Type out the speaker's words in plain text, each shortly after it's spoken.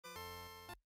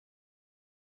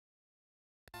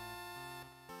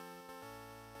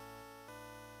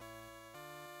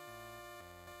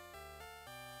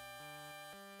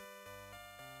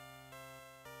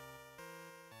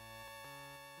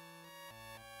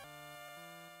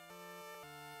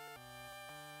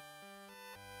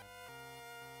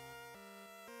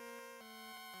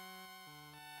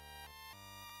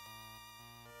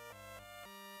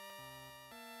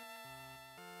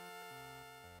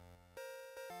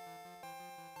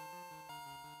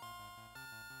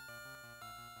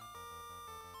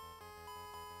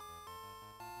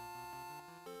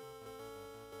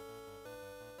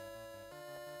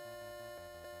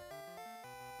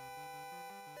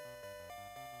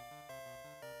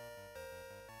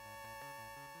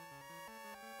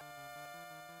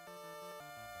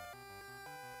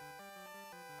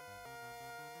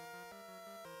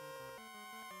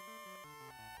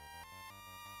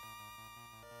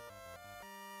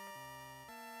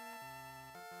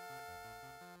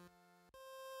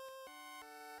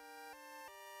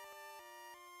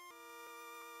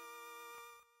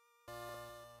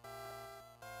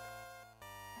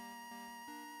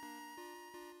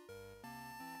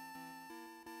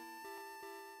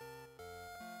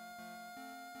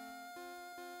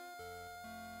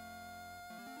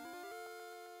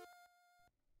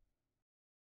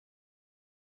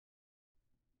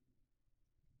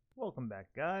Welcome back,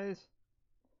 guys.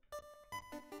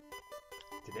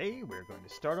 Today we're going to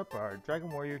start up our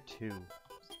Dragon Warrior 2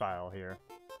 file here.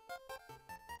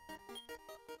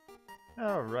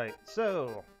 Alright,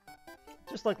 so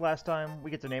just like last time,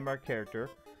 we get to name our character.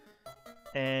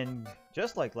 And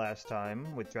just like last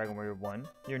time with Dragon Warrior 1,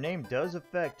 your name does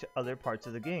affect other parts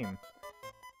of the game.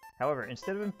 However,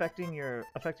 instead of affecting your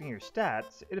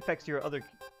stats, it affects the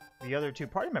other two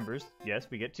party members. Yes,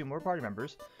 we get two more party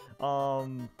members.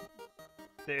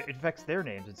 It affects their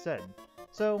names instead.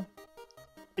 So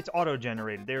it's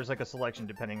auto-generated. There's like a selection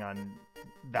depending on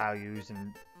values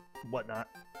and whatnot.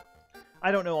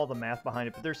 I don't know all the math behind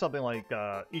it, but there's something like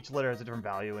each letter has a different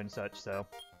value and such, so...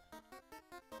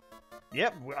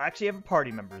 Yep, we actually have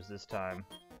party members this time.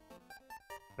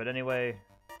 But anyway,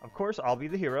 of course, I'll be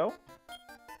the hero.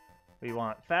 We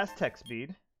want fast text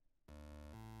speed.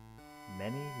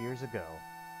 Many years ago,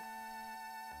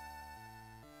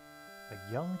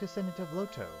 a young descendant of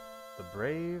Loto, the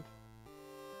brave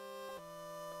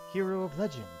hero of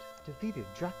legend, defeated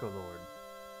Dracolord.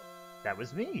 That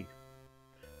was me,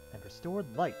 and restored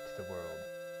light to the world.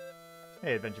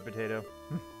 Hey, Adventure Potato.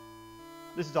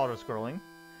 This is auto-scrolling.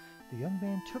 The young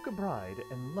man took a bride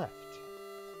and left.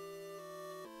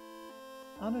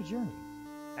 On a journey,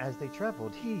 as they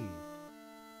traveled, he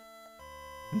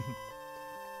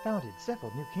founded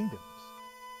several new kingdoms.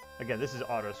 Again, this is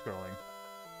auto-scrolling.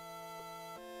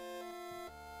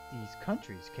 These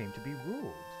countries came to be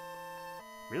ruled.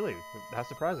 Really? How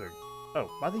surprising. Oh,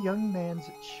 by the young man's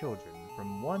children,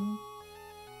 from one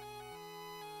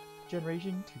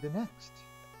generation to the next.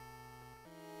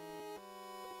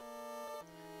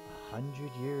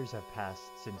 100 years have passed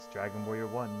since Dragon Warrior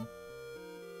 1.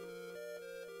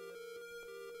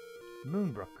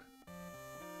 Moonbrook.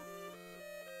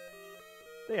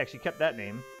 They actually kept that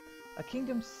name. A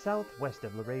kingdom southwest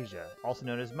of Laurasia, also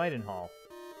known as Maidenhall.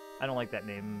 I don't like that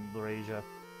name, Laurasia.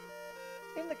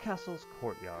 In the castle's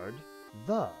courtyard,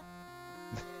 the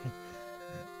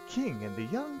king and the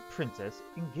young princess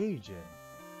engage in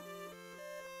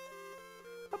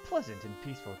a pleasant and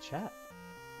peaceful chat.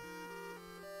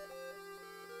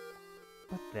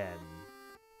 But then...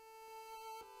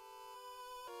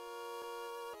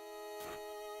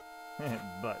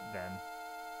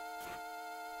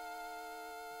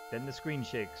 Then the screen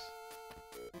shakes.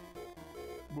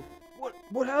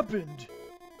 What happened?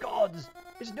 Gods,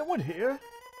 is no one here?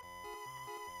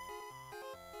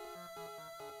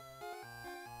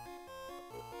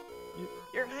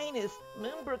 Your Highness,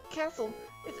 Moonbrook Castle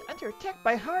is under attack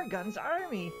by Hargon's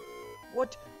army.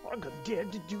 What? Hargon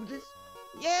dared to do this?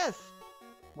 Yes!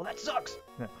 Well, that sucks!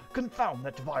 Confound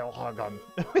that vile Hargon.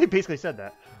 He basically said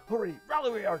that. Hurry,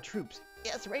 rally our troops.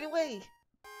 Yes, right away!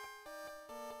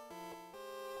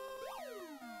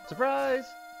 Surprise!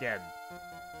 Dead.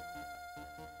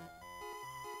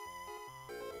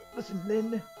 Listen,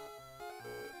 Lynn.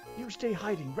 You stay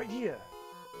hiding right here.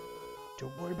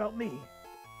 Don't worry about me.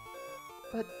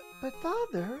 But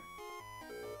Father...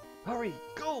 Hurry,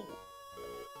 go!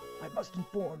 I must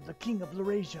inform the King of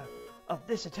Laurasia of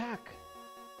this attack.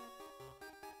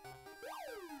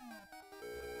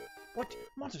 What?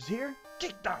 Monsters here?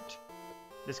 Take that!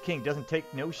 This king doesn't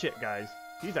take no shit, guys.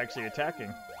 He's actually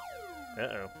attacking.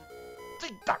 Uh-oh.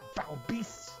 Take that, foul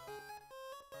beasts!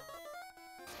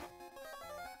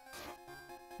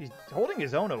 He's holding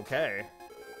his own okay.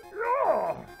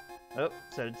 Oh,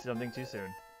 said something too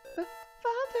soon.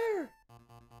 Father!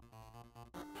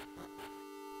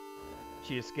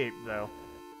 She escaped, though.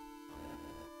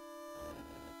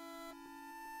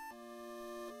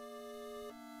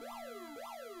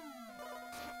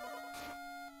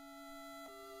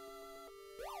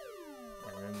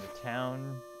 And then the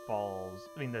town falls.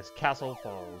 This castle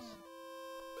falls.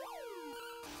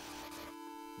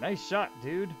 Nice shot,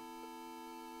 dude.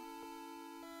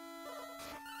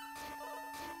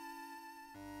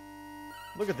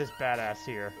 Look at this badass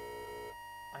here.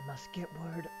 I must get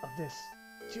word of this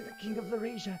to the King of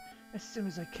Laurasia as soon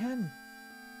as I can.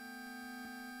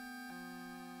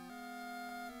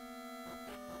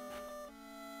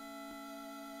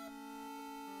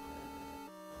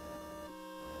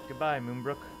 Goodbye,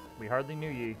 Moonbrook. We hardly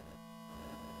knew ye.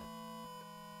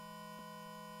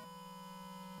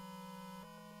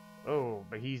 Oh,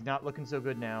 but he's not looking so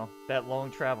good now. That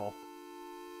long travel.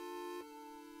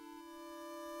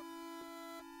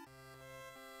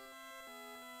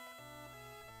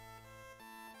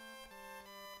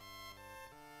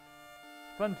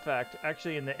 Fun fact,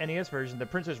 actually in the NES version, the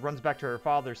princess runs back to her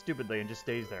father stupidly and just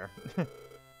stays there.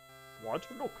 What?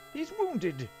 Look, he's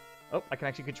wounded! Oh, I can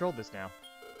actually control this now.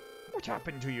 What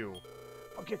happened to you?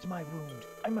 Forget my wound.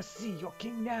 I must see your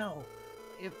king now.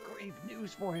 have grave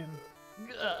news for him.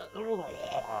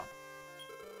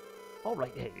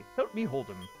 Alright, hey, help me hold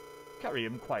him. Carry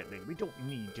him quietly. We don't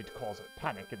need to cause a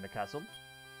panic in the castle.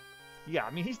 Yeah,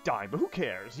 I mean, he's dying, but who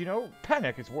cares, you know?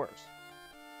 Panic is worse.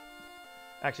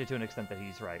 Actually, to an extent that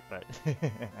he's right, but...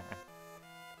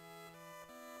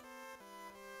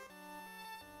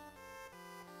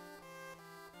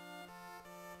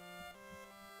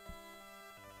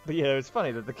 But yeah, it's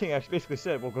funny that the king actually basically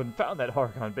said, well, confound that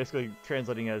Harkon, basically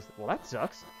translating as, well, that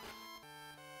sucks.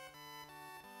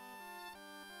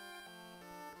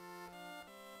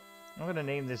 I'm gonna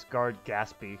name this guard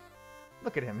Gaspy.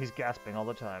 Look at him, he's gasping all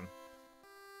the time.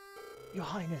 Your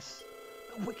Highness,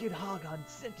 the wicked Hargon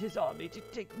sent his army to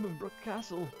take Moonbrook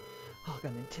Castle.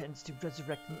 Hargon intends to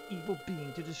resurrect an evil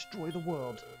being to destroy the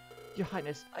world. Your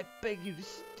Highness, I beg you to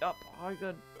stop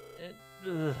Hargon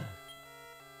and...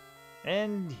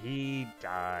 And he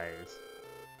dies.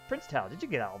 Prince Tal, did you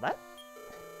get all that?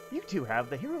 You two have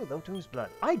the hero Loto's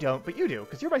blood. I don't, but you do,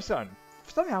 because you're my son.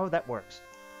 Somehow that works.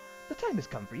 The time has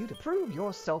come for you to prove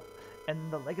yourself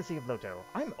and the legacy of Loto.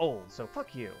 I'm old, so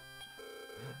fuck you.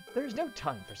 There's no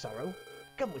time for sorrow.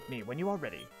 Come with me when you are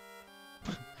ready.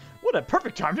 What a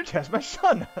perfect time to test my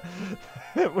son!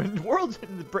 When the world's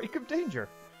in the break of danger.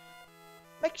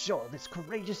 Make sure this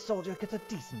courageous soldier gets a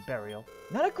decent burial.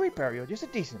 Not a great burial, just a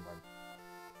decent one.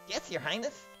 Yes, Your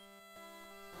Highness.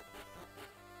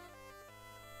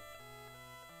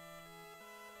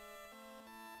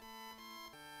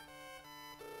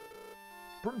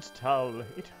 Prince Tal,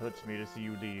 it hurts me to see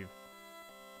you leave.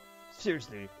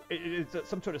 Seriously, it's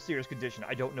some sort of serious condition.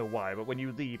 I don't know why, but when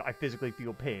you leave, I physically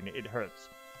feel pain. It hurts.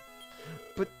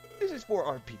 But this is for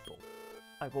our people.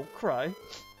 I won't cry.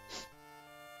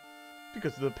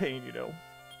 Because of the pain, you know.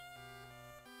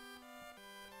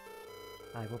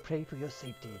 I will pray for your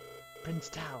safety. Prince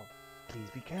Tal, please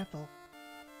be careful.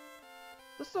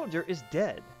 The soldier is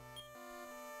dead.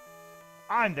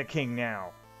 I'm the king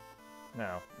now.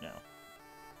 No.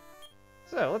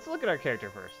 So, let's look at our character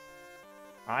first.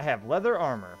 I have leather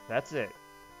armor. That's it.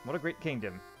 What a great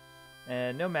kingdom.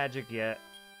 And no magic yet.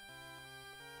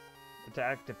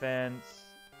 Attack, defense.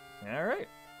 Alright.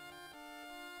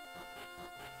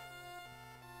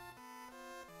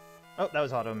 Oh, that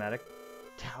was automatic.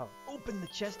 Tal, open the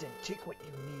chest and take what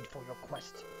you need for your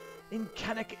quest. In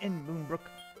Canuck and Moonbrook,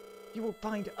 you will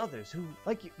find others who,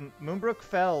 like you... Moonbrook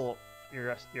fell,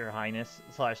 your highness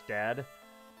 / dad.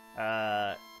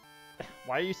 Why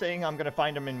are you saying I'm gonna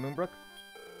find him in Moonbrook?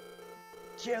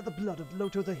 Share the blood of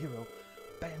Loto the hero.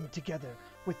 Band together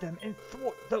with them and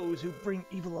thwart those who bring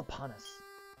evil upon us.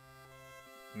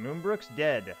 Moonbrook's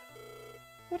dead.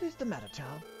 What is the matter,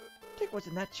 Tal? Take what's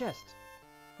in that chest.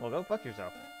 Well, go fuck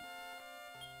yourself.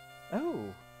 Oh,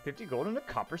 50 gold and a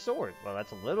copper sword. Well,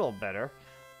 that's a little better.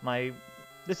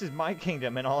 This is my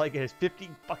kingdom, and all I get is 50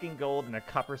 fucking gold and a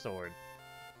copper sword.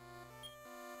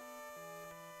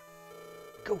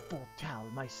 Go forth, Tal,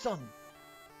 my son,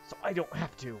 so I don't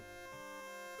have to.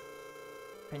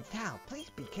 Prince Tal, please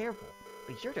be careful.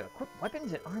 Be sure to equip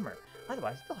weapons and armor,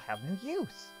 otherwise they'll have no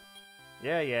use.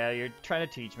 Yeah, you're trying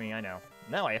to teach me, I know.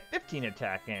 Now I have 15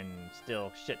 attack and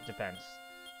still shit defense.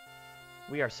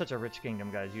 We are such a rich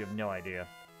kingdom, guys, you have no idea.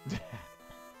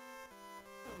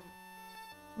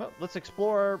 Well, let's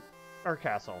explore our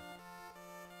castle.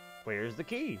 Where's the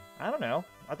key? I don't know.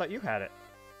 I thought you had it.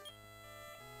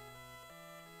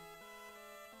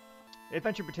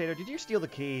 Adventure Potato, did you steal the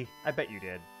key? I bet you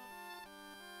did.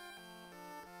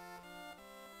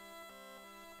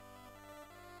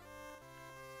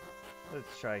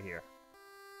 Let's try here.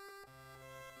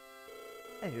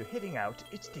 As you're heading out,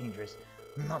 it's dangerous.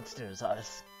 Monsters are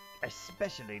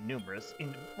especially numerous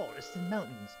in forests and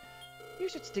mountains. You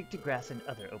should stick to grass and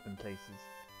other open places.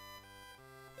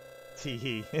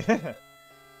 Tee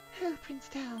Oh, Prince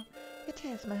Tal, it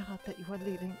tears my heart that you are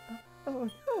leaving. Oh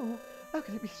no, how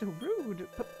can it be so rude?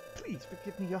 But please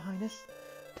forgive me, Your Highness.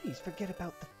 Please forget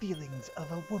about the feelings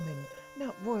of a woman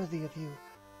not worthy of you,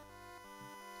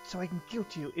 so I can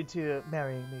guilt you into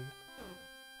marrying me.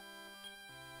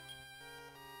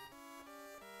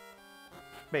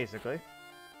 Basically.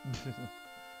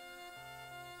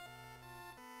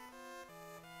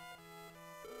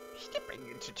 Stepping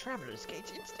into Traveler's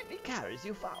Gate instantly carries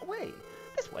you far away.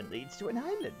 This one leads to an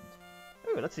island.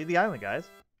 Ooh, let's see the island, guys.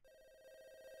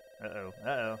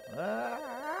 Uh-oh.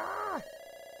 Ah!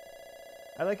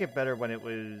 I like it better when it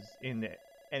was in the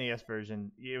NES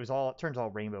version. It turns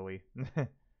all rainbowy.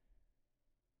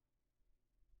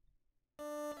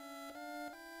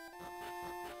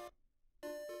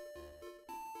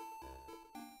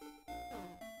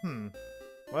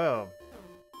 Well,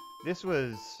 this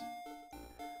was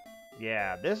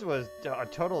Yeah, this was a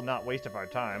total not waste of our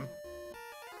time.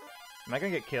 Am I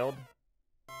gonna get killed?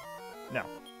 No.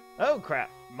 Oh crap!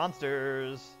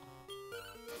 Monsters!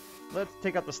 Let's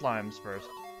take out the slimes first.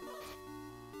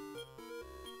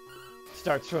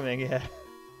 Start swimming, yeah.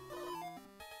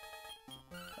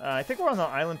 I think we're on the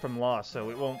island from Lost, so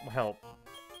it won't help.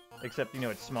 Except, you know,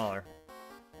 it's smaller.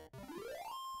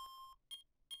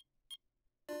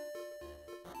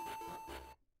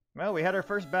 Well, we had our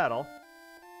first battle.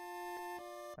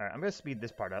 Alright, I'm gonna speed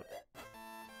this part up.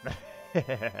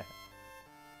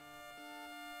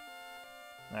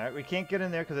 Alright, we can't get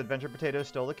in there because Adventure Potato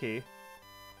stole the key.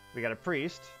 We got a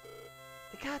priest.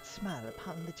 The gods smile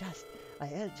upon the just. I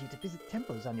urge you to visit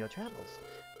temples on your travels.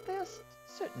 They are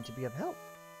certain to be of help.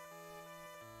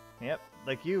 Yep,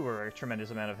 like you were a tremendous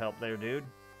amount of help there, dude.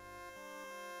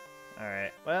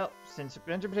 Alright, well, since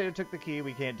Adventure Potato took the key,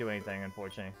 we can't do anything,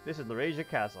 unfortunately. This is Laurasia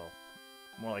Castle.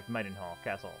 More like Maidenhall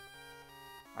Castle.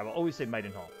 I will always say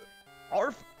Maidenhall.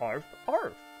 Arf, arf,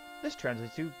 arf! This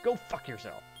translates to, go fuck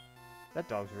yourself. That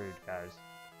dog's rude, guys.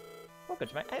 Welcome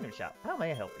to my item shop. How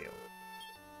may I help you?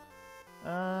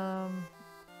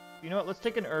 You know what? Let's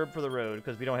take an herb for the road,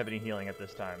 because we don't have any healing at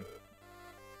this time.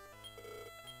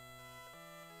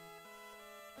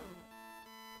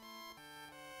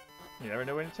 You never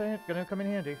know when it's gonna come in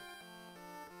handy.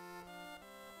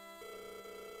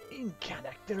 In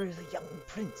Canuck there is a young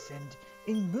prince, and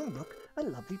in Moonbrook a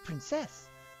lovely princess.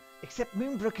 Except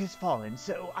Moonbrook has fallen,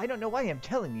 so I don't know why I'm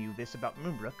telling you this about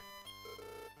Moonbrook.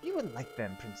 You would like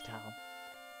them, Prince Tal.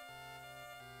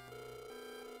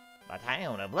 The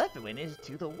town of Lethwin is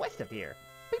to the west of here.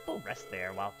 People rest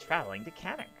there while traveling to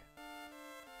Canuck.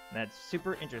 That's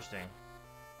super interesting.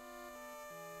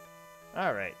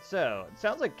 Alright, so, it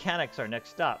sounds like Canuck's our next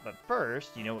stop, but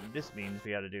first, you know what this means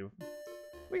we gotta do?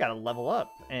 We gotta level up,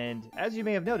 and as you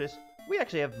may have noticed, we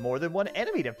actually have more than one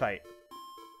enemy to fight.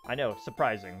 I know,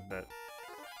 surprising, but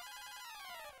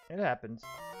it happens.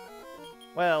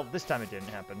 Well, this time it didn't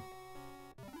happen.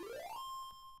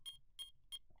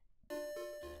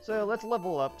 So let's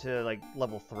level up to, like,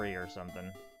 level 3 or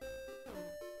something.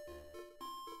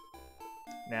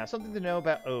 Now, something to know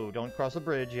about... Oh, don't cross the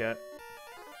bridge yet.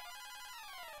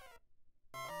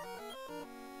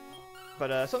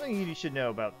 But something you should know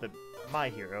about my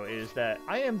hero is that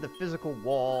I am the physical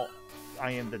wall,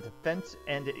 I am the defense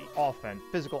and offense,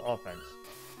 physical offense.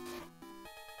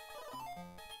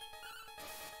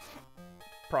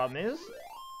 Problem is,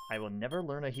 I will never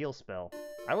learn a heal spell.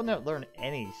 I will not learn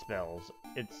any spells.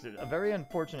 It's a very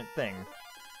unfortunate thing.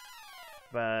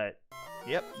 But,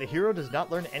 yep, the hero does not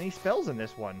learn any spells in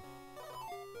this one.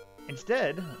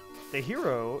 Instead, the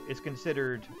hero is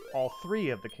considered all 3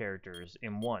 of the characters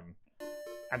in one.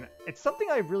 And it's something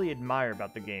I really admire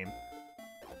about the game.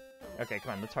 Okay,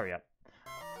 come on, let's hurry up.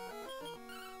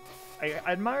 I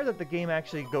admire that the game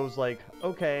actually goes like,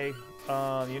 okay,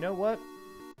 you know what?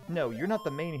 No, you're not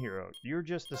the main hero. You're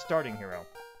just the starting hero.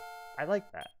 I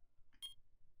like that.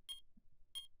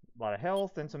 A lot of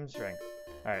health and some strength.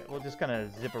 Alright, we'll just kind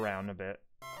of zip around a bit.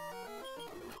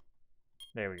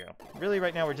 There we go. Really,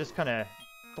 right now, we're just kind of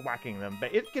thwacking them,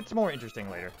 but it gets more interesting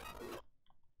later.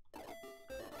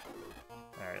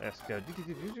 Alright, let's go.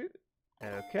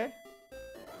 Okay.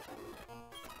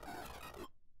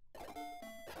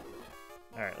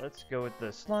 Alright, let's go with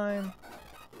the slime.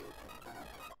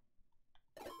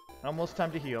 Almost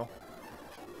time to heal.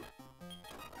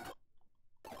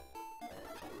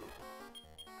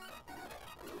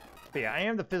 But yeah, I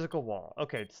am the physical wall.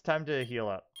 Okay, it's time to heal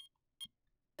up.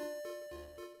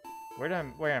 Where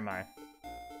am I?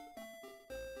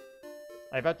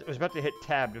 I was about to hit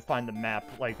tab to find the map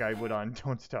like I would on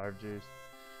Don't Starve, jeez.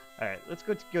 Alright, let's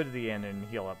go to the end and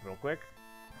heal up real quick.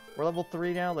 We're level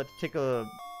 3 now, let's take a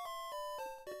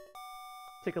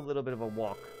little bit of a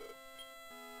walk.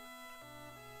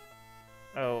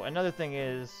 Oh, another thing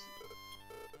is,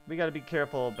 we gotta be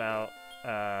careful about,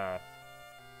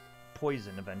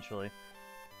 poison eventually.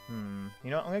 You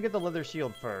know what, I'm gonna get the leather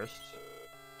shield first.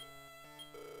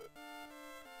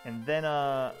 And then,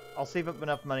 I'll save up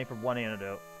enough money for 1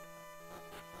 antidote.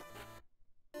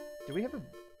 Do we have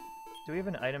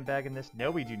an item bag in this?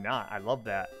 No, we do not. I love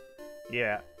that.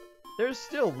 Yeah. There's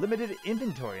still limited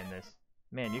inventory in this.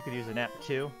 Man, you could use a nap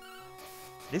too.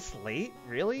 This late?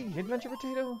 Really? Adventure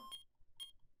Potato?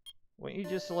 Wouldn't you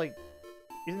just, like...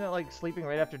 Isn't it like sleeping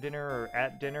right after dinner, or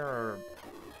at dinner, or...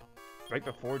 right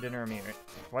before dinner? I mean,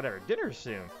 whatever. Dinner's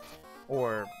soon.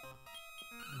 Or...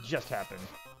 just happened.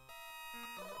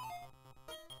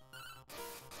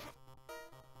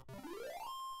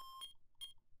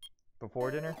 Before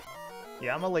dinner?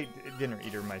 Yeah, I'm a late dinner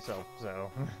eater myself,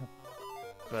 so...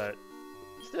 but...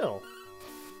 still.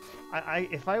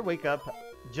 If I wake up,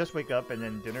 just wake up, and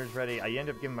then dinner's ready, I end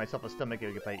up giving myself a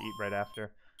stomachache if I eat right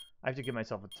after. I have to give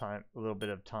myself a little bit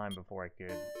of time before I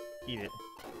could eat it.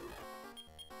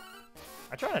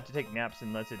 I try not to take naps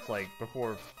unless it's like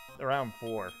before around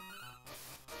 4.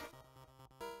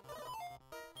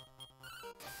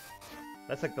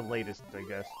 That's like the latest, I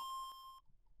guess.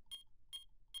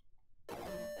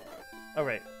 Oh,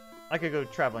 right. I could go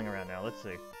traveling around now. Let's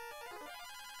see.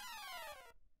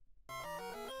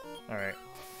 Alright.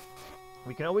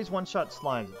 We can always one-shot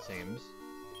slimes, it seems.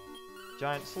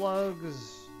 Giant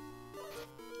slugs...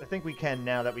 I think we can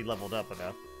now that we leveled up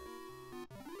enough.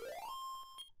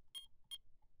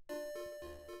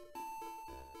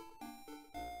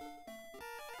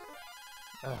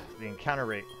 Ugh, the encounter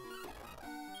rate.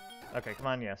 Okay, come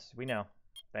on, yes. We know.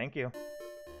 Thank you.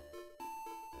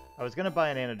 I was gonna buy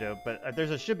an antidote,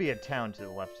 but should be a town to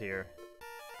the left here.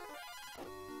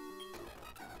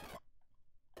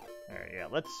 Alright, yeah,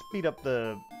 let's speed up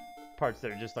the parts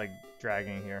that are just, like,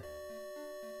 dragging here.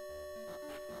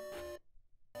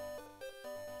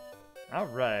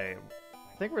 Alright.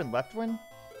 I think we're in Leftwyn?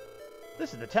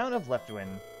 This is the town of Leftwyn.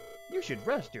 You should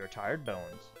rest your tired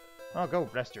bones. I'll go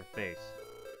rest your face.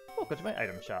 Welcome to my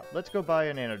item shop. Let's go buy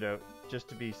an antidote, just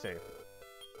to be safe.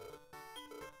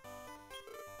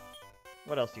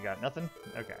 What else you got? Nothing?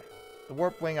 Okay. The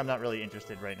Warp Wing, I'm not really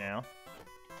interested right now.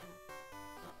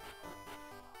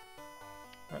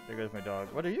 Oh, there goes my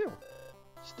dog. What are you?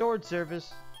 Stored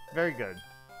service. Very good.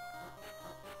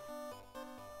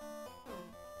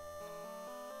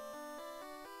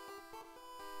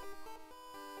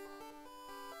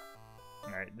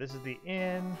 Alright, this is the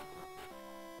inn.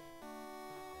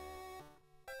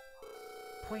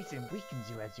 Poison weakens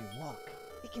you as you walk.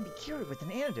 It can be cured with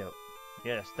an antidote.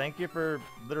 Yes, thank you for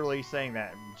literally saying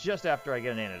that just after I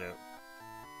get an antidote.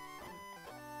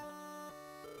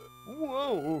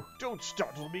 Whoa! Don't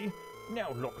startle me!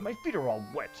 Now look, my feet are all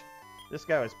wet! This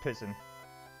guy was pissing.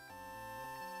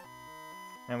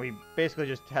 And we basically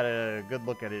just had a good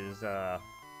look at his,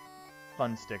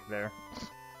 fun stick there.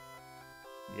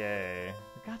 Yay.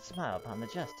 The gods smile upon the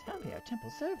just. How may our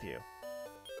temple serve you?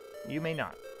 You may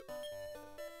not.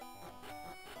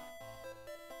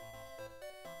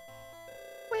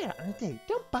 We're out on a date.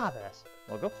 Don't bother us.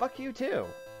 Well, go fuck you too.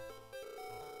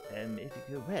 If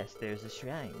you go west, there's a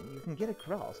shrine. You can get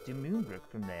across to Moonbrook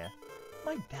from there.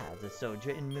 My dad's a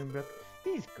soldier in Moonbrook.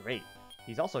 He's great.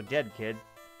 He's also dead, kid.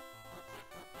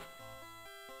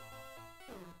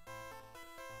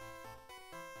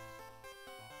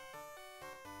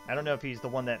 I don't know if he's the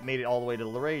one that made it all the way to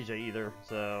Laurasia either,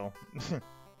 so...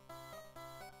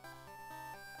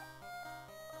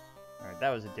 Alright, that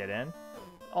was a dead end.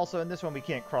 Also, in this one we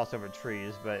can't cross over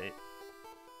trees, but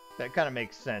that kind of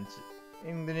makes sense.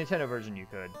 In the Nintendo version you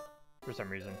could, for some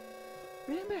reason.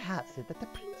 Rumor has it that the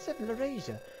Prince of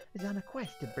Laurasia is on a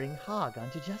quest to bring Hog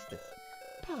onto justice.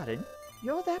 Pardon?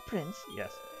 You're that prince?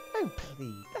 Yes. Oh,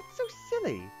 please, that's so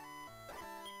silly.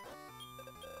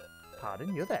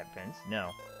 Pardon? You're that prince?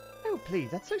 No. Oh, please,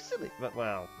 that's so silly. But,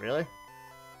 well, really?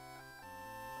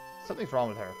 Something's wrong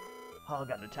with her.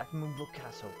 Hog attacked Moonbrook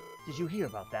Castle. Did you hear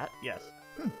about that? Yes.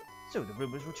 So the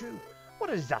rumors were true. What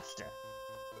a disaster.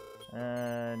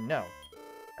 No.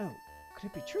 Oh, could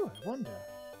it be true? I wonder.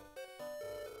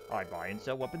 I buy and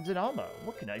sell weapons and armor.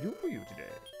 What can I do for you today?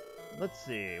 Let's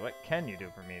see. What can you do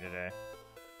for me today?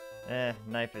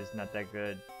 Knife is not that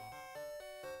good.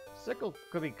 Sickle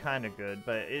could be kind of good,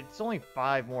 but it's only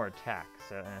 5 more attacks,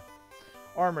 so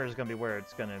armor is going to be where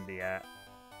it's going to be at.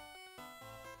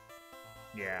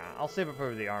 Yeah, I'll save it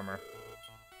for the armor.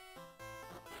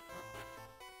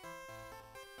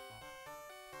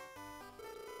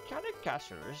 Cannock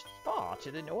Castle is far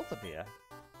to the north of here.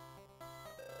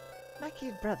 My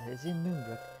kid brother is in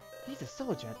Moonbrook. He's a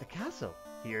soldier at the castle.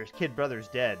 His kid brother's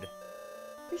dead.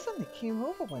 He suddenly came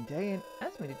over one day and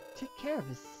asked me to take care of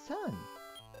his son.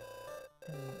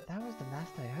 And that was the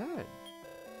last I heard.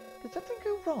 Did something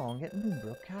go wrong at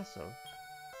Moonbrook Castle?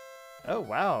 Oh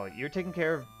wow, you're taking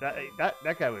care of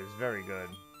that guy was very good.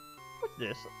 What's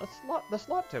this? The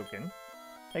slot token?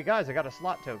 Hey guys, I got a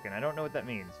slot token. I don't know what that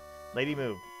means. Lady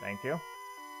move. Thank you.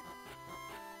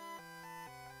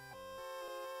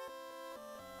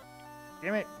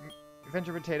 Damn it,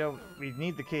 Adventure Potato, we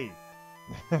need the key.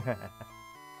 Alright,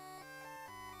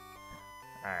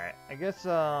 I guess,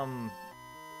 we'll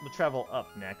travel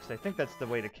up next. I think that's the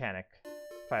way to Cannock,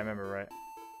 if I remember right.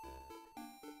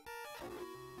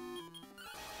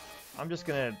 I'm just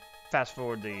gonna fast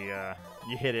forward the,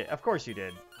 you hit it. Of course you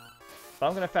did. But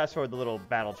I'm gonna fast forward the little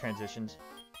battle transitions.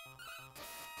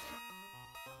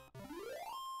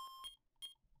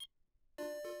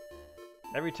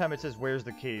 Every time it says, where's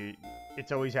the key,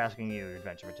 it's always asking you,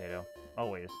 Adventure Potato.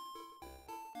 Always.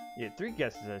 You get 3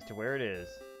 guesses as to where it is.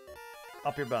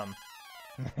 Up your bum.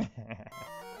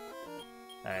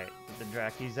 Alright, get the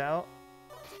Drackies out.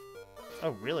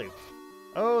 Oh, really?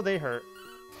 Oh, they hurt.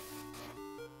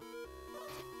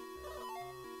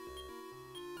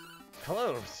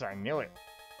 Close! I knew it.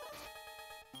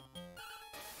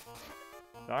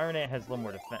 The Iron Ant has a little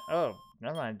more defense. Oh,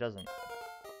 never mind, it doesn't.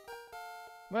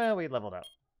 Well, we leveled up.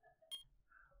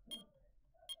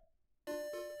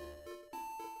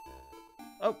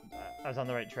 Oh, I was on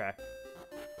the right track.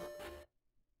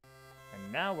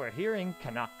 And now we're here in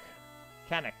Canuck.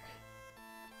 Canuck.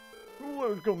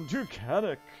 Welcome to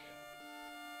Canuck.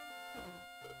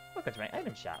 Welcome to my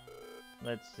item shop.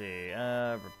 Let's see.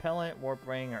 Repellent, warp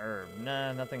ring, or herb.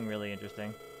 Nah, nothing really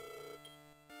interesting.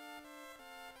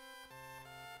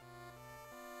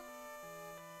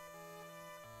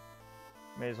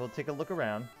 May as well take a look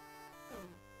around.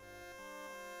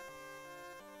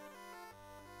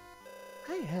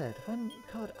 I heard one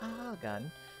called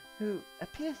Argon, who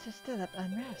appears to stir up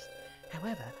unrest.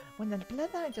 However, when the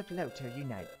bloodlines of Loto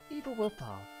unite, evil will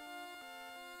fall.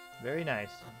 Very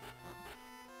nice.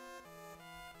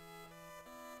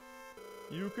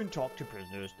 You can talk to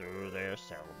prisoners through their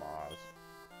cell bars.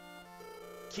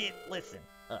 Kid, listen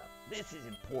up. This is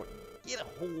important. Get a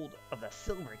hold of the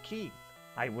silver key.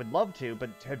 I would love to, but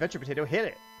Adventure Potato hit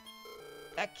it.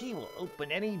 That key will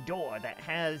open any door that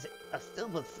has a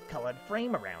silver-colored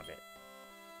frame around it.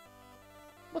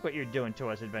 Look what you're doing to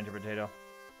us, Adventure Potato.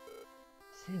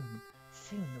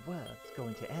 Soon the world's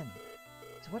going to end.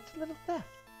 So what's a little theft?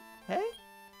 Hey?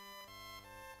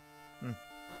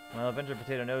 Well, Adventure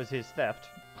Potato knows his theft.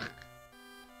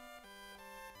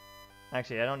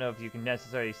 Actually, I don't know if you can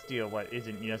necessarily steal what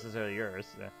isn't necessarily yours.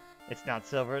 It's not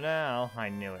silver now. I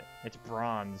knew it. It's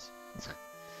bronze.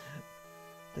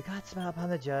 The gods smile upon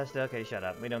the just. Okay, shut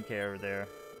up. We don't care over there.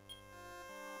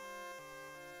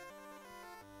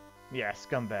 Yeah,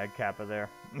 scumbag Kappa there.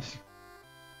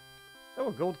 Oh,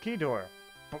 a gold key door.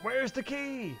 But where's the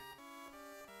key?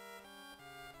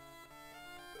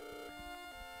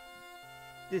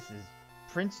 This is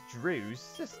Prince Drew's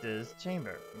sister's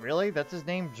chamber. Really? That's his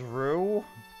name, Drew?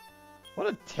 What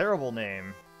a terrible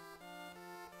name.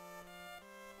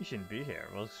 You shouldn't be here.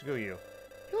 Well, screw you.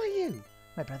 Who are you?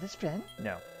 My brother's friend?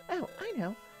 No. Oh, I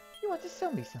know. You want to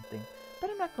sell me something,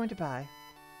 but I'm not going to buy.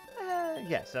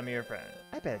 Yes, I'm your friend.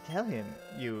 I better tell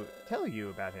you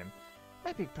about him.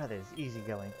 My big brother's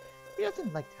easygoing. He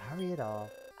doesn't like to hurry at all.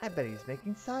 I bet he's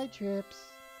making side trips.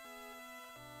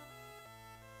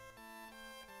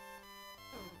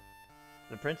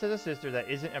 The prince has a sister that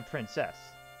isn't a princess.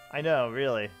 I know,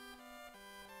 really.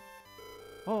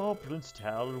 Ah, Prince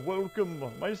Tal, welcome.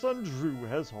 My son Drew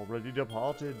has already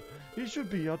departed. He should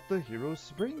be at the Hero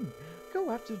Spring. Go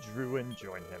after Drew and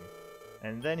join him.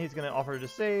 And then he's gonna offer to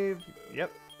save.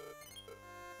 Yep.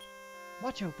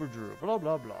 Watch out for Drew. Blah,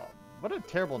 blah, blah. What a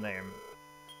terrible name.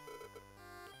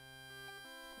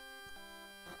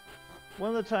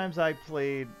 One of the times I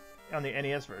played on the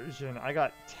NES version, I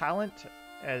got Talent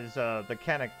as the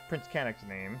Prince Canuck's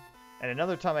name. And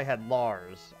another time I had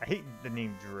Lars. I hate the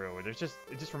name Drew. It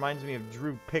just reminds me of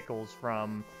Drew Pickles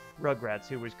from Rugrats,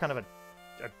 who was kind of a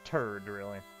turd,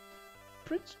 really.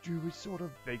 Prince Drew is sort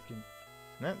of vacant.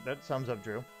 That sums up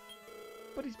Drew.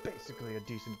 But he's basically a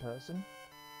decent person.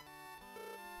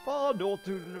 Far north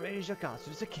to Asia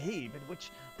Castle is a cave in which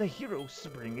the Hero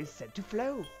Spring is said to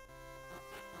flow.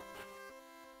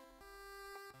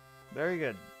 Very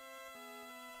good.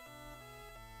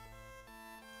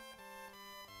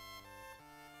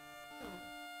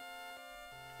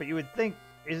 But you would think,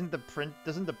 doesn't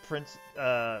the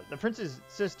prince's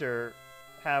sister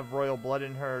have royal blood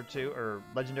in her too, or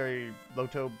legendary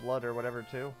Loto blood or whatever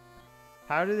too?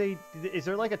 How do they, is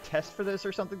there like a test for this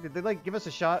or something? Did they like give us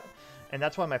a shot? And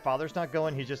that's why my father's not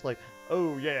going. He's just like,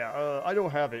 oh yeah, I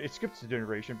don't have it. It skips a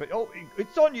generation, but oh,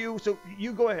 it's on you, so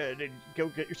you go ahead and go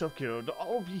get yourself killed.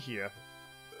 I'll be here.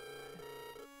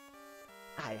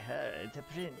 I heard the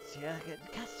prince here can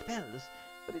cast spells,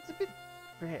 but it's a bit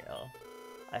frail.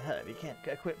 I heard he can't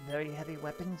equip very heavy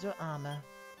weapons or armor.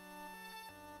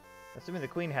 Assuming the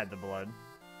queen had the blood.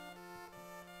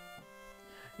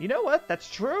 You know what? That's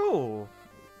true!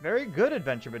 Very good,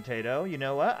 Adventure Potato. You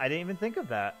know what? I didn't even think of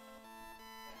that.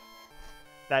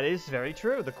 That is very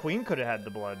true. The queen could have had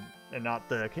the blood, and not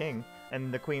the king.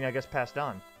 And the queen, I guess, passed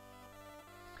on.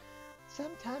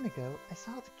 Some time ago, I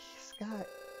saw the sky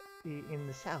in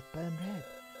the south burn red.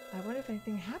 I wonder if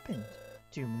anything happened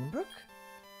to Moonbrook?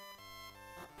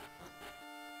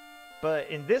 But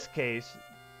in this case,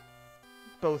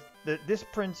 both this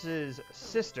prince's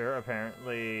sister,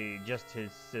 apparently just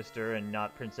his sister and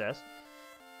not princess,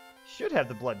 should have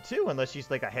the blood too, unless she's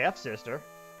like a half-sister.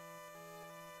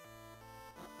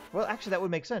 Well, actually, that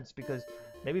would make sense, because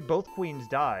maybe both queens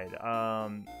died,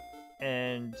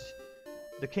 and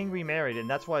the king remarried, and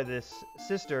that's why this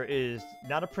sister is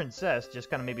not a princess, just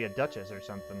kind of maybe a duchess or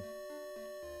something.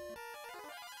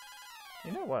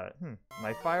 You know what?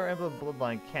 My Fire Emblem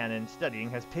Bloodline canon studying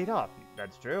has paid off.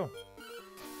 That's true.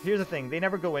 Here's the thing, they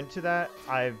never go into that,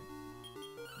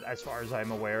 as far as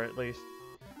I'm aware at least.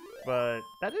 But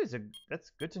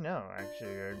that's good to know,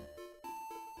 actually.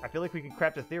 I feel like we could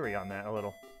craft a theory on that a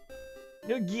little.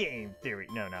 No game theory.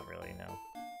 No, not really, no.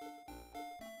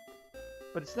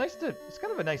 But it's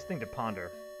kind of a nice thing to ponder.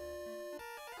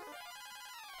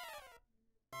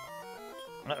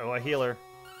 Uh-oh, a healer.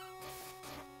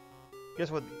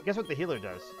 Guess what the healer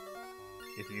does?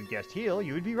 If you guessed heal,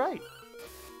 you would be right.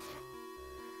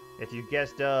 If you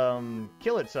guessed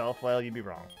kill itself, well, you'd be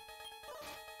wrong.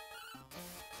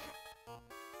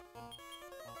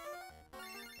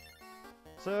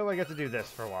 So I get to do this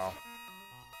for a while.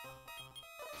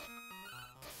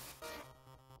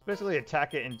 Basically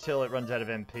attack it until it runs out of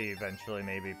MP eventually,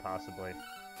 maybe, possibly.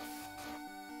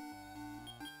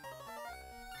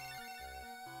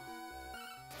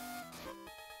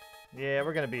 Yeah,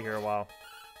 we're gonna be here a while.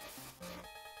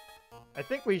 I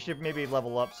think we should maybe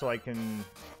level up so I can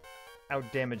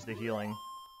out-damage the healing.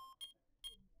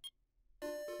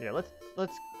 Yeah,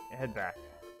 let's head back.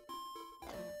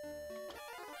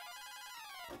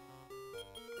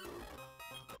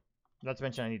 Not to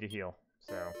mention I need to heal,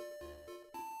 so...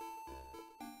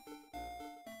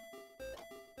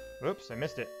 Oops, I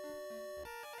missed it.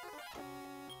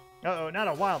 Uh-oh, not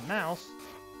a wild mouse!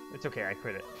 It's okay, I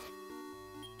crit it.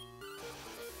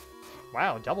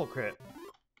 Wow, double crit.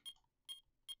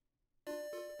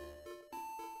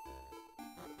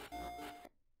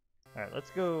 Alright,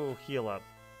 let's go heal up.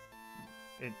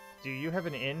 Do you have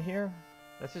an inn here?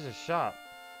 This is a shop.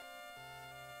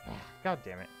 God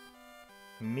damn it.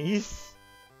 Meese?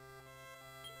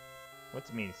 What's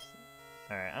meese?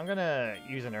 Alright, I'm gonna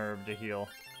use an herb to heal.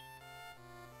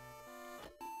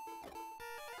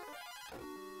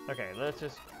 Okay, let's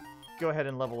just go ahead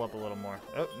and level up a little more.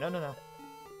 Oh, no.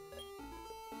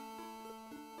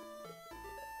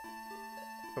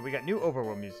 But we got new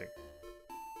overworld music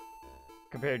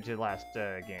compared to last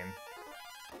game.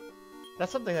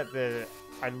 That's something that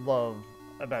I love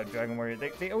about Dragon Warrior.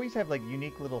 They always have like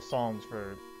unique little songs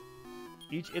for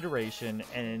each iteration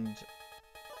and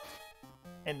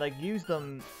like use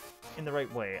them in the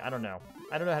right way. I don't know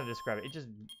how to describe it. It's just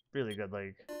really good.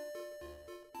 Like,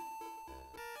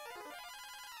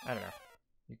 I don't know.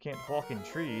 You can't walk in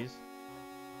trees.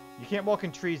 You can't walk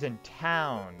in trees in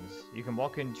towns. You can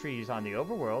walk in trees on the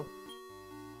overworld.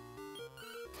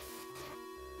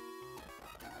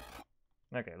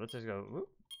 Okay, let's just go. Whoop,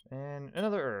 and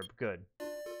another herb. Good.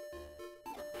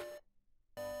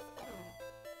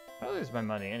 I'll lose my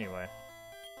money anyway.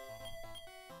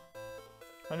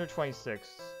 126.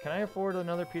 Can I afford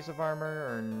another piece of armor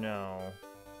or no?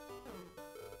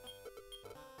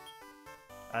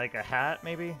 I like a hat,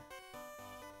 maybe?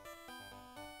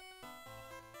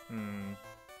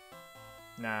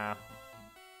 Nah.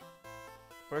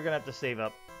 We're gonna have to save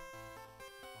up.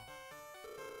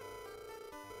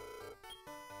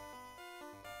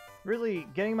 Really,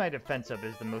 getting my defense up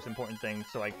is the most important thing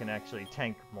so I can actually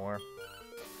tank more.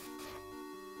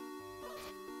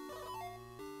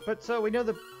 But so we know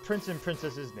the prince and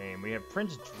princess's name. We have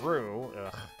Prince Drew,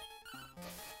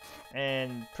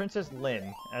 and Princess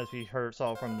Lynn, as we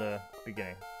saw from the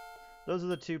beginning. Those are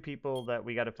the two people that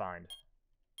we gotta find.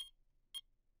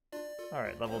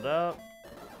 Alright, leveled up.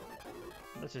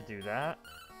 Let's just do that.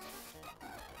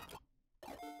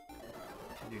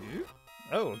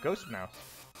 Oh, a ghost mouse.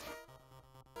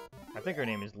 I think her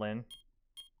name is Lynn.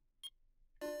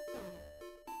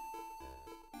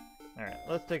 Alright,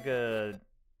 let's take a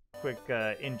quick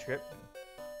inn trip.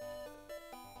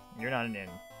 You're not an inn.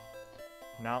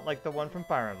 Not like the one from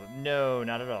Fire Emblem. No,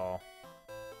 not at all.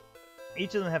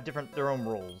 Each of them have their own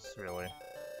roles, really.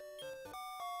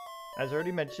 As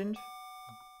already mentioned,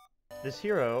 this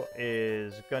hero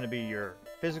is going to be your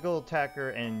physical attacker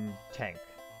and tank.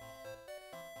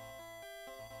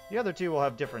 The other two will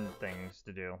have different things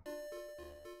to do.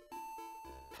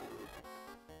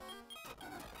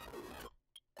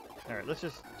 Alright, let's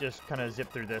just kind of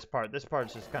zip through this part. This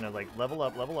part's just kind of like level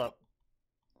up, level up.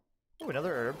 Ooh,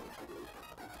 another herb.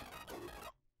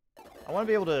 I want to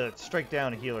be able to strike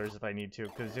down healers if I need to,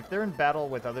 because if they're in battle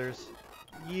with others,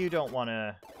 you don't want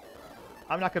to...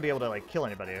 I'm not going to be able to, like, kill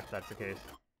anybody if that's the case.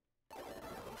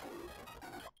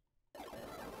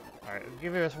 Alright,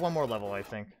 give us one more level, I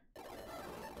think.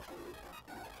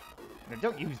 Now,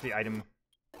 don't use the item.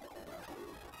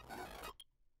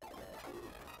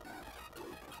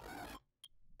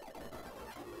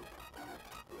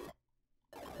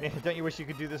 Yeah, don't you wish you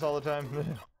could do this all the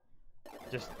time?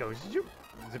 Just go zoop,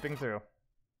 zipping through.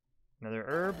 Another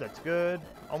herb, that's good.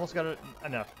 Almost got it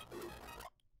enough.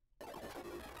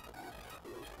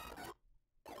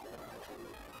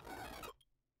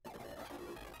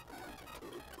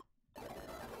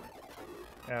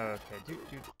 Okay,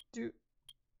 do.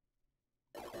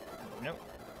 Nope.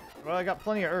 Well, I got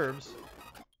plenty of herbs.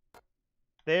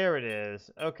 There it is.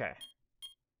 Okay.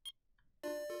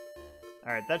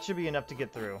 Alright, that should be enough to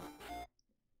get through.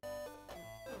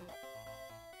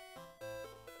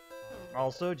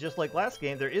 Also, just like last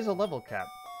game, there is a level cap.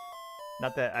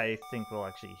 Not that I think we'll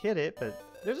actually hit it, but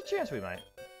there's a chance we might.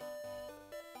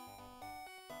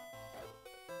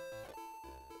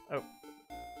 Oh.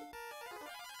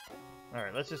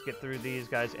 Alright, let's just get through these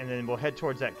guys, and then we'll head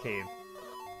towards that cave.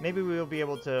 Maybe we'll be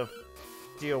able to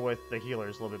deal with the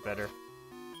healers a little bit better.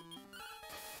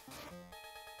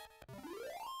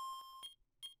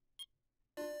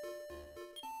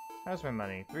 How's my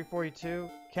money? 342?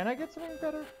 Can I get something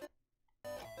better?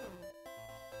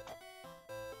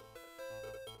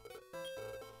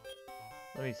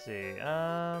 Let me see.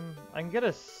 I can get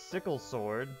a sickle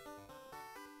sword.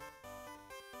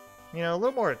 You know, a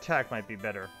little more attack might be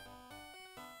better.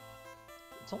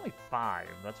 It's only 5.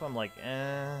 That's why I'm like,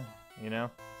 you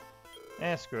know?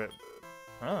 Screw it.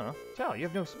 I don't know. Chow, you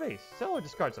have no space. Sell or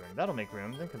discard something. That'll make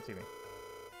room. Then come see me.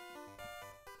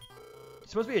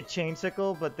 It's supposed to be a chain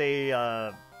sickle, but they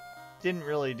didn't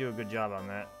really do a good job on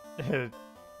that.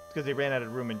 Because they ran out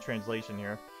of room in translation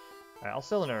here. Alright, I'll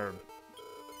sell an herb.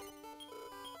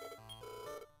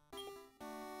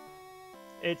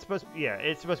 It's supposed to, yeah,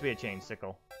 it's supposed to be a chain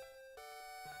sickle.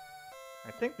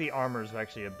 I think the armor is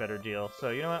actually a better deal. So,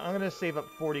 you know what? I'm going to save up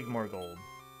 40 more gold.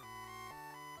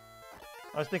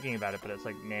 I was thinking about it, but it's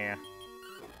like, nah.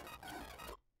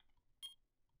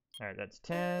 Alright, that's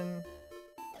 10.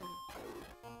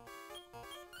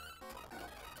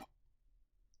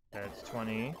 That's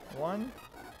 21.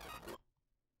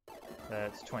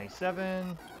 That's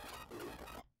 27.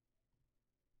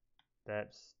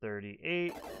 That's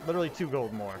 38. Literally 2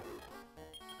 gold more.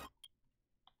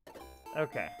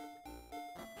 Okay.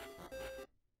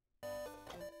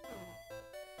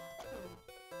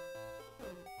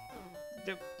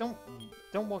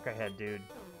 Don't walk ahead, dude.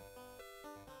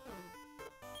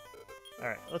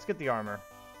 Alright, let's get the armor.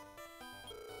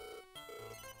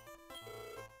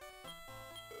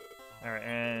 Alright,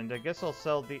 and I guess I'll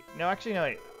sell the... No, actually, no,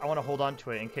 I want to hold on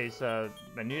to it in case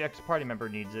my new ex-party member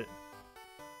needs it.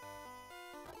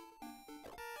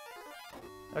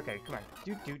 Okay, come on.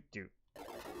 Do.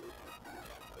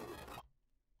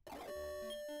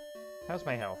 How's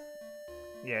my health?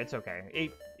 Yeah, it's okay.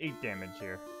 8 damage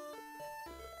here.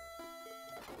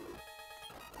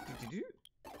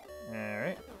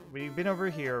 Alright, we've been over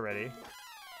here already.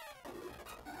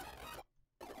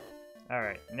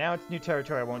 Alright, now it's new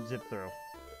territory I won't zip through.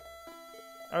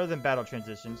 Other than battle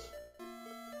transitions.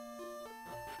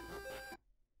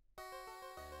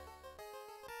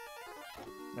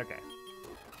 Okay.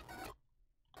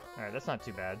 Alright, that's not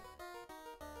too bad.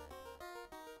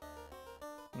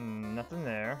 Nothing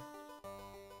there.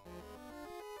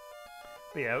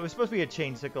 But yeah, it was supposed to be a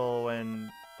chain sickle when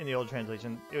in the old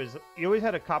translation. It was, you always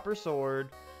had a copper sword.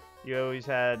 You always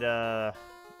had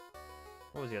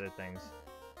what was the other things?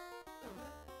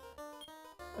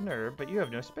 A herb, but you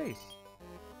have no space.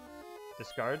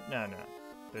 Discard? No.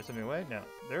 There's something away? No.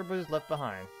 The herb was left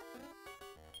behind.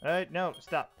 Alright, no,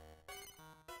 stop.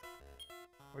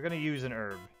 We're gonna use an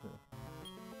herb.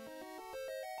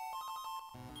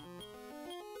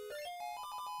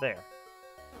 There.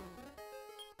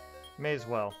 May as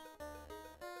well.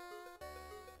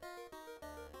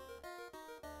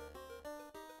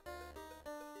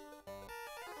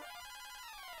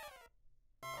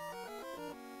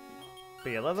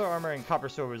 But yeah, leather armor and copper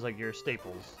sword was like your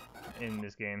staples in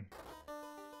this game.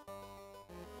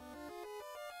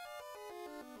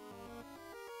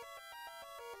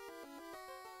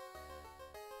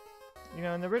 You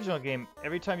know, in the original game,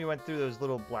 every time you went through those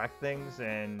little black things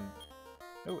and...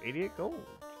 Oh, 88 gold.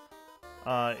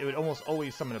 It would almost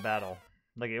always summon a battle.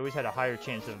 Like, it always had a higher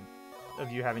chance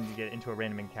of you having to get into a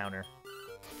random encounter.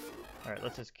 Alright,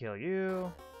 let's just kill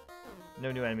you.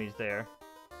 No new enemies there.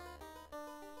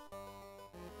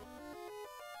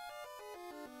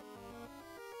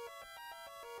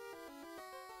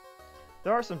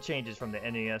 There are some changes from the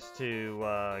NES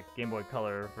to Game Boy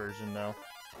Color version, though.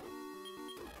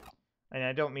 And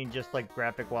I don't mean just like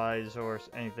graphic-wise or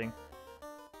anything.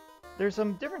 There's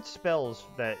some different spells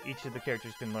that each of the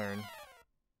characters can learn.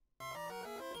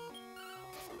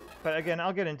 But again,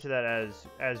 I'll get into that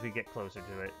as we get closer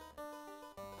to it.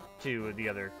 To the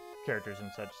other characters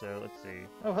and such, so let's see.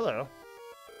 Oh, hello.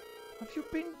 Have you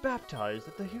been baptized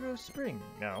at the Hero Spring?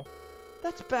 No.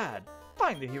 That's bad.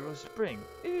 Find the Hero Spring.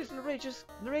 It is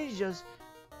Larasia's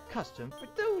custom for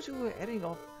those who are heading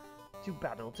off to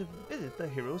battle to visit the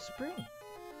Hero Spring.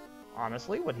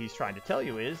 Honestly, what he's trying to tell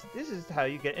you is, this is how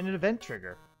you get an event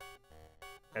trigger.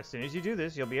 As soon as you do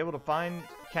this, you'll be able to find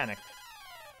Kanek.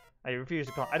 I refuse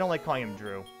to call... I don't like calling him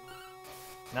Drew.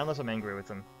 Not unless I'm angry with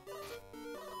him.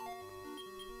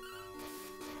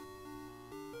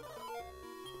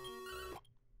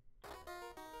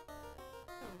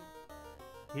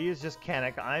 He is just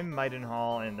Kanek, I'm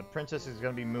Maidenhall, and the princess is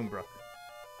gonna be Moonbrook.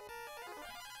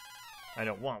 I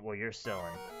don't want what you're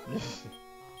selling.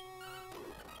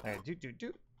 Alright,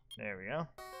 doot. There we go.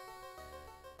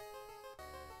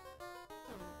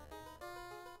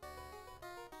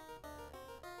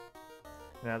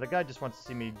 Now, the guy just wants to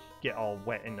see me get all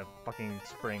wet in the fucking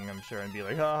spring, I'm sure, and be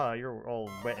like, haha, you're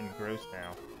all wet and gross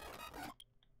now.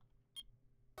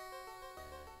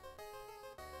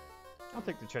 I'll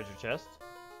take the treasure chest.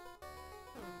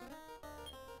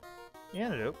 The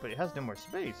antidote, but it has no more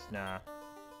space. Nah.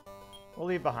 We'll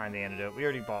leave behind the antidote. We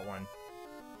already bought one.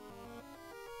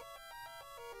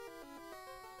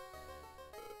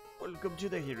 Welcome to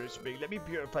the Hero Spring. Let me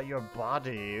purify your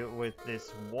body with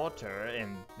this water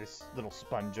and this little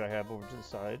sponge I have over to the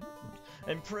side.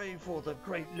 And pray for the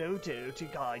great Loto to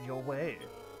guide your way.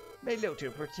 May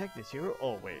Loto protect this hero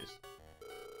always.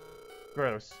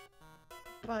 Gross.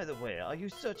 By the way, are you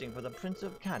searching for the Prince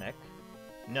of Kanek?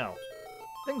 No.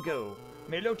 Then go.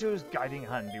 May Loto's guiding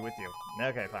hand be with you.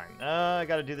 Okay, fine. I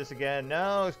gotta do this again.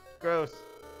 No, it's gross.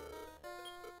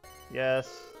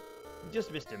 Yes. You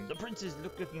just missed him. The prince is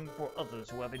looking for others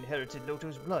who have inherited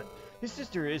Loto's blood. His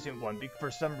sister isn't one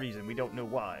for some reason. We don't know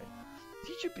why.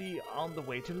 He should be on the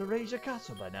way to Larasia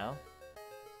Castle by now.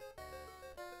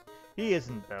 He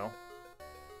isn't, though.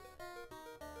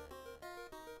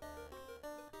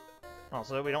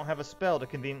 Also, we don't have a spell to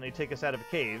conveniently take us out of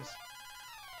caves.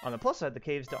 On the plus side, the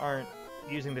caves aren't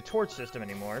using the torch system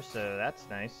anymore, so that's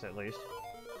nice, at least.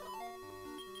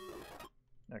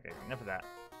 Okay, enough of that.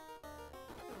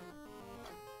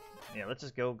 Yeah, let's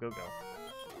just go.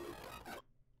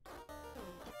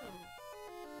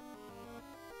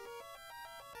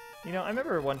 You know, I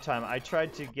remember one time I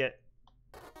tried to get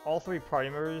all 3 party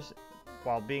members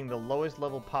while being the lowest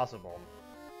level possible.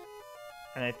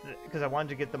 And because I wanted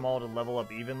to get them all to level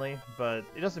up evenly, but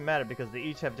it doesn't matter because they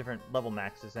each have different level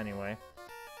maxes anyway.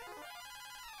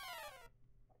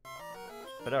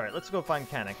 But alright, let's go find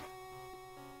Kanek.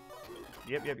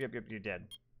 Yep, you're dead.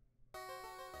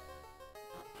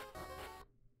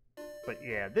 But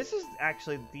yeah, this is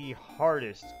actually the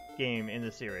hardest game in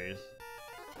the series.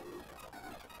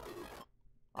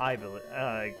 I believe.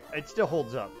 It still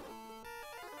holds up.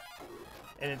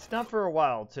 And it's not for a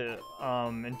while to,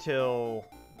 until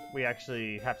we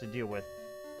actually have to deal with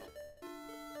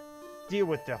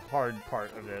the hard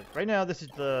part of it. Right now, this is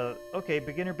the, okay,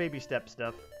 beginner baby step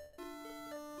stuff.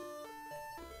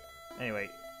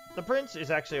 Anyway, the prince is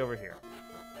actually over here.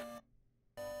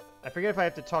 I forget if I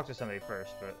have to talk to somebody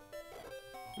first, but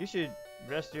you should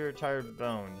rest your tired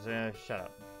bones. Shut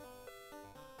up.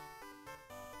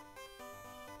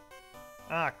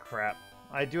 Ah, crap.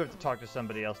 I do have to talk to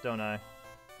somebody else, don't I?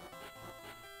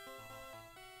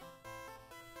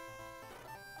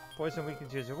 Poison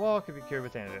weakens user wall can be cured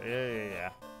with antidote. Yeah.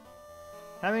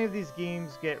 How many of these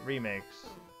games get remakes?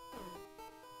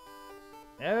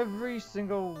 Every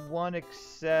single one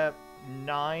except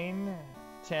 9,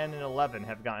 10, and 11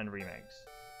 have gotten remakes.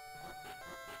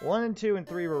 1 and 2 and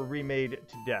 3 were remade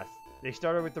to death. They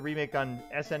started with the remake on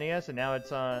SNES, and now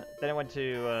it's on. Then it went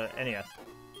to NES.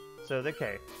 So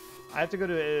okay, I have to go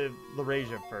to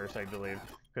Larasia first, I believe,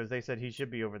 because they said he should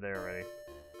be over there already.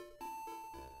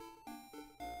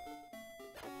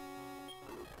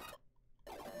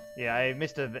 Yeah, I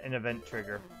missed an event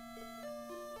trigger.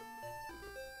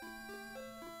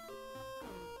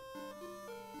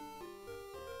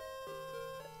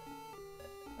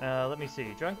 Let me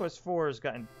see. Dragon Quest IV has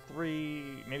gotten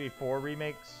 3, maybe 4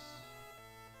 remakes.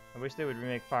 I wish they would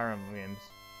remake Fire Emblem games.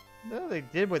 No, they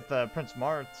did with Prince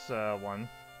Marth's one.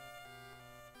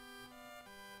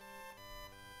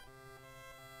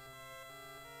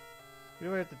 Who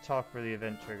do I have to talk for the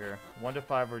event trigger? 1 to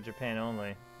 5 or Japan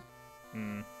only?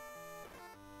 I'm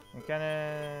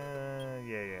kinda...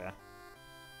 Yeah.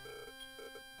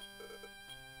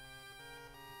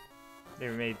 They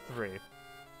made 3.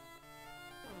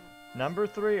 Number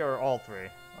 3 or all 3?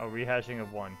 Oh, rehashing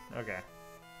of 1. Okay.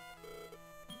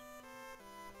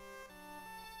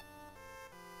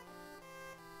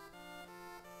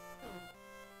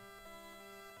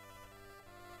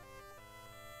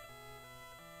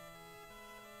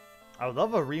 I would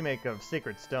love a remake of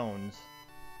Sacred Stones.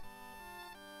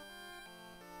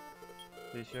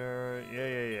 Be sure.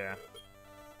 Yeah.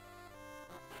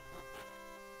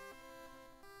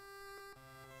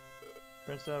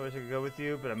 Prince Tao, I wish I could go with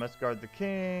you, but I must guard the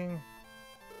king.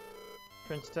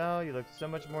 Prince Tao, you look so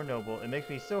much more noble. It makes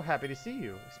me so happy to see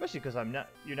you, especially because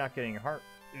you're not getting hurt.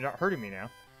 You're not hurting me now.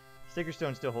 Sacred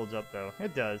Stone still holds up, though.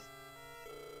 It does.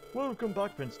 Welcome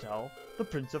back, Prince Tao. The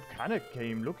Prince of Kanak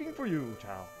came looking for you,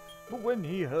 Tao. But when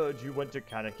he heard you went to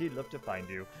Kanak, he left to find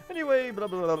you. Anyway, blah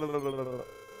blah blah blah blah blah.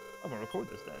 I'm gonna record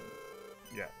this then.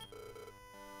 Yeah.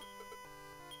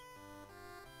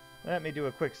 Let me do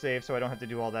a quick save so I don't have to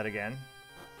do all that again.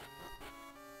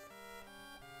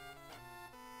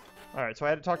 Alright, so I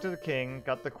had to talk to the king,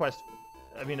 got the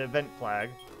event flag.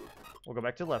 We'll go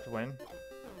back to Leftwind.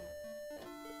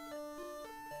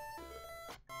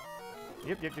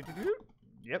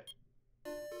 Yep.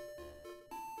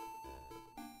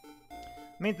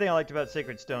 Main thing I liked about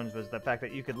Sacred Stones was the fact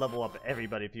that you could level up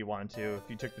everybody if you wanted to, if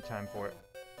you took the time for it.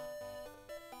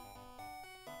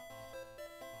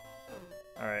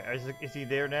 Alright, is he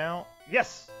there now?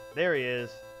 Yes! There he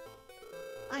is.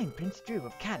 I'm Prince Drew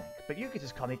of Kanak, but you could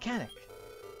just call me Kanak.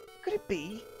 Could it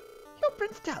be? You're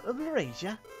Prince Tao of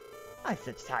Eurasia? I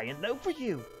searched high and low for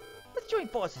you. Let's join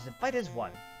forces and fight as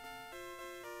one.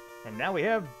 And now we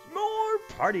have more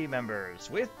party members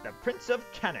with the Prince of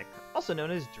Kanak, also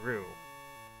known as Drew.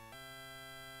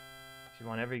 If you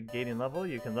want every gating level,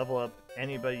 you can level up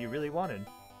anybody you really wanted.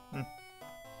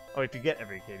 Oh, if you get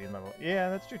every gating level. Yeah,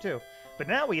 that's true too. But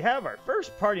now we have our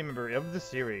first party member of the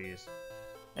series.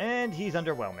 And he's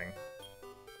underwhelming.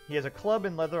 He has a club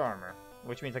and leather armor,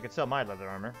 which means I could sell my leather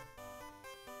armor.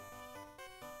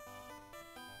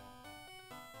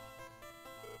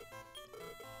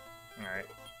 Alright.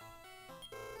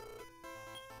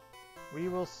 We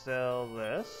will sell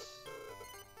this.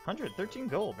 113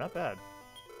 gold, not bad.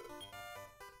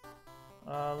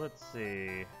 Let's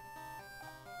see.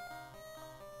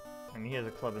 And he has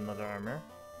a club and leather armor.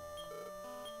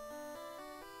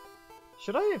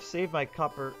 Should I have saved my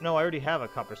copper? No, I already have a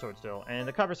copper sword still, and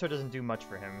the copper sword doesn't do much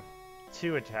for him.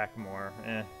 2 attack more,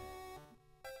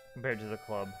 compared to the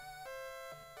club.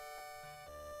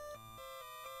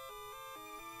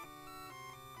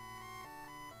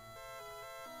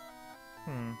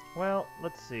 Well,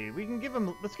 let's see.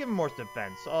 Let's give him more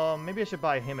defense. Maybe I should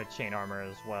buy him a chain armor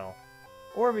as well.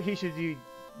 Or he should be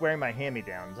wearing my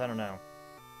hand-me-downs. I don't know.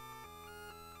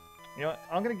 You know what?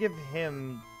 I'm gonna give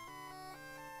him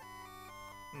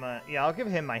I'll give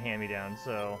him my hand-me-down,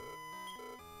 so...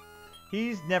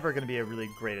 He's never gonna be a really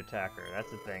great attacker, that's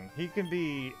the thing. He can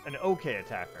be an okay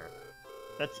attacker.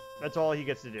 That's all he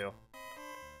gets to do.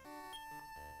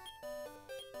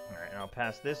 Alright, and I'll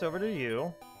pass this over to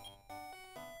you.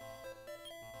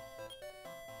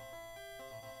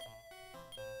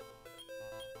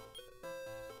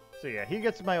 So yeah, he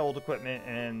gets my old equipment,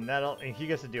 and he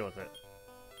gets to deal with it.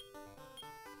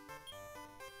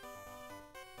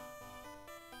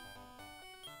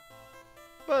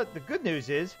 But the good news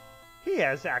is, he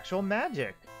has actual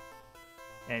magic.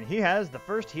 And he has the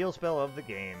first heal spell of the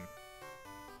game.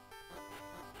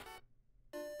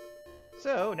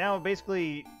 So, now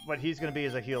basically, what he's going to be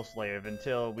is a heal slave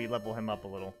until we level him up a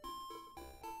little.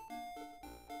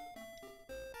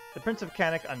 The Prince of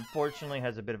Kanak, unfortunately,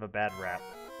 has a bit of a bad rap.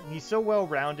 He's so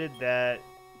well-rounded that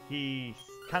he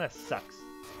kind of sucks.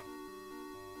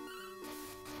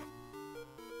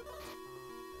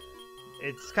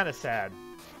 It's kind of sad.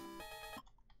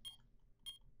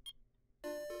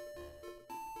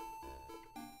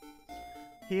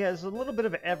 He has a little bit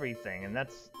of everything, and that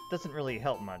doesn't really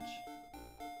help much.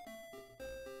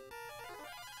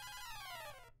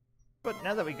 But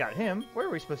now that we got him, where are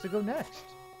we supposed to go next?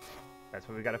 That's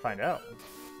what we gotta find out.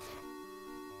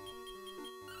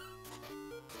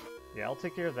 Yeah, I'll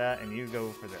take care of that, and you go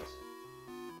for this.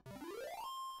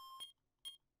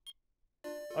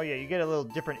 Oh yeah, you get a little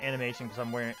different animation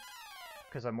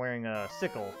because I'm wearing a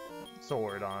sickle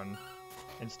sword on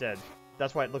instead.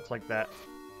 That's why it looks like that.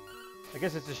 I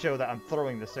guess it's to show that I'm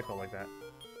throwing the sickle like that.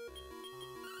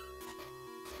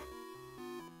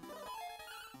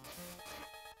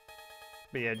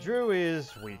 But yeah, Drew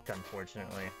is weak,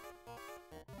 unfortunately.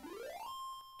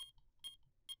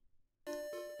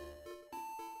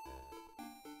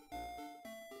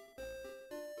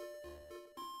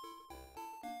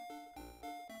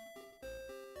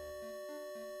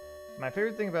 My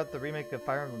favorite thing about the remake of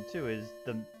Fire Emblem 2 is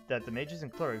that the mages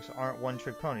and clerics aren't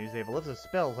one-trick ponies. They have a list of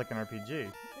spells like an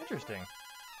RPG. Interesting.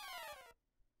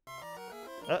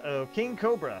 Uh-oh, King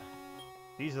Cobra.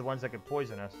 These are the ones that could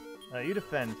poison us. You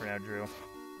defend for now, Drew.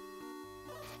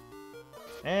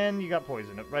 And you got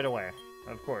poisoned right away.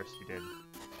 Of course you did.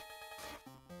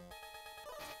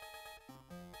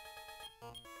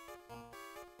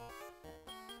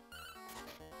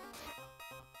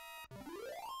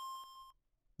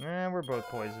 And we're both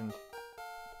poisoned.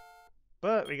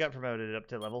 But we got promoted up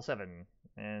to level 7.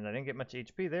 And I didn't get much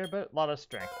HP there, but a lot of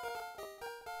strength.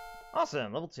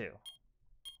 Awesome, level 2.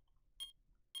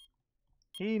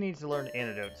 He needs to learn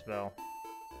Antidote spell.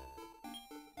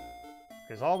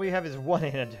 Because all we have is one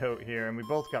antidote here, and we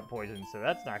both got poisoned, so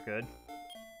that's not good.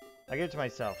 I give it to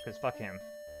myself, because fuck him.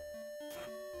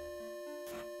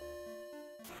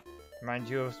 Remind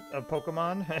you of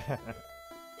Pokemon?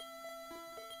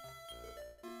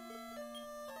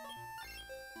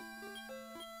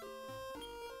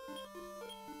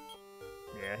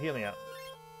 Yeah, heal me up.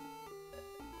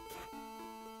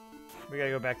 We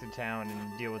gotta go back to town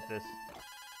and deal with this.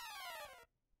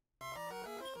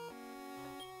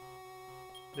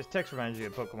 This text reminds you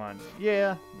of Pokemon.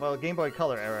 Yeah, well, Game Boy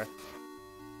Color era.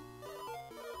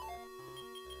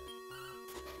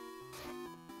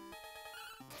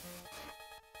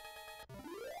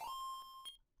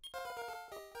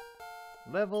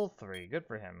 Level 3, good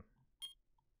for him.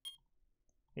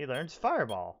 He learns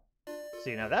Fireball.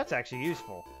 See, now that's actually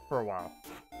useful for a while.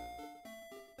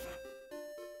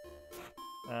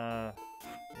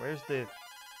 Where's the...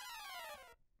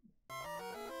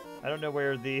 I don't know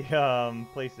where the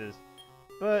place is,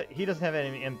 but he doesn't have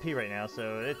any MP right now,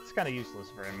 so it's kind of useless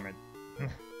for him.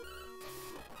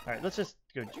 Alright, let's just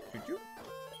go joop, joop, joop.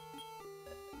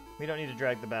 We don't need to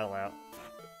drag the battle out.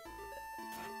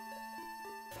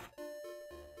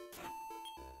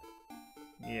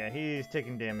 Yeah, he's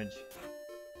taking damage.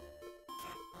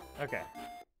 Okay.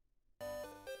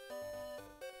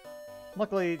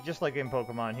 Luckily, just like in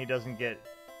Pokemon, he doesn't get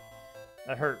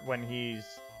hurt when he's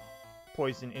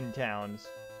poison in towns.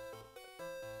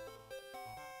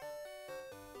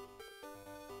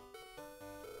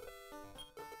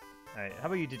 Alright, how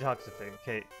about you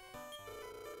detoxify?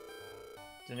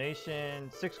 Donation,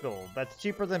 6 gold. That's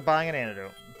cheaper than buying an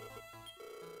antidote.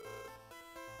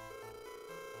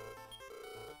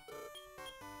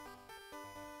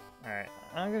 Alright,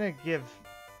 I'm gonna give...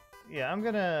 Yeah, I'm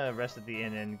gonna rest at the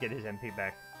inn and get his MP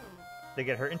back. They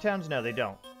get hurt in towns? No, they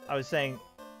don't. I was saying...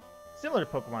 Similar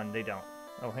to Pokemon, they don't.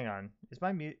 Oh, hang on.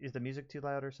 Is the music too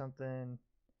loud or something?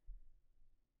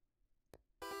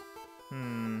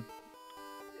 Yeah,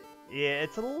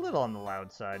 it's a little on the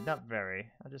loud side. Not very.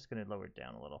 I'm just gonna lower it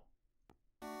down a little.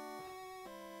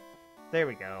 There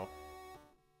we go.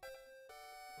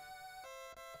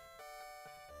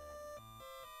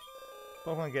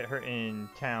 Pokemon get hurt in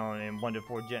town in 1 to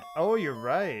 4 gen. Oh, you're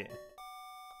right.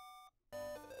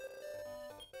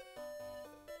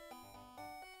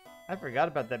 I forgot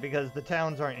about that because the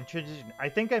towns aren't in transition. I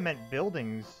think I meant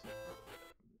buildings.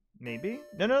 Maybe?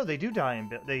 No, they do die in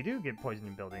they do get poisoned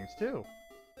in buildings too.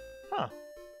 Huh.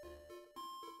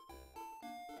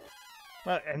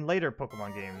 Well, and later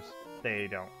Pokemon games, they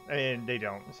don't. And they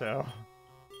don't, so.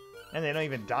 And they don't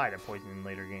even die to poison in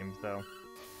later games though.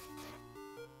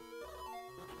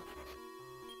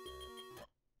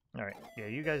 Alright, yeah,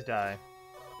 you guys die.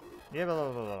 Yeah, blah,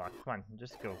 blah, blah, blah. Come on,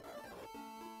 just go.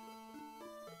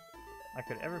 I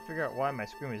could ever figure out why my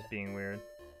screen is being weird.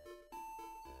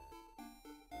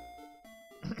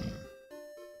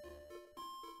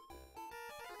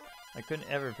 I couldn't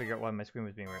ever figure out why my screen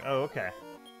was being weird. Oh, okay.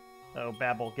 Oh,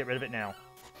 Babble, get rid of it now.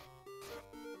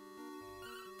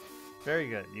 Very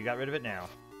good, you got rid of it now.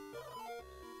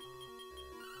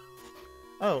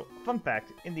 Oh, fun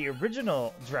fact, in the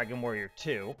original Dragon Warrior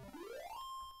 2,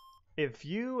 if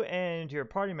you and your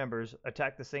party members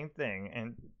attack the same thing,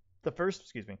 and the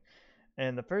first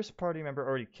party member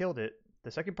already killed it,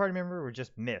 the second party member would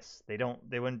just miss. They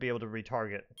wouldn't be able to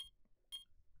retarget.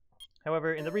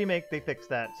 However, in the remake, they fixed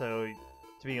that so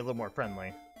to be a little more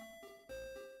friendly.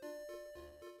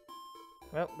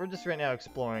 Well, we're just right now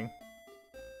exploring.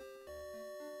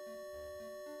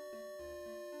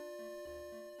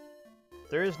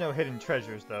 There is no hidden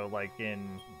treasures though, like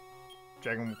in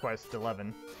Dragon Quest XI.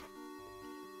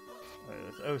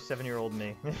 Oh, 7-year-old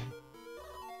me.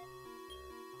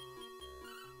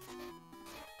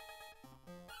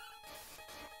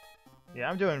 Yeah,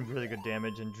 I'm doing really good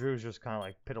damage, and Drew's just kind of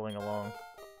like piddling along.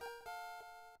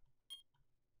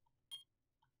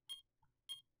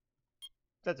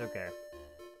 That's okay.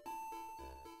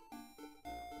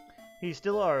 He's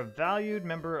still our valued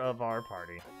member of our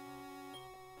party.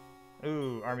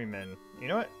 Ooh, army men. You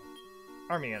know what?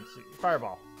 Army ants.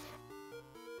 Fireball.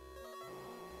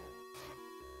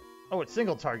 Oh, it's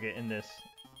single target in this.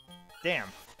 Damn.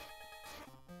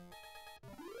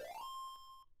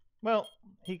 Well,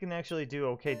 he can actually do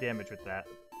okay damage with that.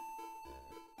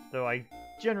 Though I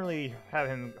generally have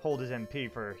him hold his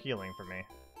MP for healing for me.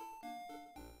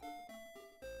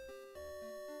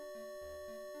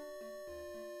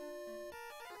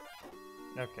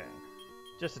 Okay.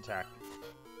 Just attack.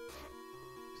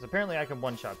 Because apparently I can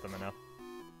one-shot them enough.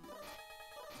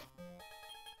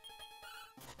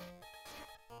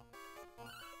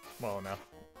 Well enough.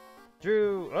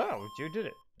 Drew! Oh, Drew did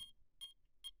it.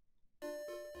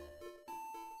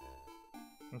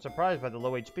 I'm surprised by the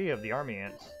low HP of the army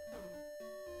ants.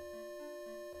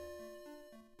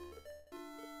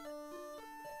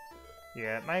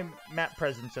 Yeah, my map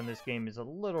presence in this game is a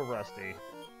little rusty.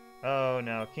 Oh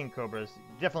no, King Cobras.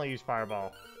 Definitely use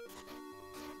Fireball.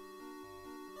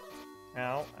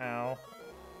 Ow, ow.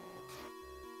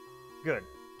 Good.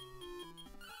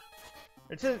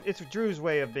 It's Drew's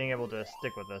way of being able to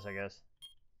stick with us, I guess.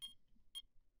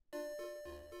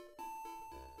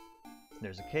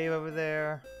 There's a cave over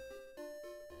there.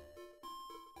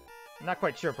 I'm not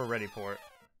quite sure if we're ready for it.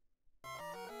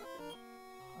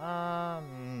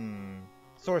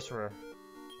 Sorcerer.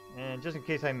 And just in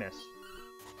case I miss.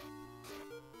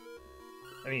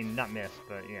 I mean, not miss,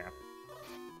 but yeah.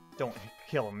 Don't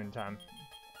kill him in time.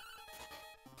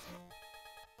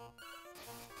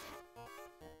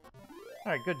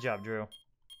 Alright, good job, Drew.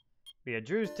 But yeah,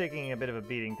 Drew's taking a bit of a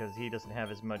beating because he doesn't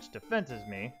have as much defense as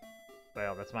me.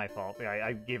 Well, that's my fault.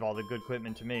 I gave all the good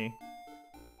equipment to me.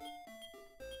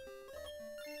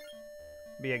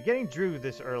 But yeah, getting Drew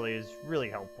this early is really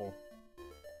helpful.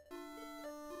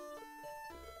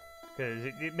 Because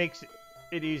it makes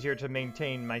it easier to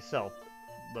maintain myself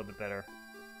a little bit better.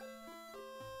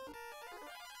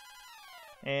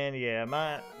 And yeah,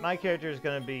 my character is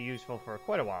going to be useful for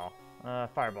quite a while.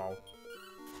 Fireball.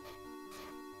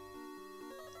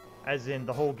 As in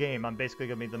the whole game, I'm basically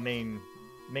going to be the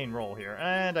main role here.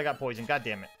 And I got poisoned, god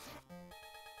damn it.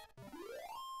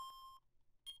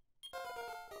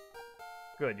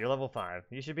 Good, you're level 5.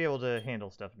 You should be able to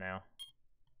handle stuff now.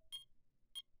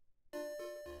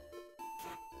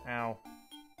 Ow.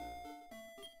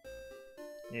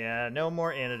 Yeah, no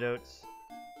more antidotes.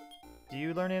 Do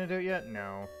you learn antidote yet?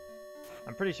 No.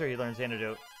 I'm pretty sure he learns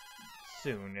antidote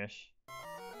soon-ish.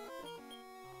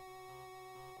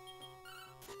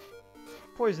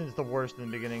 Poison's the worst in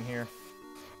the beginning here.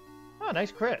 Oh,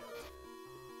 nice crit.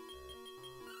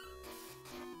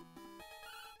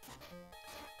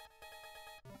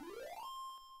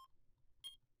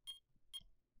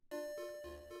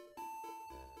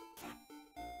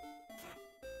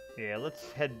 Yeah,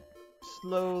 let's head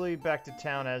slowly back to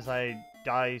town as I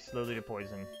die slowly to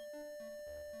poison.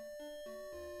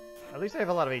 At least I have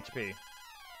a lot of HP.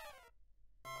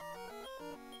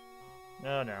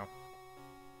 Oh no.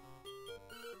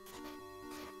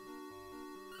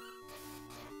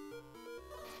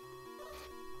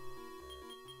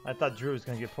 I thought Drew was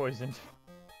gonna get poisoned.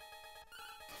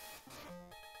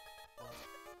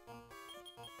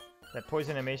 That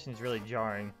poison animation is really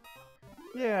jarring.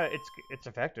 Yeah, it's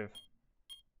effective.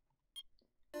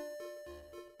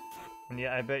 And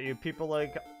yeah, I bet you people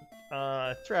like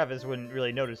Travis wouldn't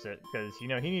really notice it, because, you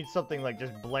know, he needs something like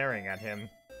just blaring at him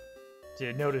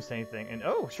to notice anything. And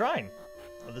oh, Shrine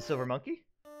of the Silver Monkey.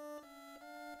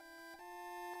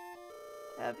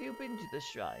 Have you been to the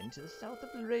shrine to the south of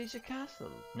Laurasia Castle?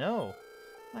 No.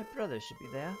 My brother should be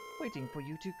there, waiting for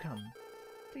you to come.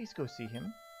 Please go see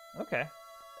him. Okay.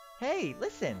 Hey,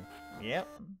 listen! Yep.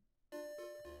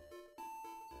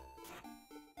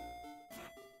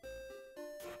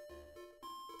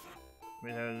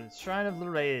 With the Shrine of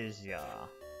Laurasia.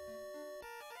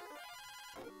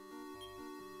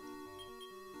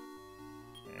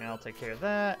 And I'll take care of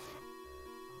that.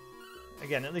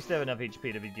 Again, at least I have enough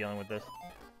HP to be dealing with this.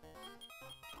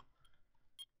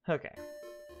 Okay.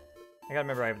 I gotta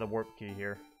remember I have the warp key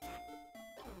here.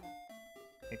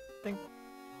 I think...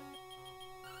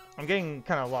 I'm getting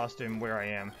kind of lost in where I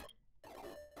am.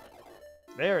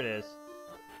 There it is.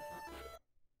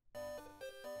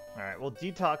 Alright, we'll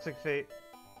detoxify,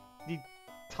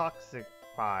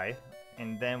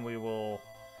 and then we will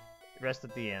rest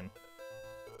at the inn.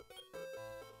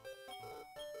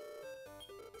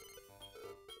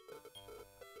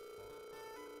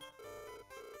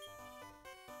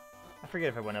 I forget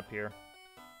if I went up here.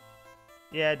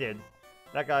 Yeah, I did.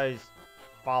 That guy's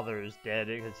father is dead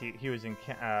because he was in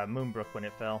Moonbrook when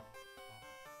it fell.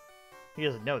 He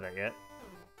doesn't know that yet.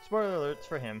 Spoiler alerts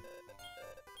for him.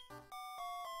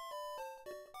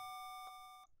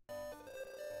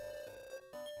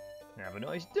 Have a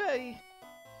nice day.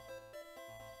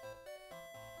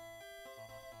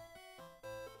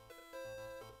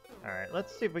 Alright,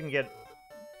 let's see if we can get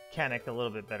Kanik a little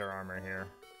bit better armor here.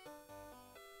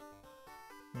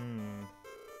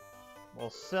 We'll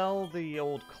sell the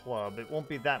old club. It won't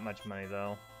be that much money,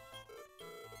 though.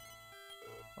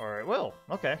 Or it will.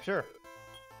 Okay, sure.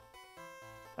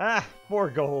 Ah! 4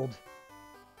 gold.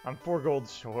 I'm 4 gold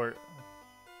short.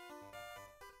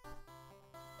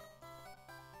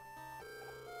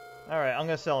 Alright, I'm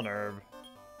gonna sell an herb.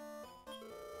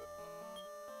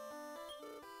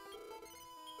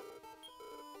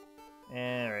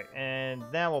 Alright, and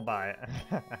now we'll buy it.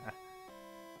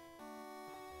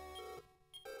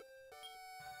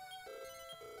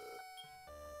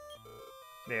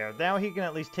 There, now he can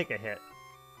at least take a hit.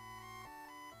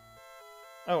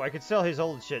 Oh, I could sell his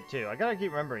old shit too. I gotta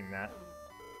keep remembering that.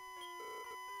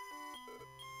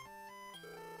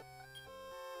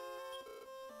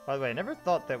 By the way, I never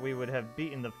thought that we would have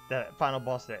beaten that final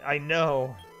boss today. I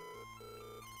know!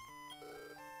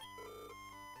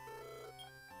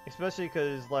 Especially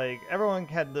because, like, everyone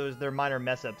had their minor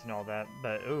mess-ups and all that,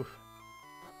 but oof.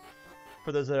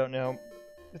 For those that don't know,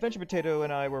 Adventure Potato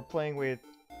and I were playing with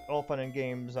All Fun and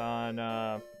Games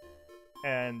on,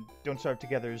 and Don't Starve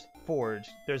Together's Forge.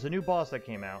 There's a new boss that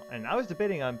came out, and I was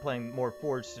debating on playing more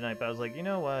Forge tonight, but I was like, you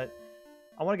know what?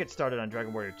 I want to get started on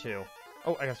Dragon Warrior 2.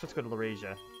 Oh, I guess let's go to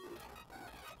Laurasia.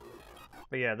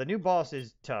 But yeah, the new boss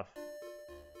is tough.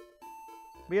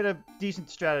 We had a decent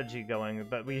strategy going,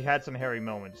 but we had some hairy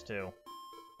moments too.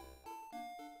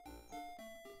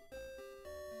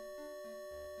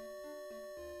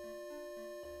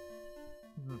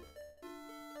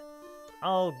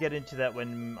 I'll get into that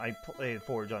when I play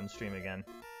Forge on stream again.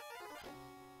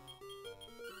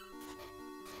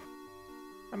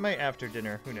 I might after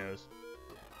dinner, who knows.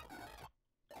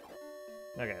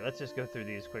 Okay, let's just go through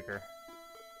these quicker.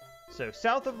 So,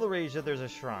 south of Laurasia, there's a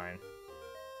shrine.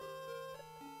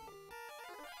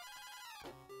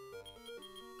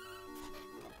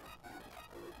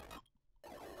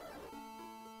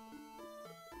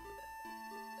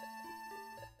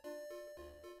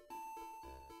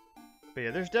 But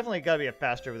yeah, there's definitely got to be a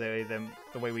faster way than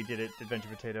the way we did it, Adventure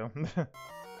Potato.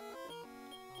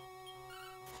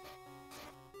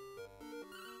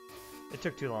 It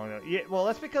took too long though. Yeah, well,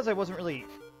 that's because I wasn't really...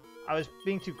 I was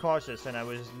being too cautious, and I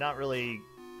was not really,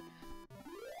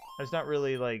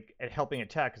 like, at helping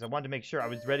attack, because I wanted to make sure I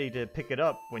was ready to pick it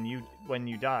up when you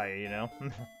die, you know?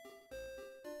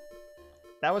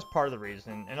 That was part of the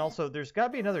reason, and also, there's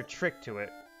gotta be another trick to it.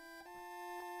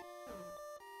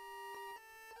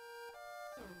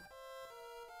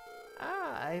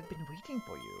 Ah, I've been waiting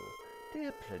for you.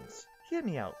 Dear Prince, hear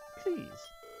me out, please.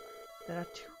 There are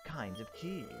 2 kinds of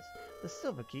keys, the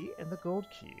silver key and the gold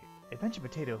key. Adventure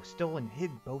Potato stole and hid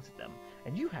both of them,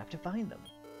 and you have to find them.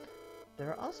 There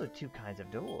are also 2 kinds of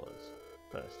doors.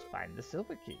 First, find the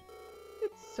silver key.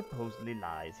 It supposedly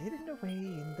lies hidden away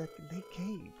in the lake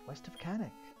cave west of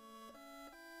Kanik.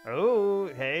 Oh,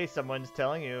 hey, someone's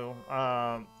telling you.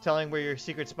 Telling where your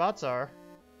secret spots are.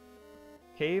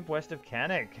 Cave west of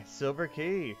Kanik, silver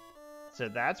key. So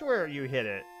that's where you hid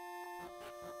it.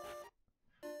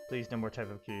 Please, no more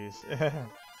type of keys.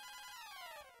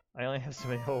 I only have so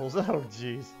many holes. Oh,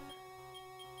 jeez.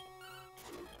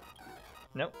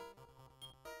 Nope.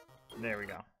 There we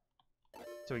go.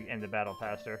 So we can end the battle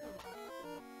faster.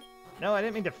 No, I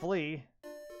didn't mean to flee.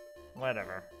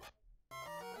 Whatever.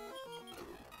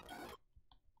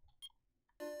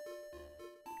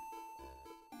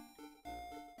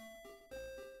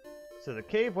 So the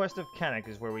cave west of Kanik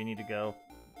is where we need to go.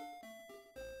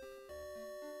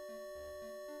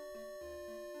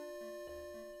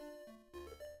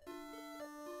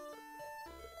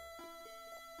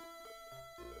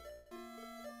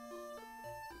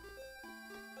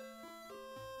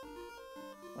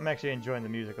 I'm actually enjoying the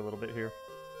music a little bit here.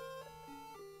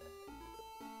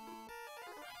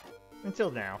 Until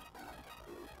now.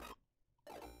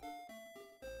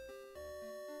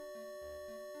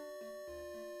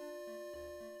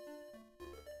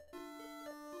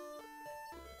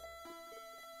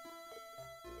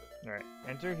 Alright,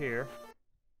 enter here.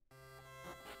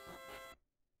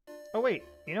 Oh wait,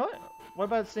 you know what? What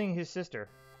about seeing his sister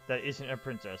that isn't a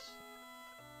princess?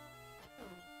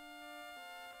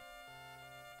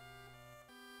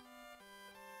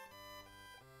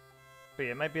 But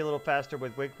yeah, it might be a little faster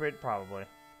with Wigfrid, probably.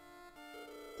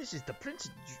 This is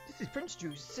Prince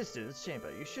Drew's sister's chamber.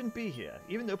 You shouldn't be here,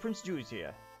 even though Prince Drew is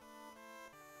here.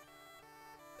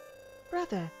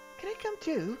 Brother, can I come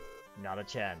too? Not a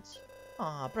chance.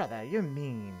 Aw, brother, you're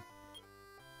mean.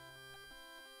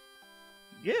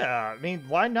 Yeah, I mean,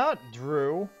 why not,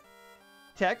 Drew?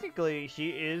 Technically, she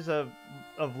is of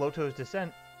Loto's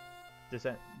descent.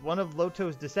 One of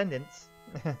Loto's descendants.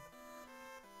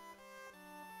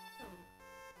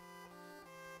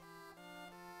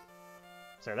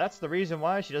 So that's the reason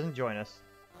why she doesn't join us.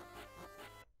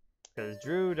 Because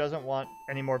Drew doesn't want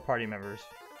any more party members.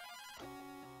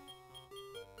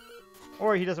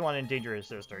 Or he doesn't want to endanger his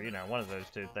sister, you know, one of those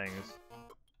two things.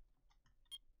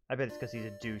 I bet it's because he's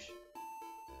a douche.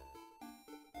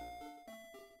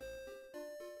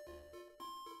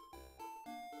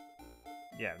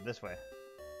 Yeah, this way.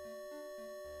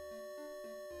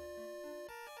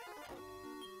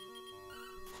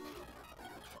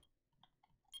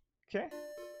 Okay.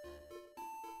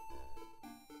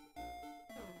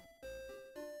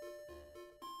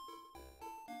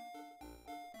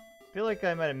 Feel like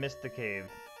I might have missed the cave.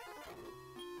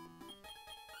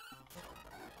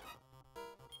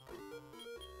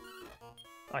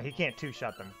 Oh, he can't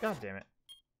two-shot them. God damn it.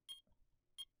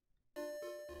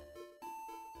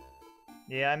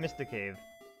 Yeah, I missed the cave.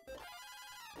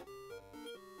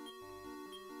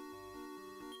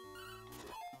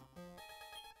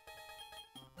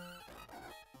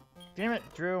 Damn it,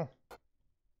 Drew.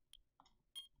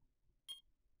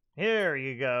 Here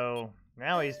you go.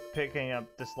 Now he's picking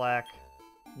up the slack.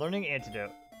 Learning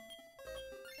antidote.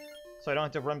 So I don't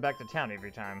have to run back to town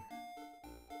every time.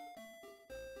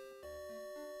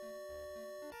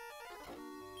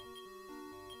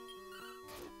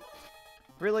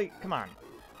 Really? Come on.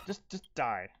 Just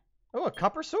die. Oh, a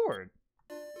copper sword.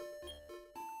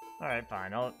 Alright,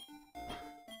 fine.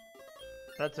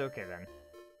 That's okay then.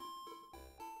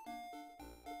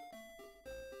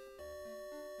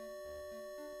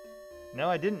 No,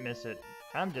 I didn't miss it.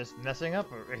 I'm just messing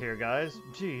up over here, guys.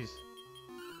 Jeez.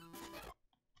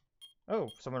 Oh,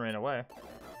 someone ran away.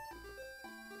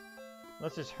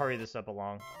 Let's just hurry this up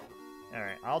along.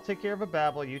 Alright, I'll take care of a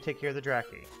Babble, you take care of the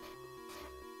Draki.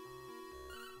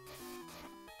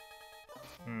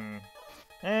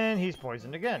 And he's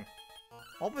poisoned again.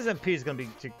 All of his MP is going to be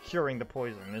to curing the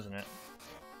poison, isn't it?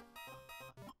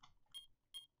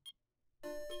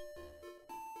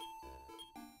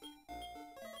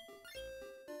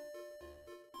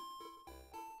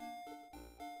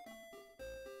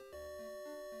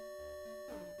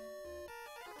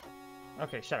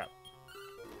 Okay, shut up.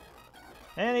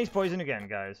 And he's poisoned again,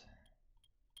 guys.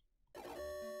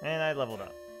 And I leveled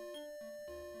up.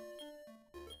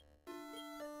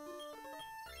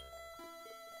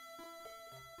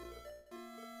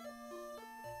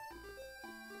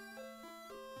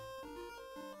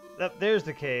 There's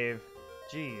the cave.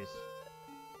 Jeez.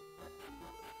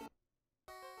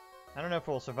 I don't know if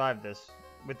we'll survive this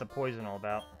with the poison all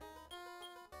about.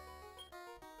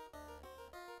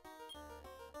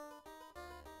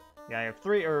 Yeah, I have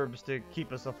 3 herbs to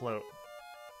keep us afloat.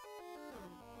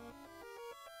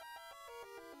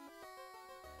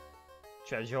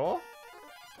 Treasure? Alright,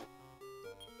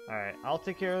 I'll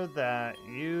take care of that.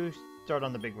 You start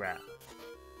on the big rat.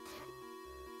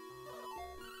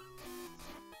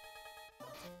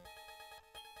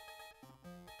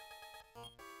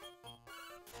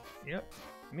 Yep.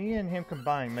 Me and him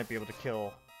combined might be able to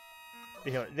kill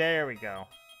the healer. There we go.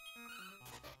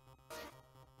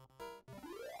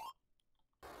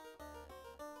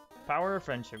 Power of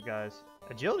friendship, guys.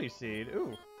 Agility seed.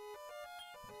 Ooh.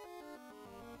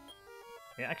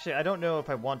 Yeah, actually, I don't know if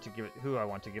I want to give it who I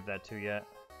want to give that to yet.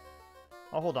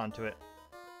 I'll hold on to it.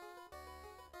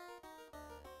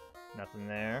 Nothing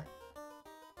there.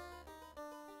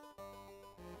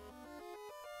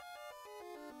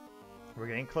 We're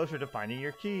getting closer to finding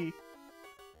your key.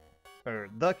 Or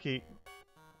the key.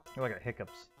 Oh, I got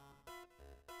hiccups.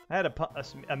 I had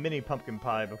a mini pumpkin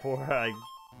pie before I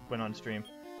went on stream.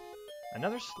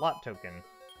 Another slot token.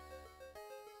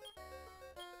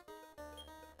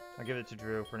 I'll give it to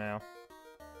Drew for now.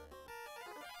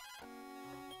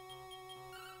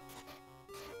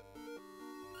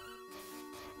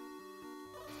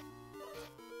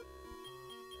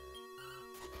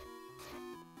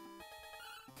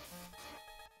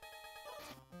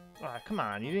 Ah, come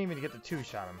on, you didn't even get the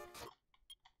 2-shot him.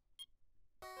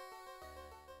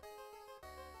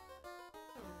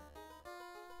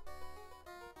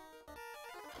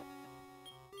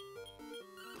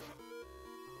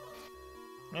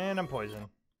 And I'm poisoned.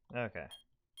 Okay.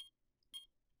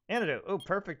 Antidote. Oh,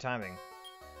 perfect timing.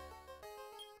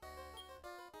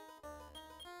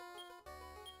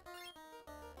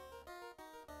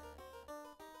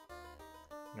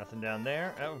 Nothing down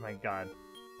there. Oh my god.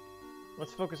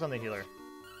 Let's focus on the healer.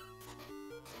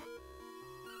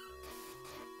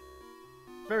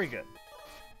 Very good.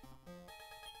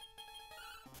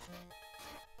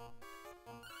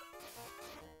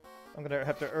 I'm gonna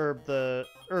have to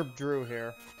herb Drew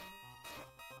here.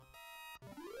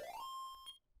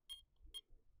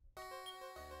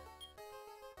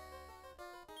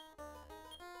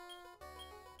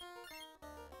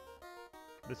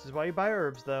 This is why you buy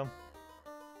herbs, though.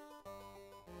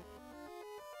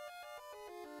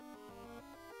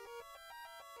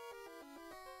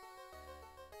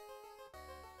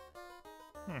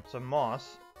 Some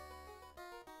moss.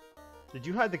 Did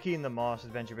you hide the key in the moss,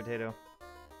 Adventure Potato?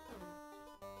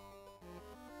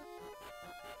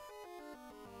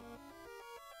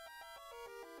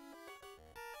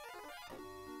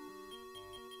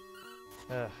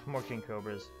 Ugh, more king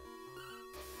cobras.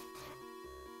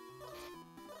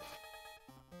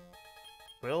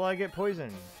 Will I get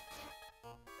poisoned?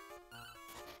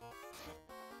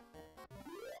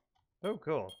 Oh,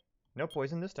 cool. No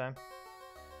poison this time.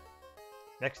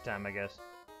 Next time, I guess.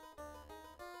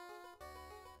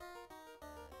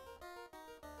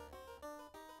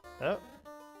 Oh.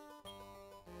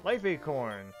 Life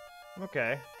acorn.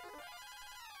 Okay.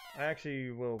 I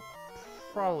actually will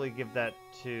probably give that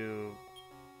to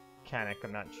Canic,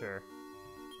 I'm not sure.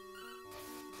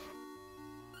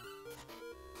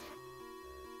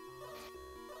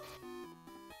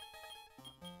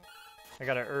 I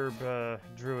gotta herb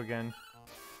Drew again.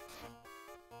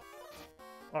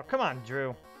 Oh, come on,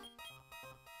 Drew.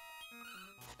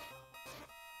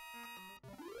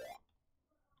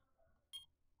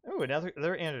 Ooh,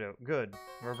 another antidote. Good.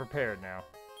 We're prepared now.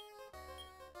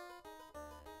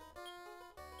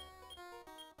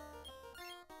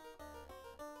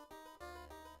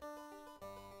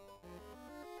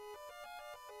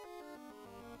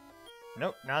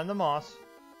 Nope, not in the moss.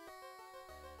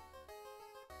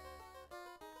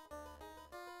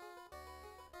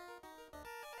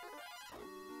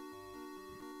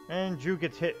 And Drew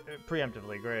gets hit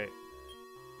preemptively. Great.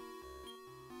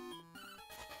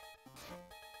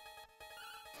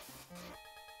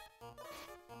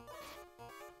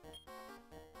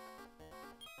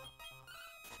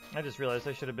 I just realized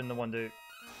I should have been the one to...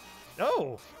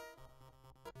 Oh!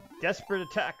 Desperate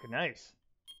attack. Nice.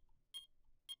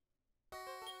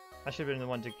 I should have been the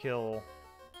one to kill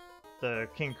the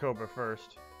King Cobra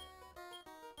first.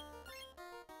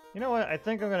 You know what? I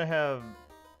think I'm going to have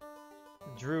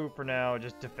Drew for now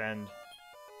just defend.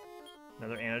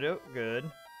 Another antidote.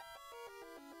 Good.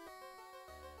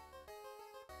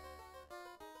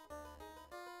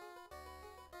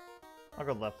 I'll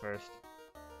go left first.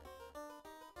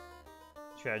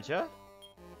 Treasure.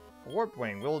 Warp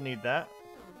Wing. We'll need that.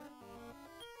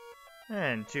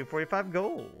 And 245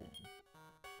 gold.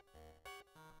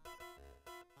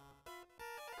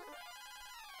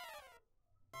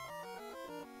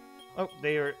 Oh,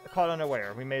 they are caught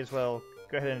unaware. We may as well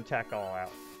go ahead and attack all out.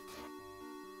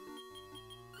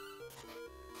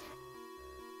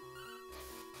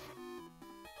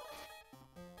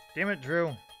 Damn it,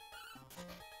 Drew.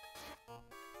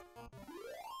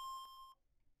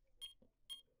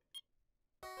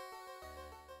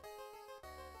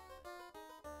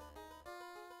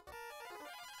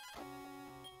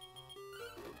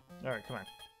 Alright, come on.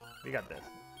 We got this.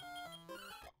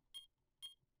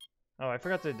 Oh, I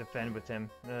forgot to defend with him.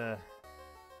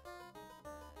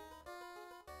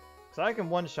 So I can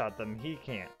one-shot them, he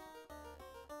can't.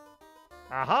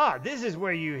 Aha! This is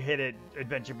where you hit it,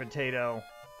 Adventure Potato!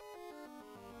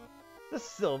 The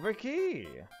silver key!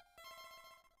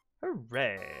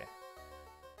 Hooray!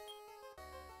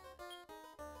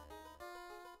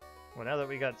 Well, now that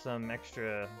we got some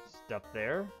extra stuff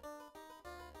there,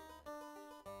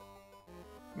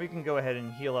 we can go ahead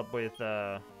and heal up with,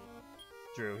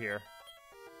 Drew here.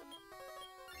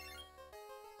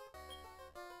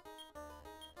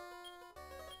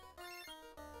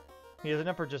 He has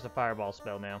enough for just a fireball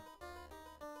spell now.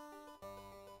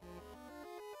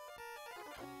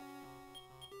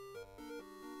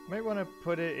 Might want to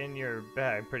put it in your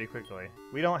bag pretty quickly.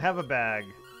 We don't have a bag.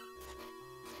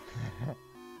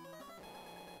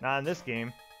 Not in this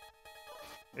game.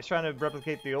 It's trying to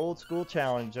replicate the old school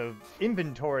challenge of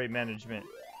inventory management.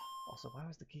 Also, why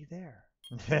was the key there?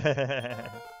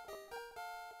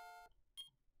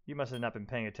 You must have not been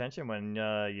paying attention when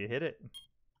you hit it.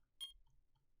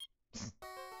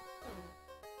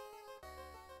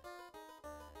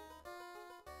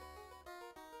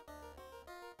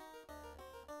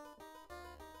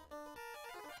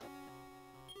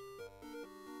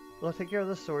 Well, I'll take care of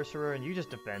the sorcerer and you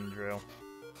just defend, Drew.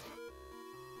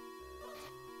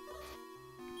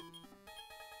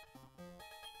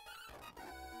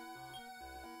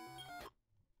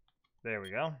 There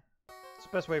we go.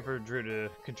 best way for Drew to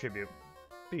contribute?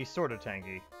 Be sort of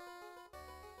tanky.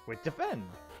 With defend.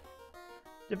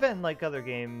 Defend, like other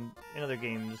game in other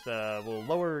games, will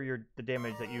lower the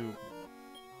damage that you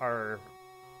are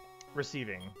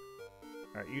receiving.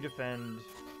 All right, you defend.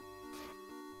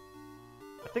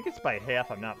 I think it's by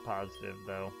half. I'm not positive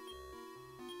though.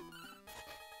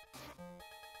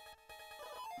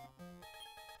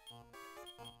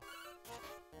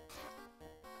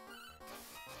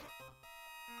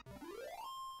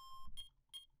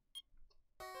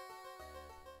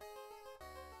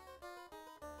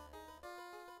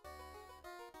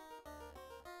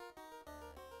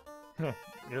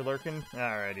 You're lurking?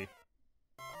 Alrighty.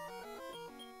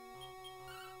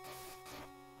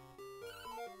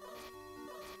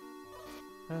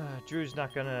 Drew's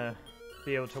not gonna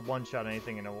be able to one-shot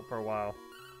anything for a while.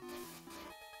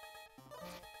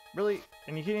 Really?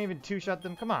 And you can't even two-shot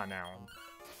them? Come on now.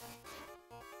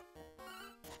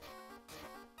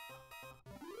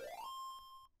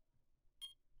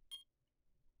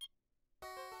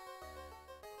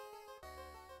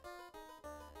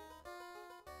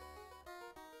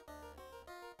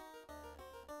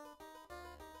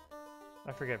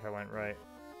 I forget if I went right.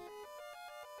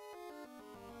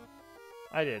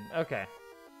 I did. Okay.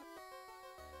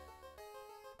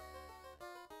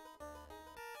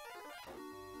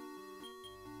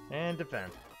 And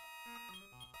defend.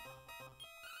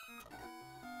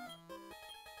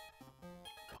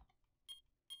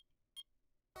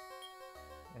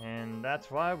 And that's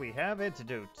why we have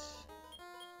antidotes.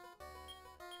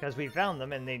 Because we found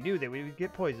them and they knew that we would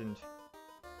get poisoned.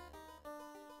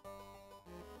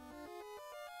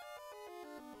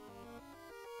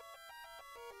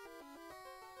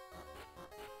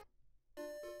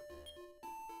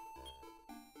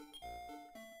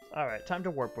 Alright, time to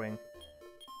Warp Wing.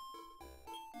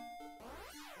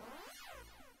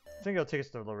 I think it'll take us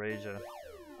to Laurasia.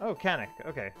 Oh, Kanik,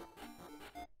 okay.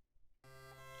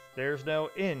 There's no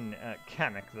inn at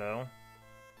Kanik, though.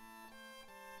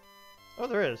 Oh,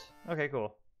 there is. Okay,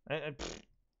 cool. I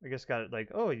guess got it like,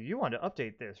 oh, you want to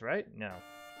update this, right? No.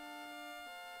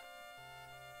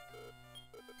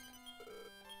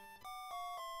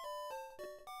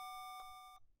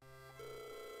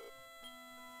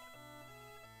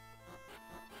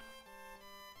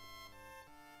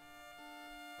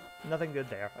 Nothing good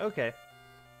there. Okay.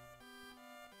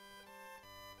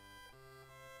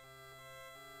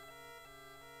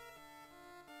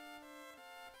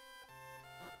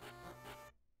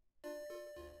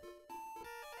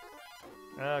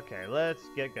 Okay, let's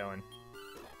get going.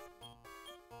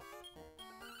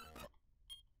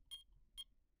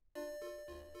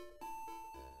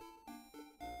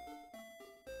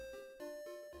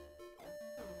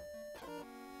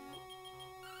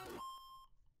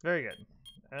 Very good.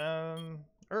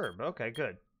 Herb. Okay,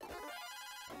 good.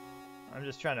 I'm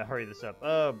just trying to hurry this up.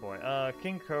 Oh boy.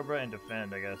 King Cobra and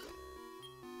defend, I guess.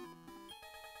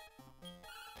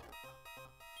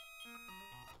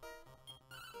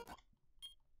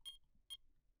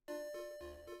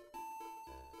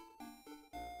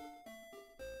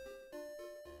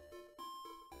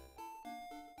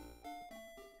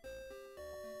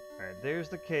 Alright, there's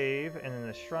the cave, and then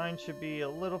the shrine should be a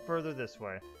little further this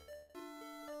way.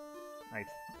 I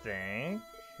think.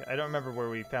 I don't remember where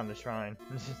we found the shrine.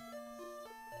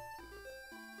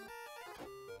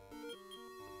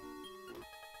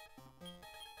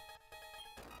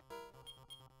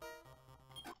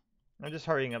 I'm just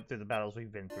hurrying up through the battles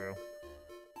we've been through.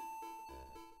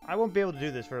 I won't be able to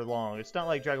do this for long. It's not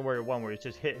like Dragon Warrior 1 where it's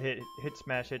just hit,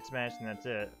 smash, and that's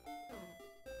it.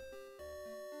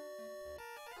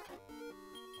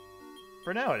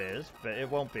 For now it is, but it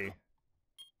won't be.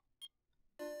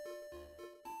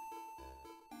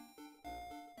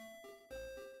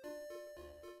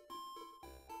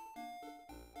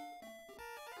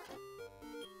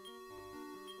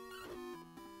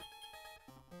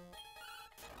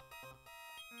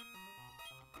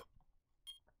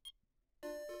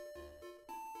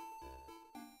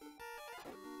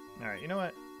 Alright, you know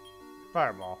what?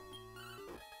 Fireball.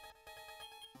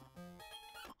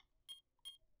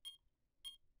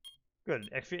 Good.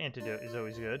 Extra antidote is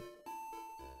always good.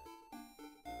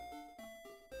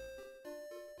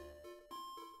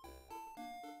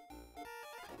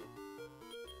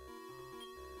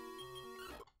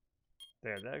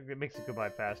 There, that makes it go by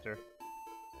faster.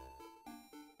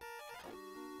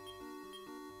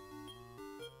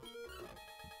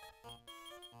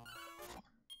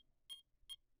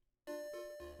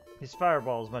 His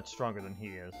fireball is much stronger than he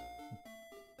is.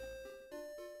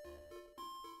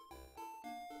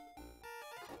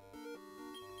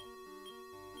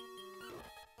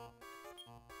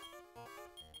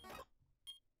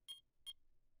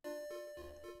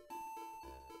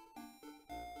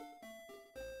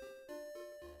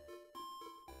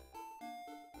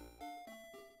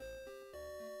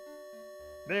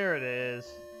 There it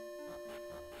is.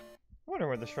 Wonder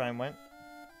where the shrine went.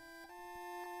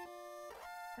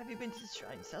 Have you been to the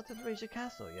shrine south of Erasure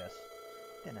Castle? Yes.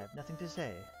 Then I have nothing to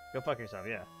say. Go fuck yourself,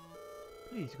 yeah.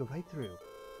 Please go right through.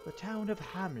 The town of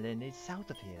Hamlin is south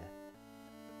of here.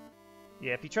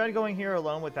 Yeah, if you tried going here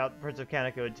alone without the Prince of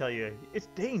Kaneko, it would tell you it's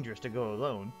dangerous to go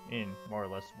alone. In more or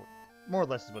less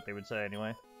is what they would say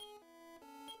anyway.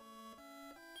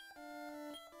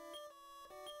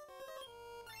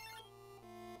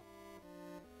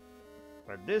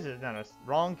 But this is not a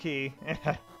wrong key.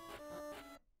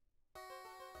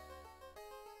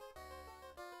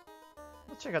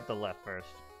 Let's check out the left first.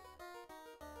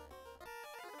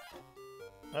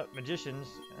 Oh, magicians.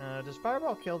 Does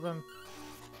Fireball kill them?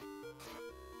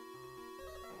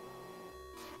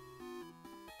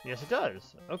 Yes, it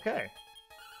does. Okay.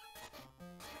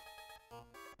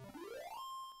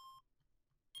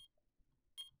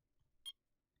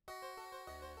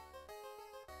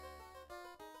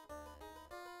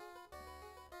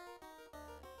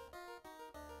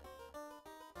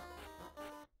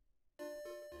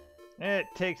 It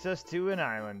takes us to an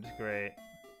island. Great.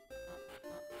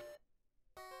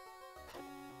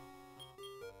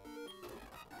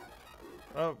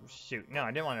 Oh, shoot. No,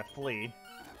 I didn't want to flee.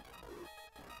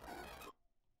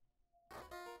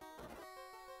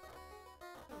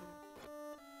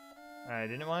 I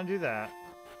didn't want to do that.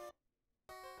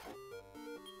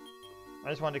 I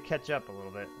just wanted to catch up a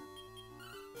little bit.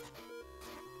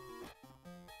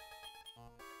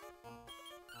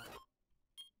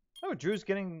 Oh, Drew's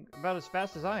getting about as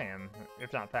fast as I am,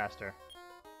 if not faster.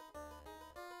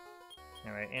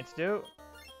 Anyway, antidote.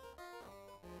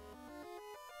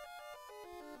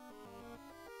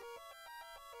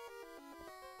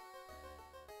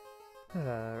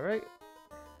 Alright.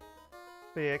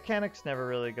 But yeah, Kanek's never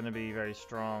really going to be very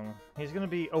strong. He's going to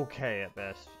be okay at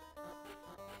best.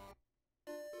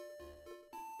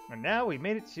 And now we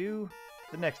made it to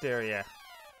the next area.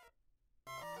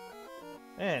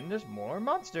 And there's more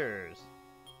monsters!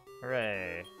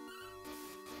 Hooray.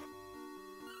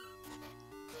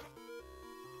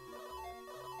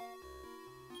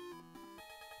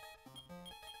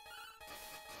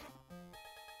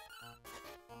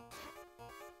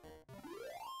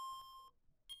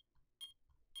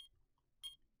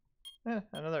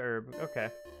 Another herb. Okay.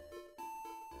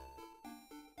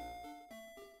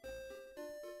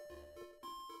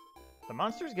 The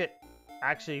monsters get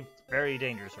actually very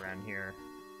dangerous around here.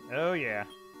 Oh yeah.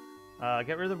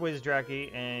 Get rid of the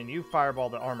Wizdracky, and you fireball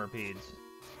the armor peds.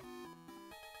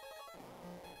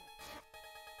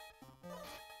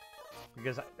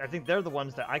 Because I think they're the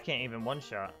ones that I can't even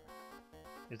one-shot.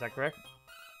 Is that correct?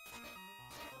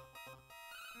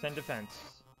 10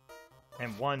 defense.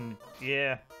 And 1,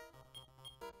 yeah.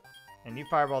 And you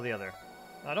fireball the other.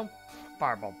 No, don't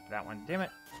fireball that one. Damn it.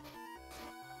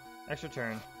 Extra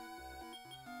turn.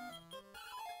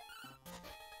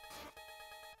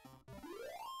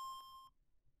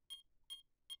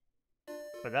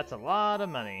 But that's a lot of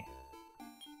money.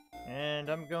 And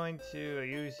I'm going to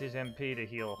use his MP to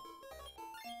heal.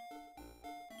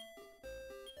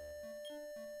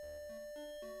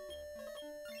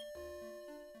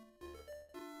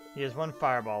 He has 1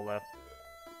 fireball left.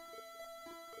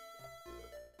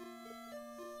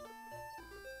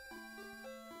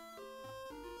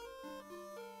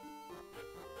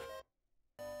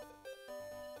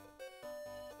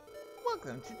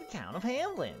 Welcome to the town of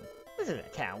Hamlin. This is a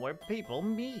town where people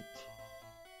meet.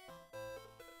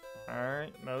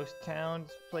 Alright, most towns,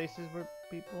 places where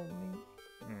people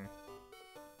meet.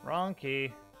 Wrong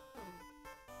key.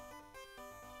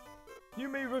 You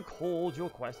may record your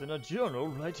quest in a journal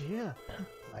right here.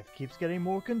 Life keeps getting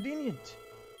more convenient.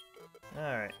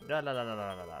 Alright, da la la la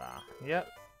la la la. Yep.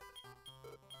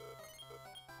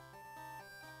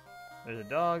 There's a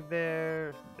dog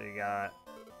there. They got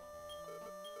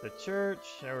the church.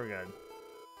 Oh, we're good.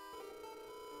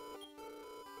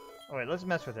 Oh wait, let's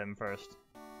mess with him first.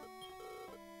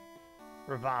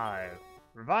 Revive.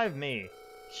 Revive me.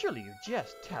 Surely you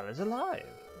jest. Tal is alive.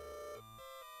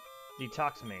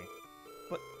 Detox me.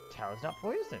 But Tal is not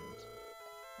poisoned.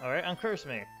 Alright, uncurse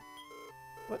me.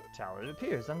 But Tal, it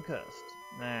appears, uncursed.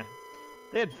 Nah.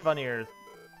 They had funnier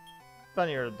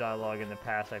dialogue in the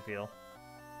past, I feel.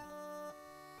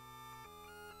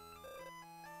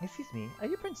 Excuse me, are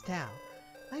you Prince Tal?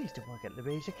 I used to work at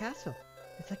Erasure Castle.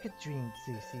 It's like a dream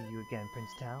to see you again, Prince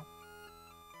Tal.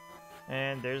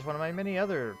 And there's one of my many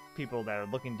other people that are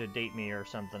looking to date me or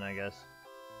something, I guess.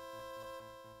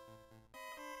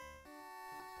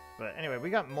 But anyway, we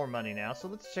got more money now, so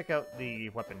let's check out the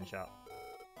weapon shop.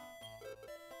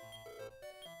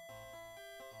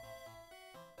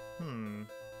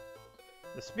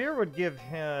 The spear would give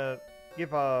Kanek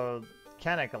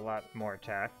a lot more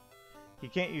attack. He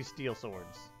can't use steel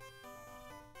swords.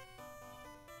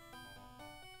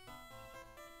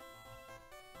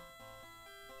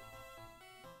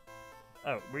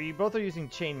 Oh, we both are using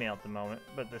chainmail at the moment,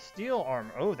 but the steel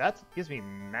armor... Oh, that gives me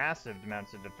massive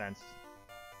amounts of defense.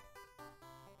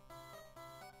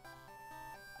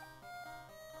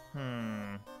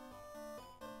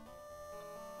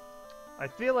 I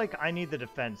feel like I need the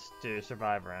defense to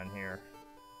survive around here.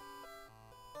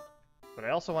 But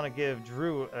I also want to give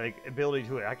Drew like ability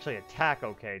to actually attack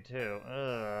okay, too.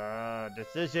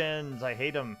 Decisions! I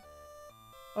hate them.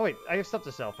 Oh wait, I have stuff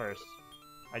to sell first.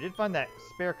 I did find that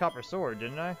spare copper sword,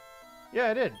 didn't I?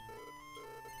 Yeah, I did.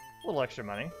 A little extra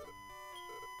money.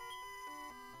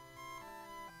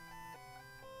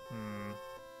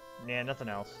 Yeah, nothing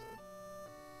else.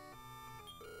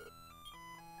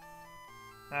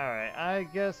 Alright, I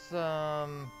guess,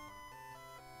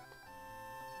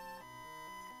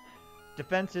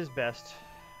 defense is best.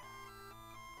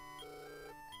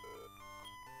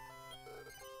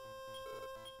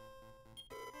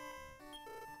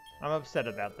 I'm upset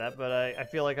about that, but I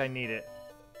feel like I need it.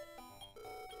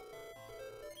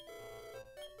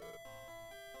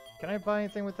 Can I buy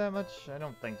anything with that much? I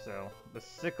don't think so. The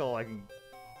sickle I can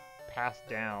pass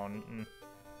down.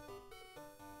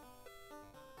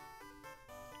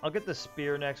 I'll get the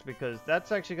spear next because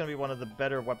that's actually going to be one of the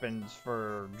better weapons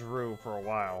for Drew for a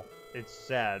while. It's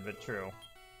sad, but true.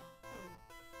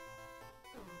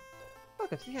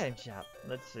 Welcome to the item shop.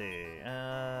 Let's see.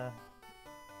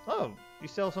 Oh, you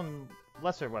sell some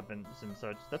lesser weapons and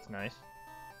such. That's nice.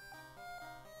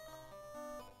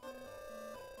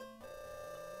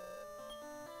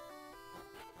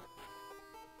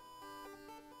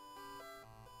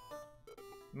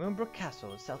 Moonbrook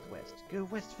Castle is southwest. Go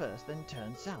west first, then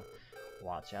turn south.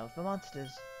 Watch out for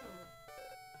monsters.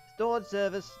 Storage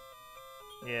service.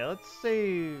 Yeah, let's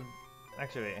save...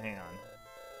 Actually, wait, hang on.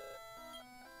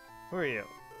 Who are you?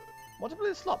 Want to play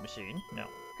the slot machine? No.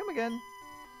 Come again.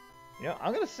 You know,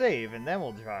 I'm gonna save, and then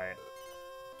we'll try it.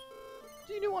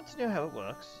 Do you want to know how it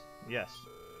works? Yes.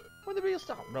 When the wheels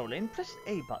start rolling, press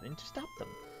A button to stop them.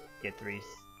 Get 3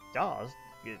 stars,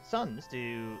 get suns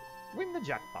to win the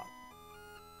jackpot.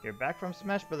 You're back from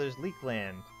Smash Brothers Leak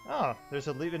Land. Oh, there's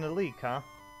a leak in the leak, huh?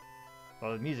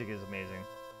 Well, the music is amazing.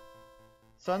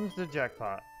 Suns to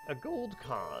jackpot. A gold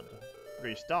card.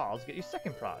 3 stars get you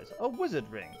second prize, a wizard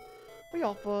ring. We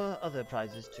offer other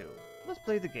prizes too. Let's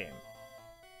play the game.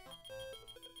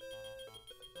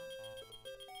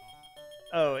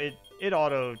 Oh, it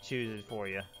auto chooses for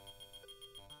you.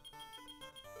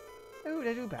 Oh,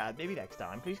 that's too bad. Maybe next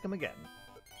time. Please come again.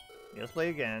 Yeah, let's play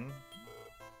again.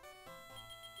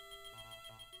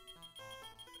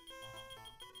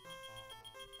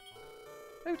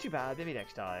 Oh, too bad. Maybe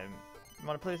next time. You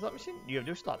want to play the slot machine? You have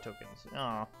no slot tokens.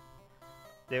 Aw.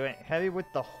 They went heavy with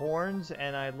the horns,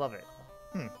 and I love it.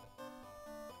 Alright,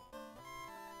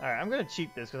 I'm gonna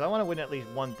cheat this, because I want to win at least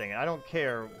one thing. I don't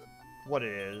care what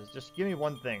it is. Just give me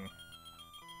one thing.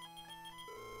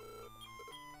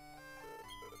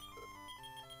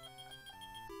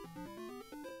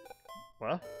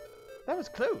 What? That was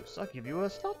close. I'll give you a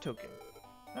slot token.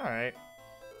 Alright.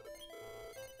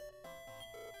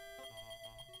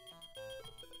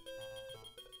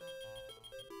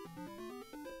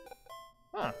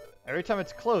 Huh. Every time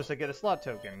it's close, I get a slot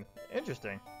token.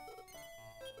 Interesting.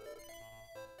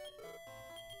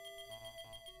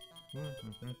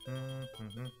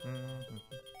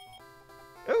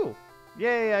 Ooh!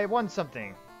 Yay, I won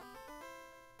something!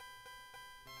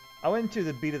 I went to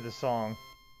the beat of the song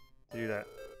to do that.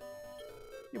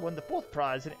 You won the 4th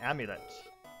prize, an amulet.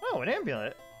 Oh, an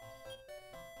amulet?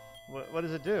 What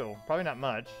does it do? Probably not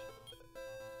much.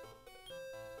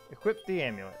 Equip the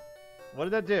amulet. What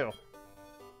did that do?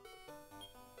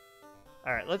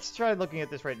 Alright, let's try looking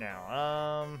at this right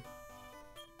now.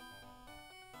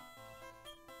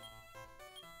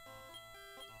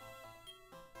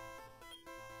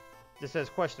 This says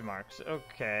question marks.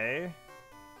 Okay.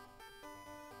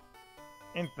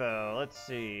 Info, let's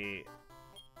see.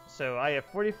 So I have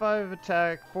 45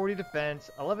 attack, 40 defense,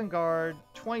 11 guard,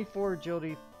 24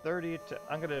 agility, 30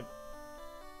 I'm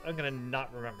gonna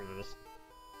not remember this.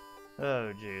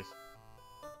 Oh jeez.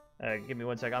 Give me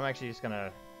one sec. I'm actually just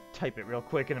gonna type it real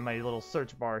quick into my little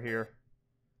search bar here.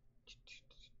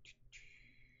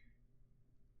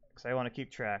 Because I want to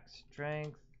keep track.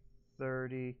 Strength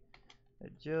 30,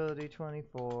 agility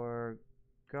 24,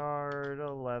 guard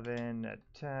 11,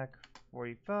 attack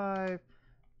 45,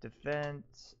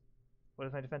 defense. What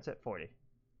is my defense at? 40.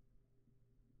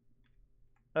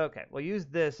 Okay, we'll use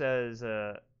this as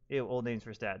Ew, old names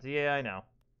for stats. Yeah, I know.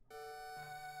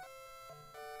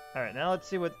 Alright, now let's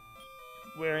see what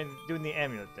doing the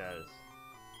amulet does.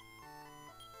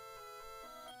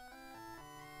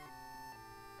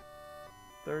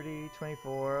 $30, $24,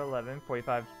 $11,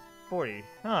 $45, $40.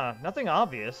 Huh, nothing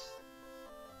obvious.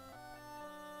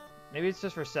 Maybe it's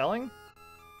just for selling?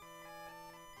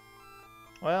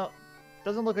 Well,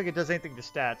 doesn't look like it does anything to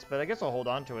stats, but I guess I'll hold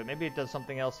on to it. Maybe it does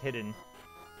something else hidden.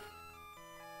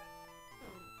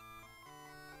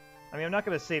 I mean, I'm not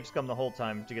going to save scum the whole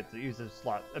time to get to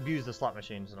abuse the slot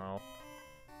machines and all.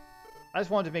 I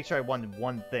just wanted to make sure I won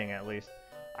one thing at least.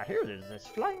 I hear there's this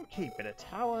flying cape in a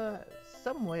tower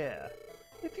somewhere.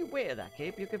 If you wear that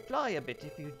cape, you can fly a bit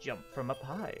if you jump from up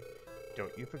high.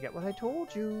 Don't you forget what I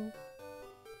told you.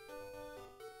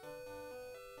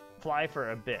 Fly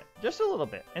for a bit. Just a little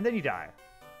bit, and then you die.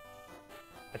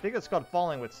 I think it's called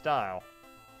falling with style.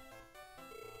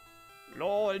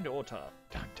 Law and order.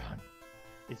 Dun dun.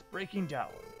 It's breaking down.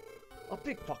 A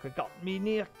pickpocket got me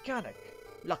near Canuck.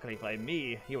 Luckily for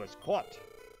me, he was caught.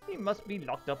 He must be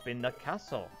locked up in the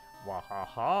castle.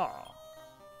 Wahaha.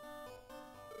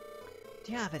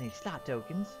 Do you have any slot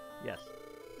tokens? Yes.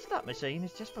 The slot machine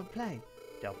is just for play.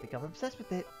 Don't become obsessed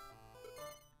with it.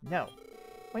 No.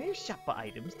 When you shop for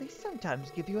items, they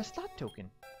sometimes give you a slot token.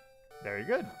 Very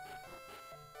good.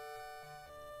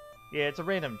 Yeah, it's a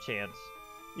random chance.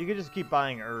 You could just keep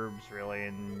buying herbs, really,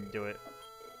 and do it.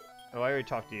 Oh, I already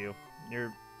talked to you.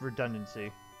 Your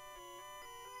redundancy.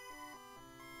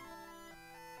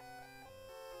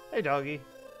 Hey, doggy.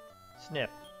 Sniff.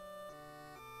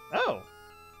 Oh!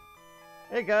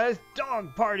 Hey, guys!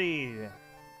 Dog party!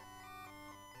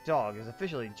 Dog has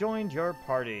officially joined your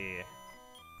party.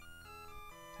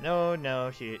 No,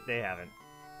 they haven't.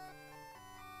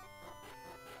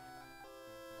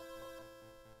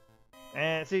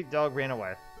 And see, dog ran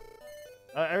away.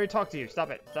 I already talked to you. Stop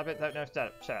it. Stop it. No,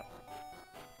 stop. Shut up.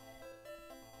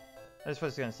 I was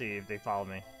just gonna see if they follow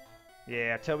me.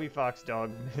 Yeah, Toby Fox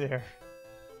dog there.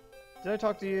 Did I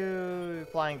talk to you?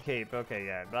 Flying cape. Okay,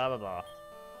 yeah. Blah blah blah.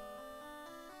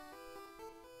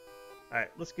 All right,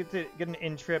 let's get an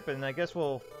in trip, and I guess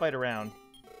we'll fight around.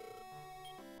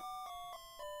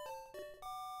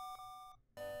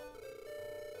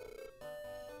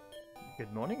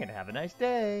 Good morning and have a nice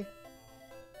day.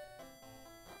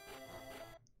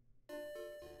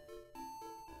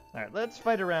 Alright, let's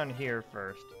fight around here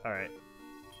first. Alright.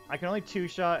 I can only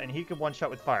two-shot, and he can one-shot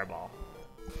with Fireball.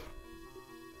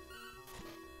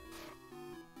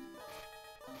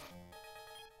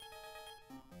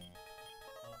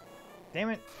 Damn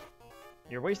it.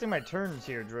 You're wasting my turns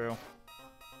here, Drew.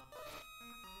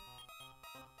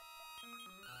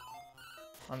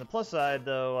 On the plus side,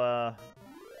 though,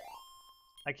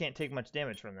 I can't take much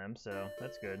damage from them, so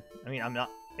that's good. I mean,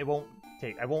 I won't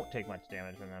take much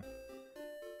damage from them.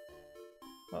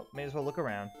 Well, may as well look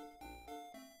around.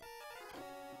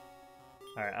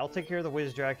 Alright, I'll take care of the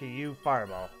Wizdracky, you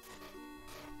Fireball.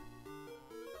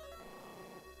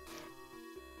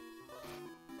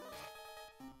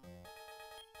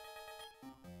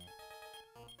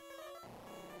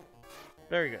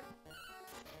 Very good.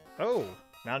 Oh,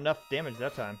 not enough damage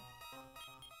that time.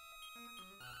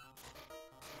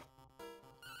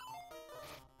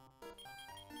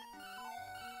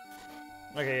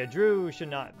 Okay, Drew should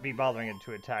not be bothering it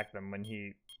to attack them when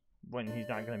he's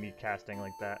not going to be casting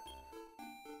like that.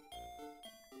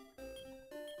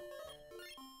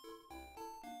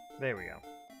 There we go.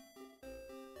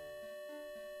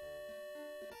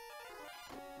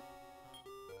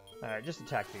 Alright, just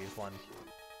attack these ones.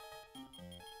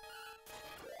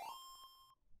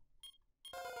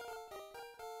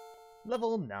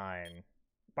 Level 9.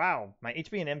 Wow, my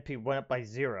HP and MP went up by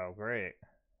 0. Great.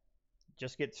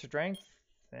 Just get strength,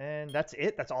 and that's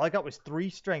it. That's all I got was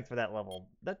 3 strength for that level.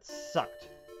 That sucked.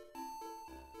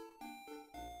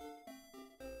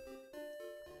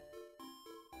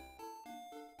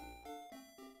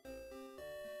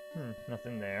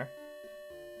 Nothing there.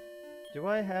 Do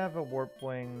I have a warp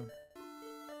wing?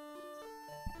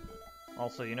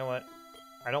 Also, you know what?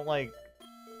 I don't like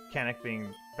Canuck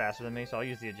being faster than me, so I'll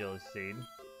use the agility seed.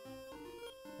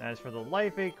 As for the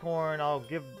life acorn, I'll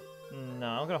give... No,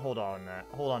 I'm gonna hold on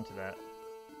to that.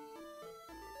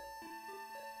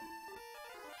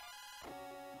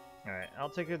 Alright, I'll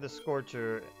take care of the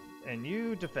Scorcher, and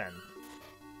you defend.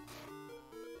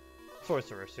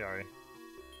 Sorcerer, sorry.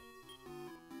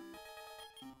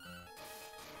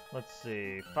 Let's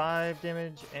see, 5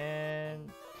 damage and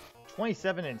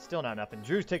 27 and still not enough. And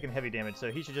Drew's taking heavy damage,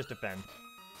 so he should just defend.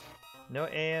 No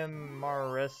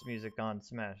AMRS music on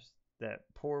Smash. That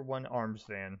poor one arms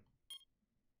fan.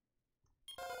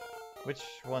 Which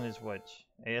one is which?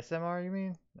 ASMR, you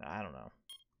mean? I don't know.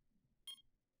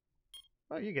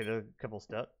 Well, you get a couple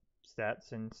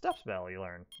stats and step spell you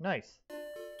learn. Nice.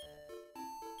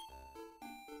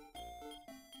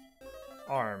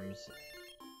 Arms.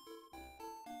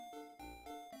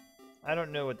 I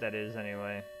don't know what that is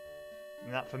anyway.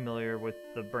 I'm not familiar with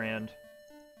the brand.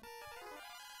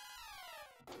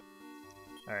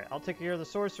 Alright, I'll take care of the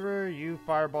sorcerer, you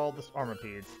fireball the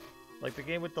armorpedes. Like the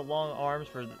game with the long arms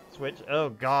for the Switch. Oh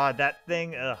god, that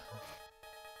thing, ugh.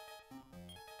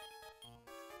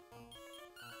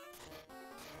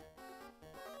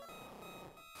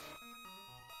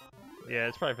 Yeah,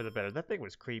 it's probably for the better. That thing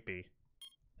was creepy.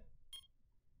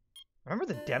 I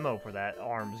remember the demo for that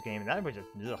ARMS game, and that was just,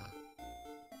 ugh.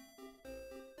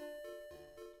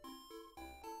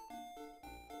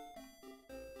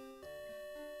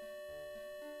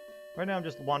 Right now I'm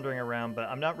just wandering around, but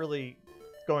I'm not really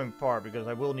going far because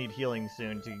I will need healing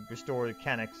soon to restore the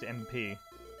Canuck's MP.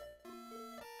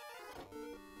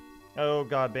 Oh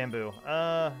god, bamboo.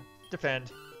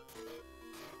 Defend.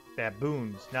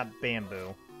 Baboons, not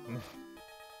bamboo.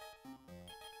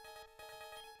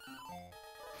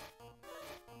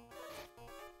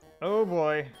 Oh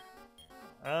boy.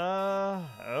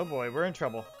 Oh boy, we're in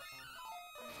trouble.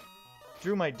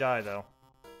 Drew might die though.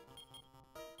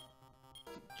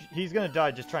 He's gonna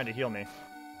die just trying to heal me.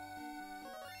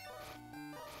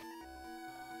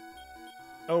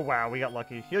 Oh wow, we got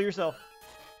lucky. Heal yourself.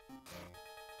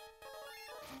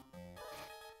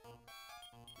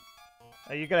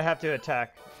 You're gonna have to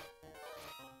attack.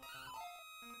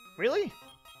 Really?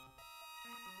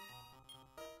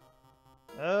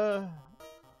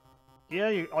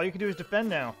 Yeah, all you can do is defend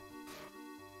now.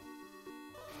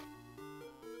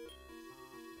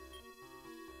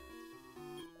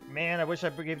 Man, I wish I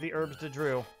gave the herbs to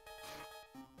Drew.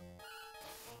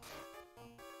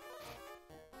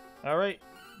 Alright,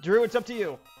 Drew, it's up to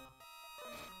you.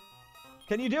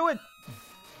 Can you do it?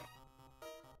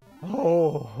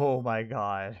 Oh my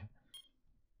god.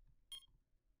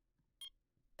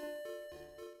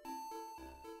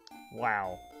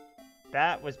 Wow.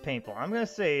 That was painful. I'm gonna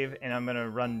save, and I'm gonna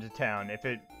run to town. If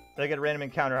I get a random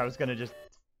encounter, I was gonna just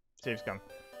save scum.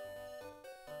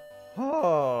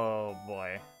 Oh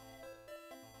boy.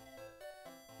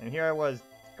 And here I was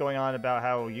going on about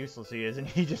how useless he is, and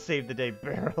he just saved the day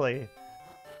barely.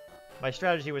 My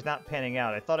strategy was not panning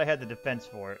out. I thought I had the defense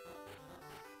for it.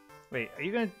 Wait, are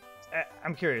you gonna...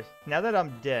 I'm curious. Now that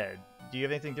I'm dead, do you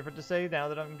have anything different to say now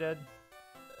that I'm dead?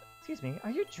 Excuse me,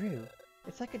 are you Drew?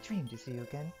 It's like a dream to see you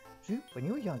again. Drew, when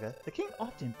you were younger, the king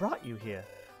often brought you here.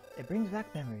 It brings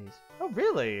back memories. Oh,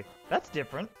 really? That's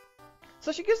different.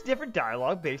 So she gets different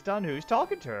dialogue based on who's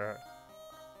talking to her.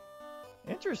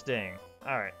 Interesting.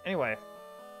 Alright, anyway.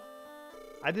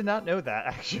 I did not know that,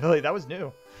 actually. That was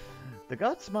new. The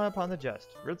gods smile upon the just.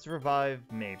 Let's revive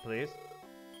me, please.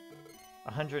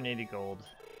 180 gold.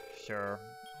 Sure.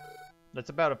 That's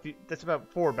about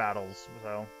 4 battles,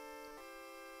 so...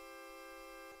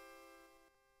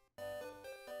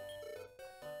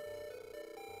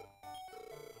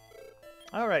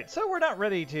 Alright, so we're not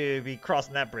ready to be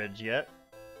crossing that bridge yet.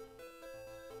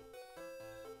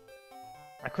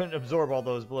 I couldn't absorb all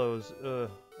those blows.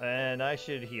 And I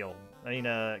should heal. I mean,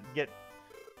 get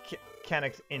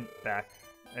Canuck's int back.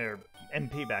 Or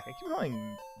MP back. I keep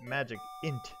calling magic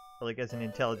int, like as an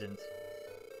intelligence.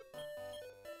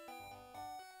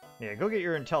 Yeah, go get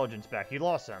your intelligence back. You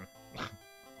lost some.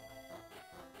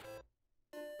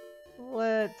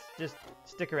 Let's just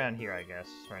stick around here, I guess,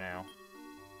 for now.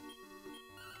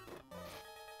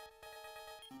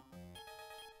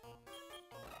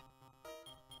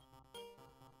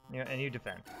 Yeah, and you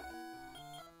defend.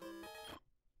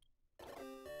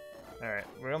 Alright,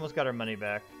 we almost got our money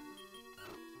back.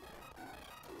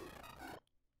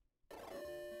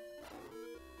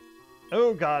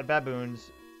 Oh god,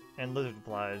 baboons. And lizard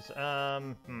flies.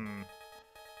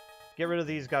 Get rid of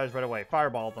these guys right away.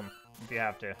 Fireball them, if you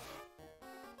have to.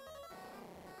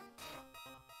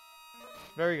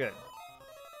 Very good.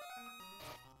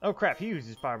 Oh crap, he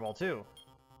uses fireball too.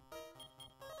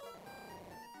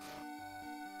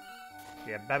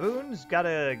 Yeah, baboons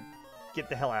gotta get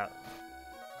the hell out.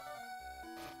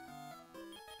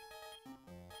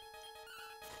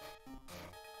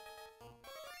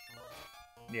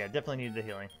 Yeah, definitely need the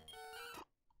healing.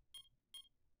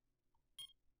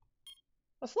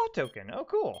 A slot token. Oh,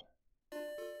 cool.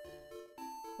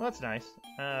 Well, that's nice.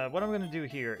 What I'm going to do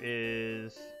here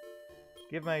is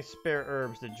give my spare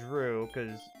herbs to Drew,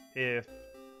 because if...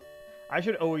 I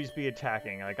should always be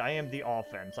attacking. Like, I am the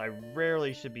offense. I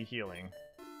rarely should be healing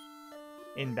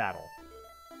in battle.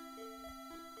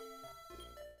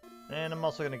 And I'm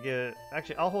also gonna get...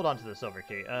 Actually, I'll hold on to the silver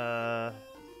key. Yeah,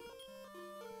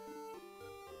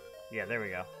 there we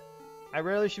go. I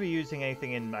rarely should be using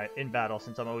anything in battle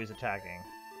since I'm always attacking.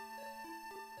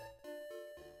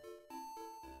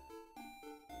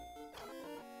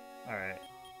 Alright.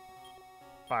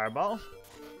 Fireball.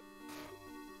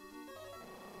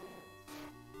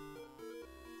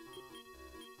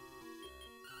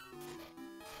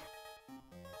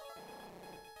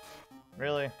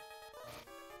 Really?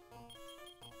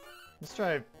 Let's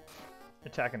try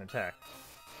attack and attack.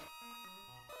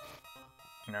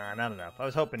 Nah, not enough. I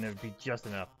was hoping it would be just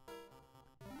enough.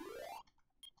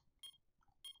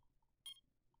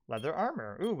 Leather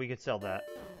armor. Ooh, we could sell that.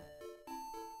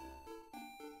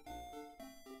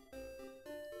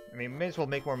 I mean, we may as well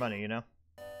make more money, you know?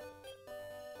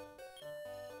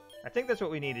 I think that's what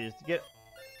we need is to get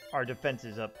our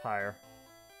defenses up higher.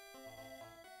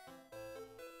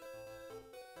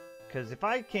 Because if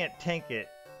I can't tank it,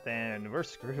 then we're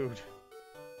screwed.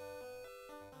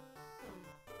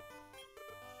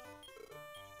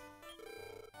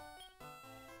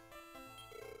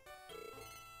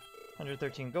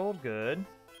 $113 gold, good.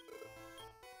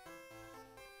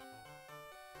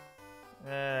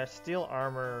 Steel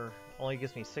armor only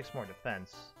gives me 6 more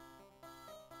defense.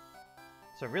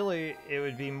 So really, it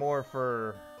would be more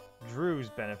for Drew's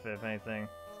benefit, if anything.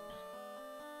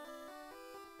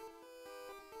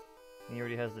 He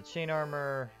already has the chain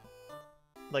armor.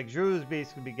 Like, Drew's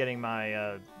basically be getting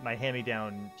my my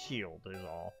hand-me-down shield is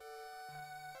all.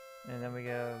 And then we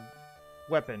have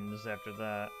weapons after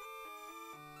that.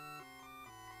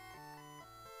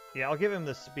 Yeah, I'll give him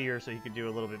the spear so he could do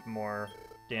a little bit more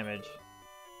damage.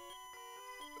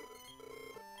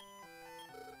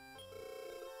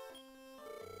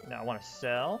 Now I want to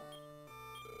sell.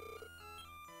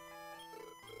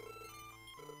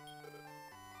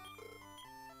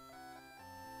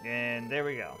 And there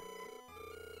we go.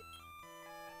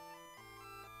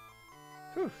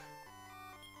 Whew.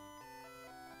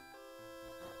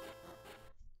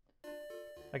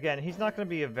 Again, he's not going to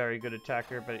be a very good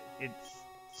attacker, but it's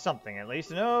something at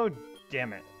least. No,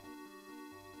 damn it.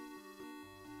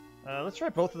 Let's try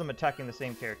both of them attacking the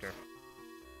same character.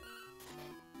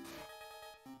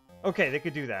 Okay, they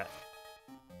could do that.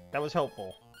 That was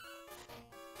helpful.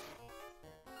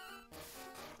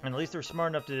 And at least they're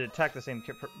smart enough to attack the same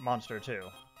monster too.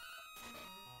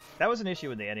 That was an issue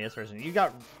in the NES version. You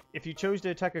got, if you chose to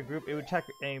attack a group, it would attack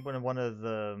one of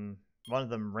them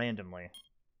randomly.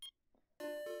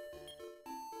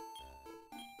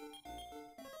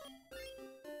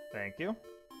 Thank you.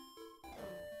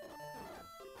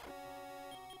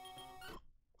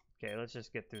 Okay, let's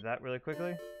just get through that really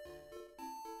quickly.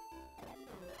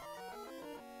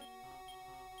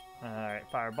 Alright,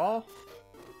 fireball.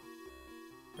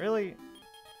 Really?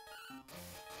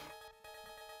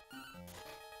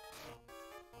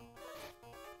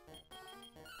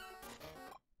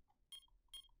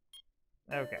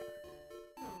 Okay.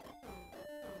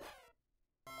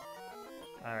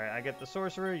 Alright, I get the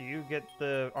sorcerer, you get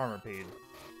the armorpede.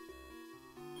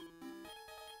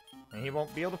 And he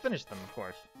won't be able to finish them, of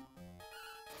course.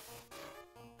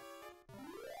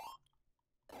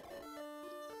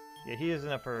 Yeah, he is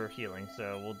enough for healing,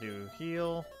 so we'll do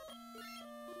heal.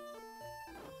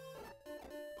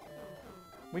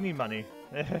 We need money.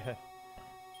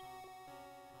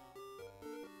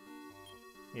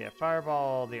 Yeah,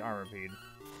 fireball the armorpede.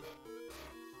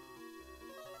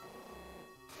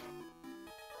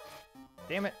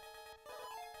 Damn it!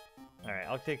 Alright,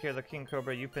 I'll take care of the King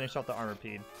Cobra, you finish off the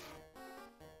armorpede.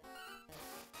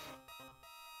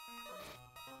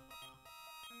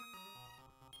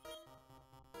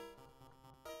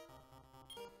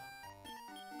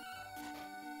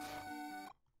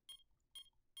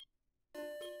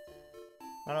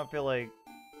 I don't feel like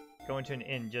going to an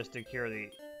inn just to cure the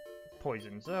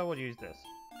poison, so we'll use this.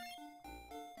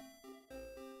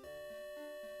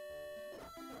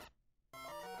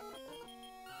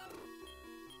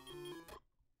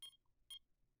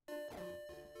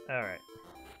 Alright.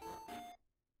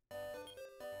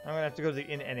 I'm gonna have to go to the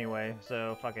inn anyway,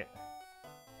 so fuck it.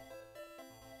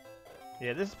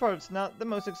 Yeah, this part's not the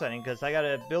most exciting because I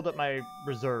gotta build up my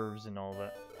reserves and all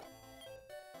that.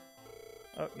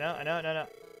 Oh, no.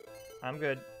 I'm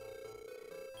good.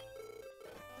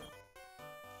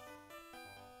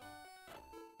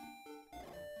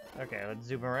 Okay, let's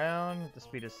zoom around at the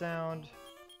speed of sound.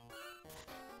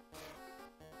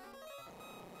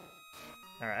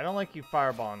 Alright, I don't like you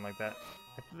fireballing like that.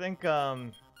 I think,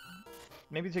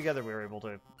 maybe together we were able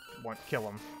to kill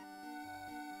him.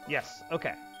 Yes,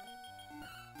 okay.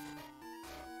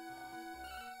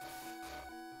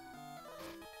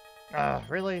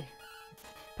 Really?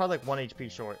 probably like 1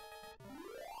 HP short.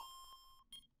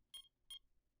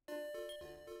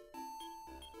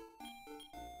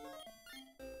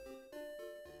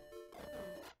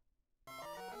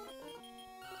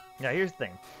 Now here's the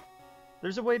thing.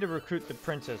 There's a way to recruit the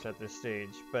princess at this stage,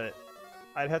 but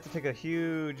I'd have to take a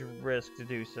huge risk to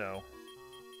do so.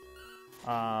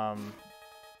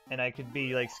 And I could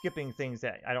be like skipping things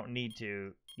that I don't need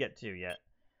to get to yet.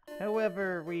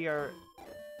 However,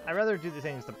 I'd rather do the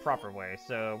things the proper way,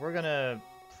 so we're gonna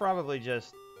probably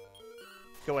just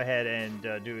go ahead and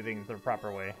do things the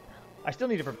proper way. I still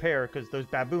need to prepare because those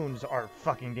baboons are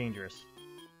fucking dangerous.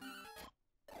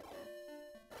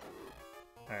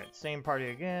 Alright, same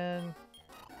party again.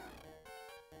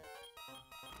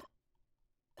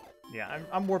 Yeah,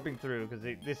 I'm warping through because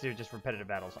these are just repetitive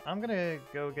battles. I'm gonna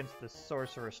go against the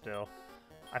sorcerer still.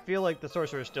 I feel like the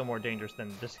sorcerer is still more dangerous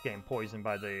than just getting poisoned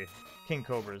by the king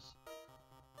cobras.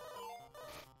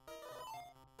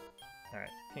 Alright,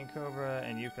 king cobra,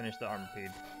 and you finish the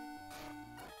armorpede.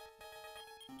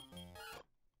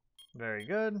 Very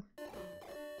good.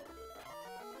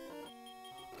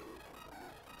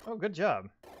 Oh, good job.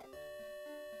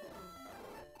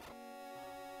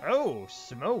 Oh,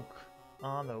 smoke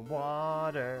on the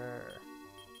water.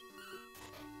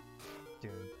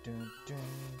 Dun, dun, dun,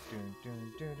 dun,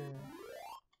 dun, dun, dun.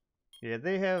 Yeah,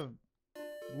 they have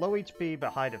low HP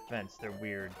but high defense. They're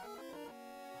weird.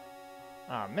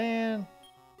 Aw, man.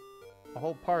 A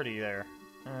whole party there.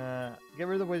 Get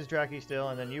rid of the Wizdraki still,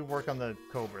 and then you work on the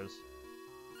Cobras.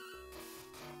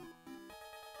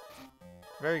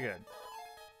 Very good.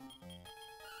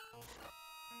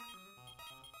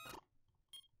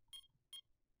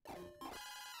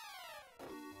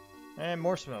 And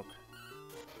more smoke.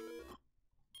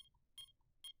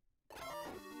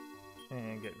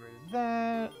 And get rid of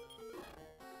that.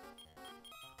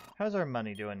 How's our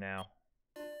money doing now?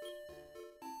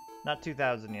 Not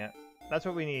 2,000 yet. That's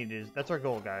what we need. That's our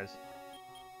goal, guys.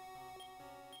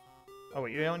 Oh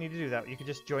wait, you don't need to do that. You can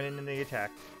just join in the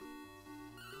attack.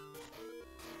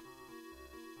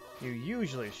 You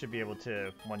usually should be able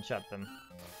to one-shot them.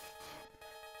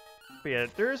 But yeah,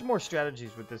 there is more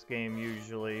strategies with this game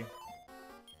usually.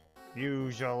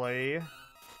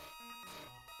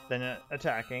 Than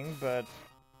attacking, but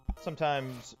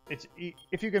sometimes it's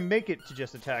if you can make it to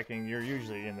just attacking, you're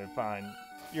usually in the fine.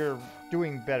 You're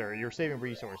doing better. You're saving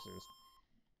resources.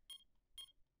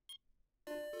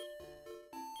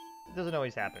 It doesn't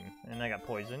always happen, and I got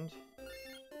poisoned.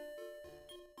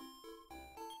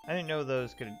 I didn't know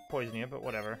those could poison you, but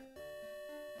whatever.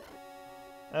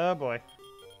 Oh boy.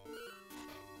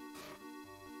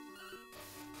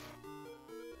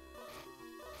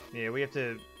 Yeah, we have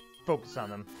to focus on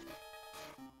them.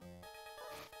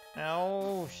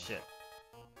 Oh, shit.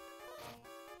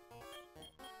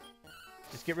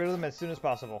 Just get rid of them as soon as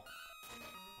possible.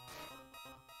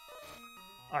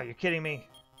 Are you kidding me?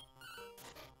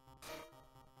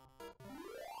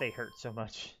 They hurt so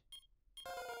much.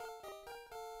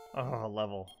 Oh,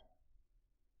 level.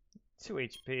 2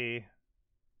 HP.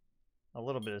 A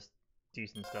little bit of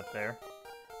decent stuff there.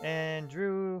 And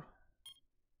Drew...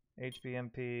 HP,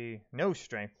 MP, no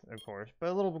strength, of course, but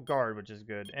a little guard, which is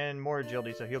good, and more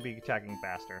agility, so he'll be attacking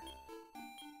faster.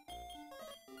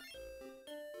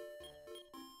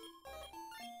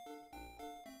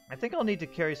 I think I'll need to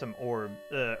carry some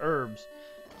herbs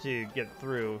to get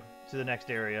through to the next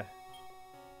area.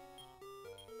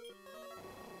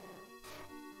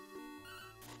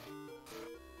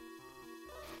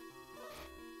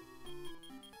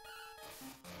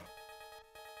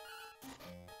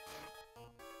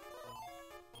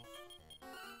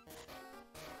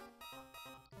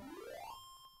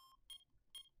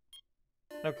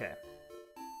 Okay.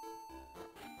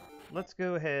 Let's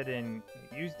go ahead and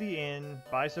use the inn,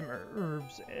 buy some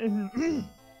herbs, and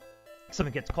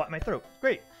something gets caught in my throat.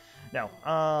 Great. Now,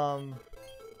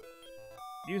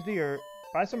 use the herb,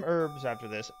 buy some herbs after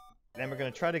this, and we're gonna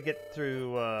try to get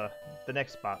through the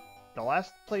next spot. The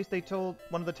last place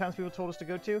one of the townspeople told us to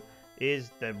go to is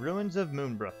the ruins of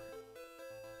Moonbrook.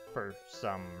 For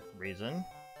some reason.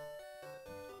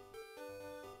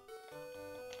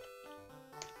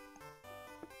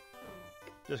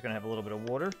 Just gonna have a little bit of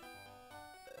water.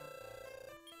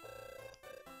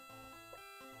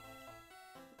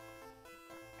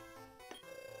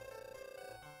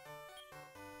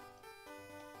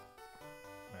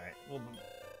 Alright,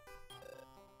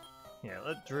 yeah,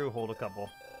 let Drew hold a couple.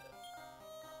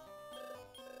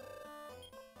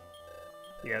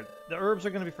 Yeah, the herbs are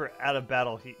gonna be for out of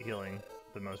battle healing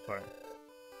for the most part.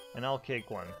 And I'll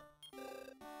cake one.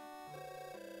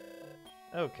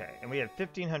 Okay, and we have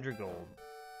 1,500 gold.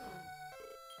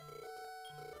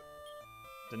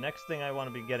 the next thing I want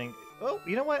to be getting... Oh,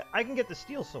 you know what? I can get the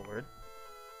steel sword.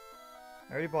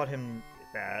 I already bought him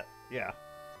that. Yeah.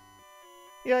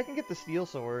 Yeah, I can get the steel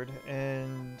sword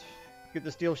and get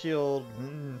the steel shield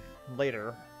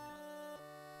later.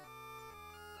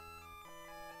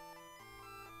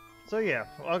 So yeah,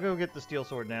 I'll go get the steel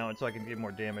sword now, and so I can get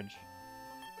more damage.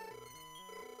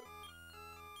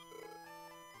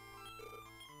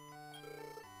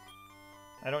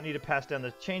 I don't need to pass down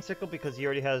the chain sickle because he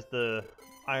already has the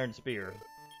iron spear.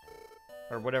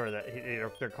 Or whatever that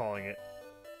they're calling it.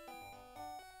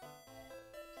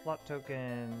 Slot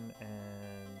token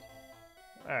and...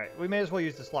 Alright, we may as well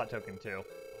use the slot token too.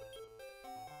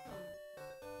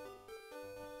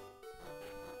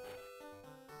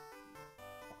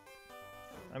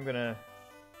 I'm gonna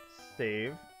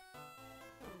save.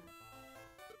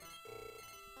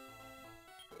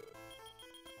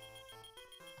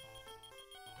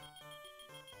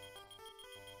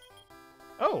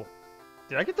 Oh!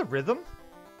 Did I get the rhythm?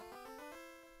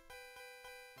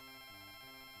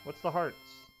 What's the hearts?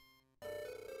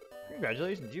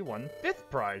 Congratulations, you won 5th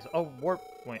prize! A warp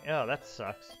point. Oh, that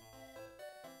sucks.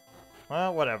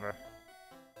 Well, whatever.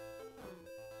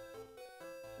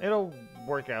 It'll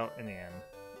work out in the end.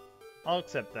 I'll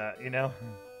accept that, you know?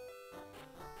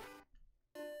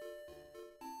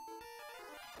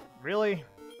 Really?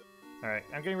 Alright,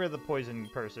 I'm getting rid of the poison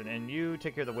person, and you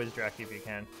take care of the Erdrick if you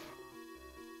can.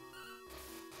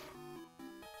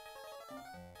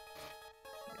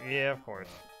 Yeah, of course.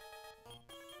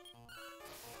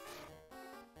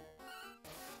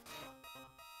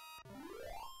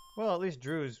 Well, at least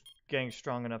Drew's getting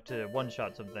strong enough to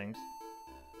one-shot some things.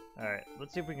 Alright,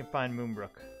 let's see if we can find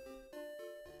Moonbrook.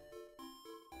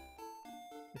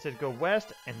 It said go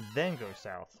west and then go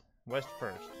south. West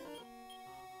first.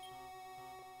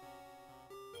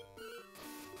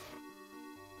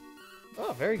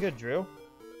 Oh, very good, Drew.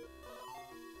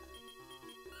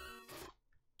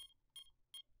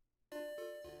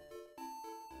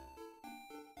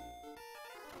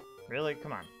 Really?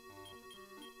 Come on.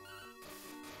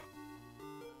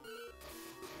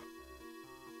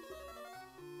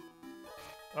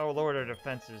 Oh, lowered our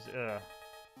defenses. Ugh.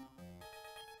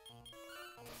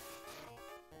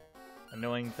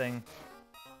 Annoying thing.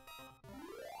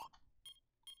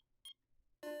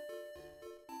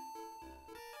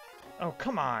 Oh,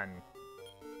 come on!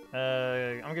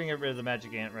 I'm gonna get rid of the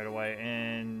magic ant right away,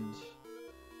 and...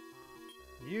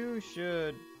 you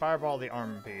should fireball the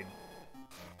armpede.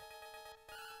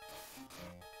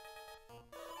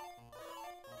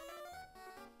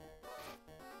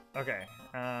 Okay,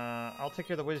 I'll take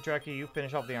care of the Erdrick, you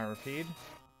finish off the armpede.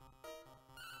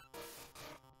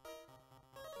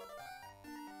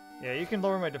 Yeah, you can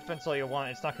lower my defense all you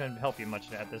want, it's not going to help you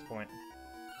much at this point.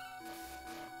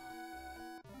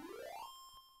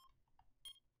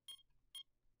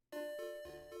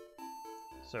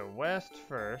 So west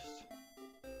first,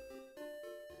 and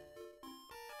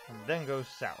then go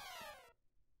south.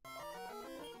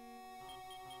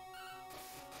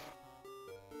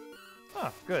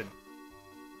 Ah, good.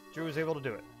 Drew was able to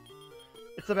do it.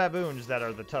 It's the baboons that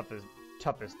are the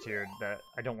toughest tiered that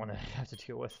I don't want to have to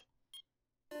deal with.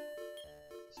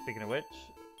 Speaking of which,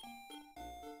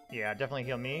 yeah, definitely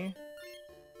heal me.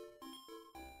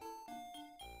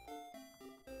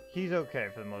 He's okay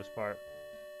for the most part.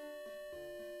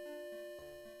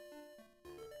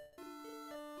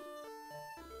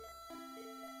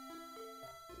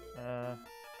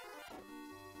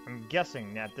 I'm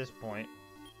guessing at this point.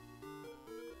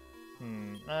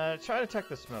 Try to attack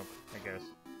the smoke, I guess.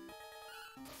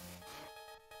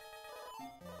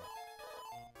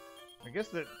 I guess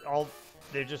that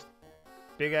they're just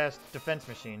big-ass defense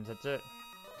machines, that's it.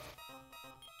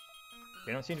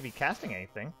 They don't seem to be casting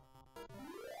anything.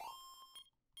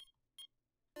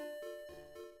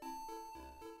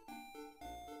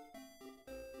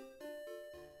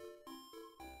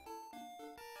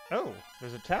 Oh,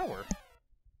 there's a tower.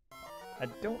 I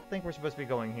don't think we're supposed to be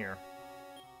going here.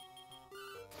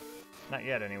 Not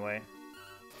yet, anyway.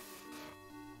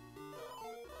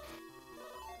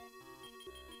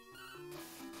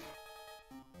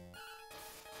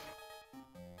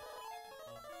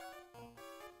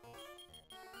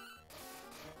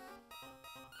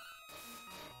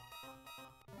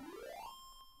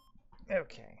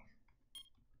 Okay.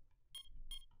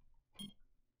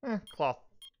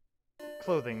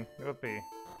 Clothing. Whoopee.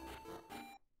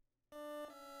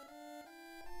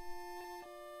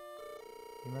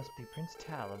 You must be Prince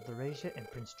Tal of Laurasia and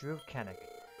Prince Drew of Canuck.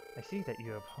 I see that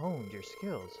you have honed your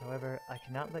skills, however, I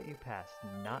cannot let you pass,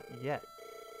 not yet.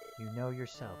 You know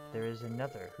yourself, there is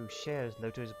another who shares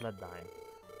Loto's bloodline.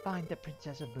 Find the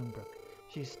Princess of Moonbrook.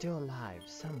 She's still alive,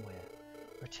 somewhere.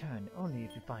 Return only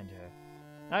if you find her.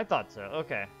 I thought so.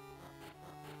 Okay.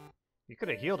 You could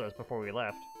have healed us before we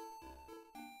left.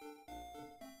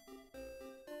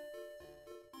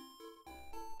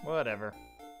 Whatever.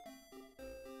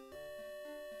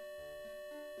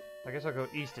 I guess I'll go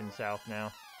east and south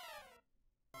now.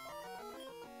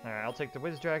 Alright, I'll take the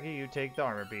Whiz Draggy, you take the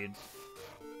armor beads.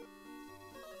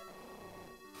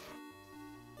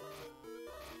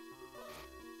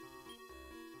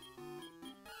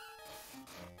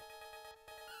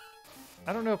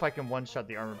 I don't know if I can one-shot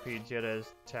the armor beads yet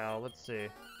as Tal. Let's see.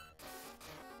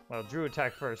 Well, Drew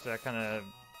attacked first, so that kind of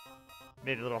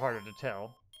made it a little harder to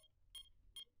tell.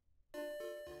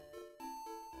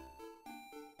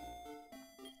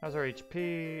 How's our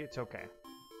HP? It's okay.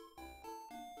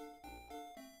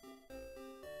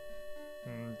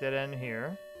 Dead end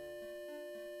here.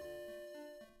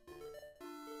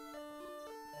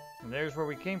 And there's where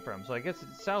we came from, so I guess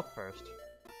it's south first.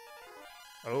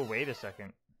 Oh, wait a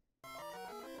second.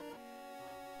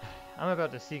 I'm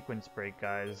about to sequence break,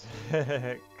 guys.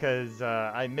 Because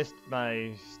I missed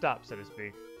my stop, so to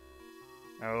speak.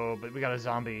 Oh, but we got a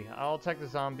zombie. I'll attack the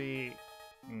zombie.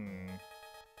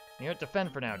 You have to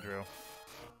defend for now, Drew.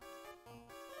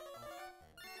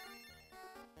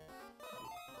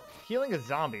 Healing a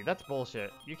zombie, that's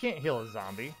bullshit. You can't heal a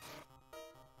zombie.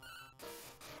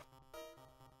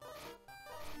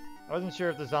 I wasn't sure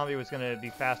if the zombie was going to be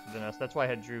faster than us. That's why I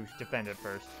had Drew defend it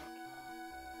first.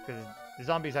 Because the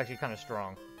zombie's actually kind of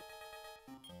strong.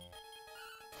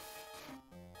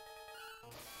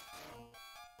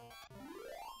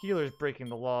 Healer's breaking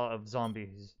the law of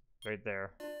zombies right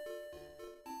there.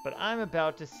 But I'm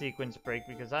about to sequence break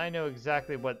because I know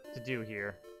exactly what to do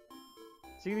here.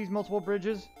 See these multiple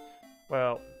bridges?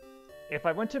 Well, if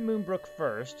I went to Moonbrook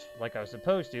first, like I was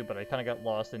supposed to, but I kind of got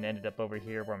lost and ended up over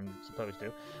here where I'm supposed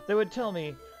to, they would tell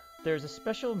me there's a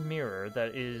special mirror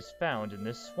that is found in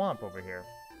this swamp over here.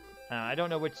 I don't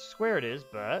know which square it is,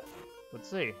 but let's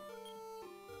see.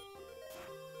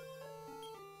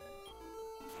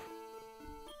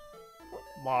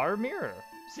 Lar Mirror.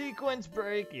 Sequence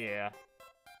break, yeah.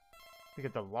 We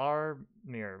get the Lar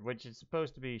Mirror, which is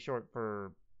supposed to be short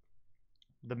for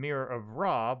the Mirror of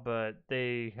Ra, but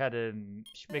they had to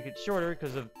make it shorter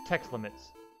because of text limits.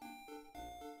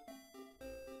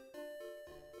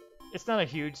 It's not a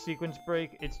huge sequence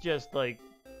break, it's just like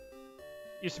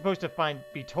you're supposed to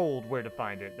be told where to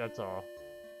find it, that's all.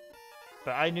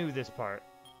 But I knew this part.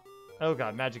 Oh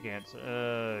god, magic ants.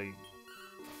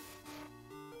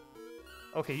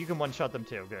 Okay, you can one-shot them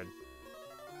too, good.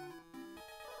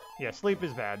 Yeah, sleep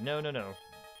is bad. No, no, no.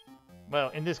 Well,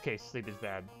 in this case, sleep is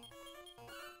bad.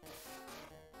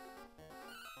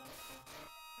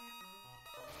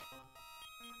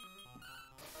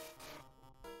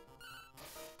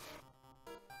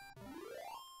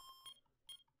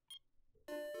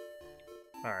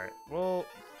 Alright, well...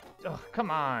 Oh,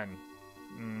 come on!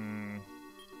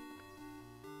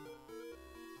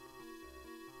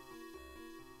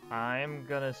 I'm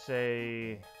gonna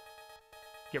say...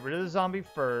 Get rid of the zombie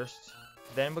first,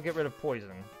 then we'll get rid of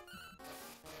poison.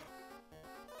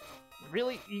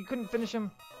 Really? You couldn't finish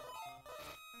him?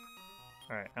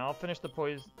 Alright, I'll finish the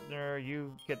poisoner,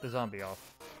 you get the zombie off.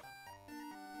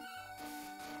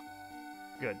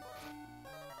 Good.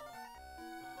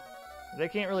 They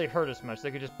can't really hurt us much,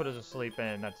 they could just put us asleep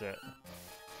and that's it.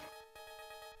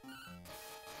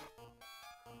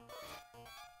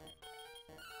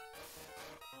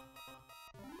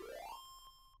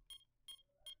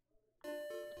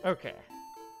 Okay.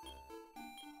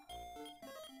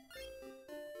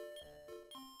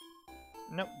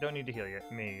 Nope, don't need to heal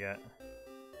me yet.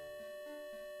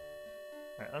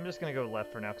 Alright, I'm just gonna go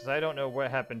left for now, because I don't know what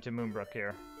happened to Moonbrook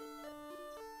here.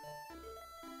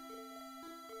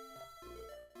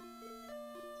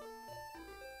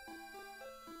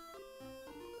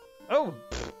 Oh!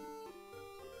 Pfft.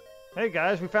 Hey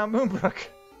guys, we found Moonbrook!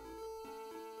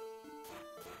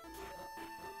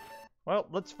 Well,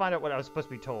 let's find out what I was supposed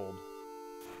to be told.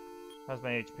 How's my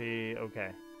HP?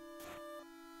 Okay.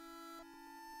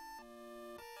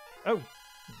 Oh!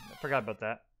 I forgot about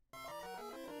that.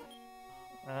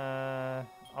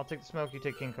 I'll take the smoke, you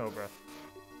take King Cobra.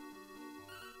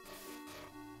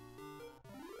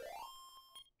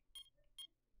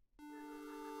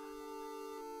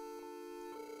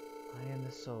 I am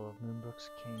the soul of Moonbrook's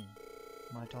king.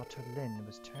 My daughter Lynn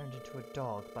was turned into a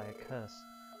dog by a curse.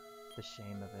 The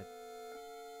shame of it.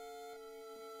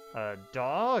 A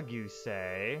dog, you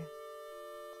say?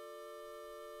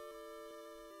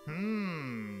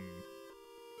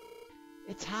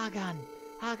 It's Hagan!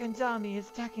 Hagan's army is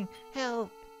attacking! Help!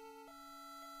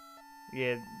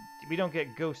 Yeah, we don't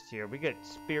get ghosts here. We get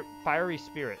fiery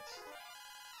spirits.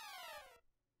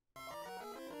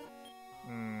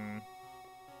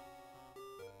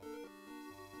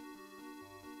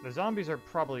 The zombies are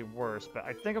probably worse, but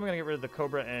I think I'm gonna get rid of the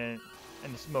cobra and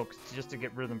the smokes just to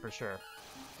get rid of them for sure.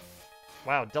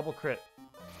 Wow, double crit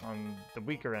on the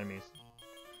weaker enemies.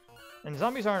 And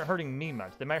zombies aren't hurting me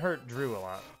much. They might hurt Drew a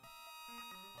lot.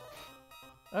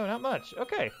 Oh, not much.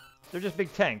 Okay. They're just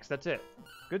big tanks. That's it.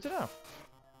 Good to know.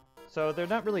 So they're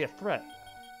not really a threat.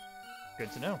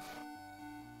 Good to know.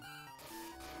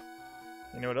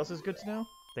 You know what else is good to know?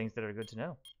 Things that are good to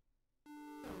know.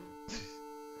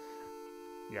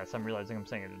 Yes, I'm realizing I'm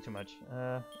saying it too much.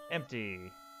 Empty.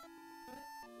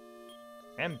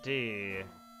 Empty.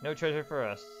 No treasure for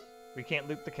us. We can't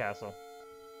loot the castle.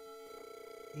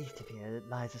 East of here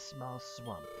lies a small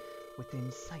swamp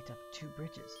within sight of 2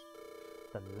 bridges.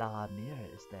 The La Mirror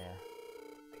is there.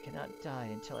 I cannot die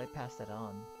until I pass that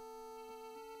on.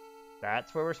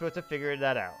 That's where we're supposed to figure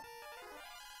that out.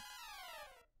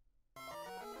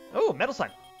 Oh, metal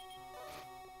slime!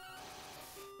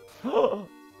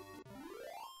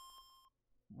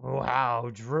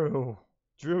 Wow, Drew.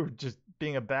 Drew just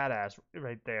being a badass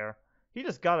right there. He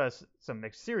just got us some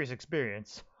serious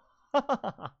experience.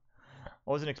 I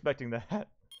wasn't expecting that.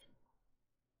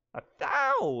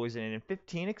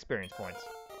 1,015 experience points.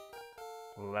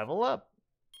 Level up.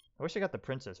 I wish I got the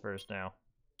princess first now.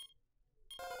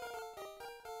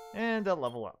 And a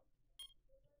level up.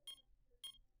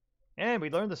 And we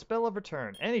learned the spell of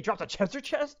return. And he dropped a treasure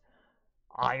chest?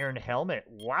 Iron helmet.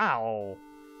 Wow.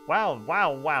 Wow,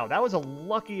 wow, wow. That was a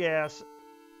lucky ass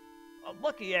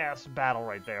battle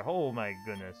right there. Oh my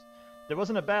goodness. There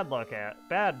wasn't a bad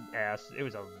ass. It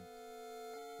was a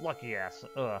lucky ass.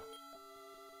 Ugh.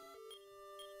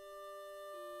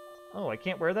 Oh, I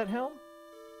can't wear that helm?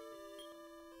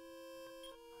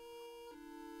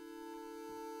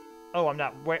 Oh, I'm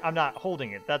not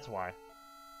holding it. That's why.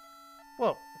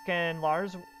 Well, can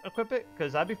Lars equip it?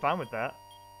 Because I'd be fine with that.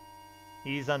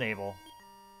 He's unable.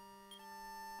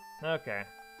 Okay.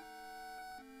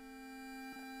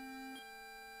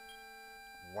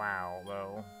 Wow,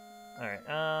 though. Alright,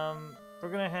 we're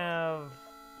gonna have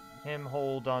him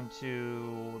hold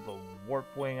onto the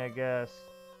warp wing, I guess.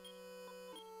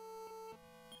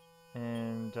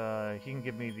 And, he can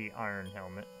give me the iron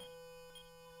helmet.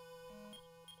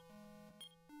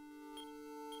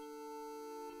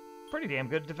 Pretty damn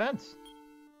good defense.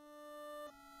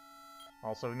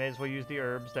 Also, we may as well use the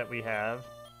herbs that we have.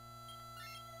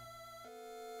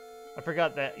 I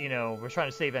forgot that, you know, we're trying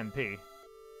to save MP.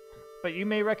 But you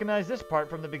may recognize this part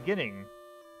from the beginning.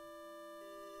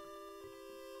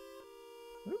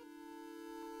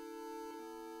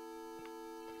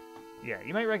 Yeah,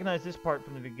 you might recognize this part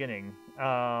from the beginning.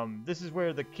 This is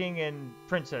where the king and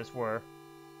princess were.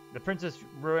 The princess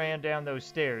ran down those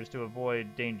stairs to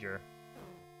avoid danger.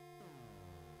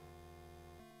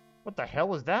 What the hell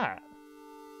was that?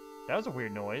 That was a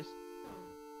weird noise.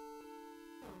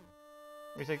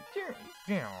 He's like,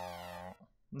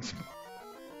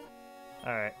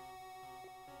 alright.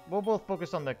 We'll both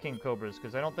focus on the king cobras,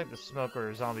 because I don't think the smoke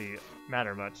or zombie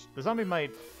matter much. The zombie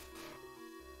might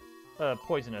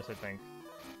poison us, I think.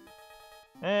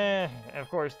 And of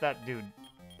course, that dude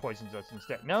poisons us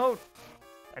instead. No!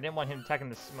 I didn't want him attacking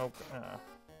the smoke.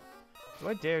 Do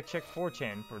I dare check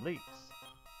 4chan for leaks?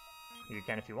 You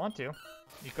can if you want to.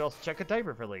 You could also check a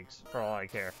diaper for leaks, for all I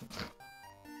care.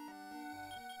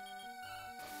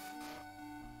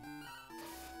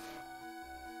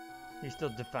 He's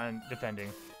still defending.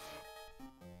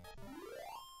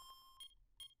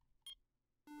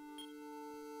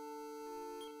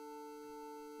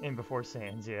 In before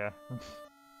Sans, yeah.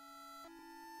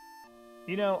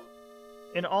 You know,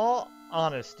 in all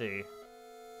honesty,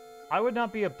 I would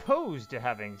not be opposed to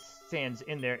having Sans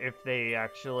in there if they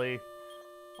actually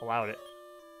allowed it.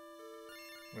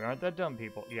 We aren't that dumb,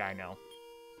 people. Yeah, I know.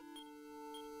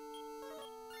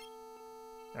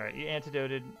 Alright, you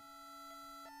antidoted.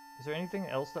 Is there anything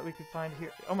else that we could find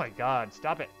here? Oh my god,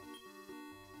 stop it!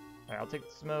 Alright, I'll take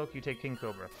the smoke, you take King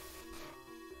Cobra.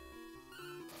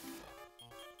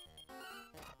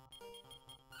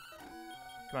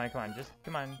 Come on,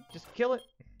 come on, just kill it!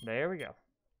 There we go.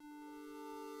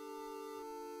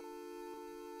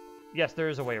 Yes, there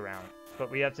is a way around,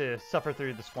 but we have to suffer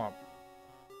through the swamp.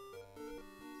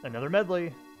 Another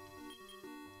medley.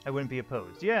 I wouldn't be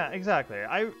opposed. Yeah, exactly.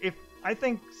 I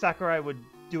think Sakurai would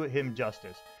do him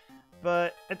justice.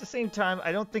 But at the same time,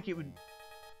 I don't think it would...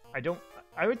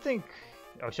 I would think...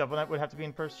 Oh, Shovel Knight would have to be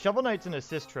in first. Shovel Knight's an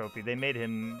assist trophy. They made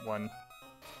him one.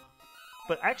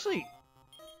 But actually...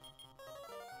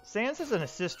 Sans as an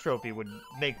assist trophy would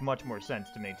make much more sense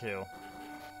to me, too.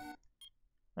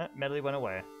 Medley went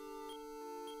away.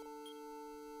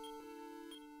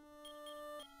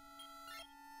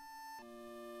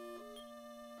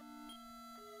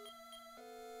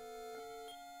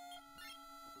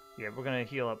 Yeah, we're gonna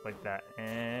heal up like that,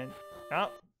 and... Oh!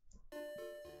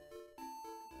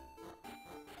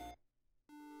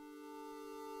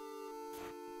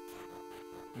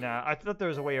 Nah, I thought there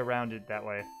was a way around it that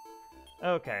way.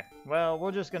 Okay, well,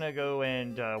 we're just gonna go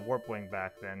and Warp Wing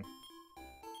back then.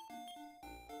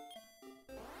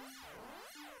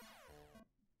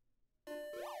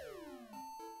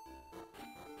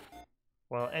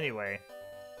 Well, anyway,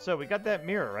 so we got that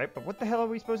mirror, right? But what the hell are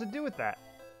we supposed to do with that?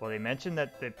 Well, they mentioned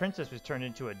that the princess was turned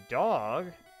into a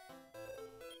dog.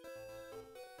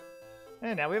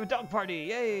 And now we have a dog party,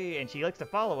 yay! And she likes to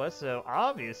follow us, so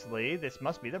obviously this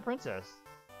must be the princess.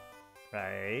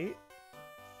 Right?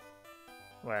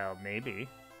 Well, maybe.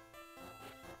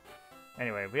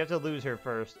 Anyway, we have to lose her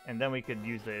first, and then we could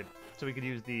use the... So we could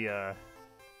use the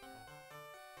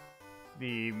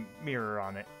mirror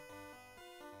on it.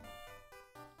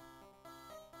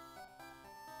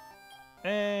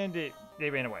 And they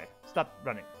ran away. Stop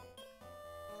running.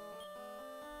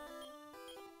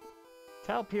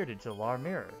 Tal peered into the large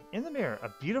mirror. In the mirror, a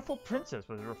beautiful princess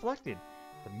was reflected.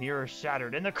 The mirror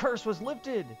shattered, and the curse was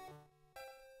lifted!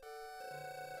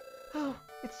 Oh,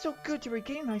 it's so good to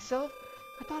regain myself.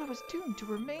 I thought I was doomed to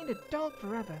remain a dog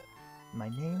forever. My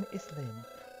name is Lynn,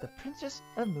 the Princess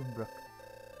of Moonbrook.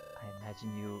 I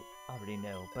imagine you already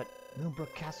know, but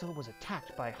Moonbrook Castle was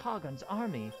attacked by Hagun's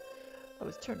army. I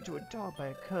was turned into a dog by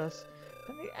a curse,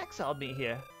 and they exiled me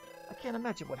here. I can't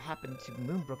imagine what happened to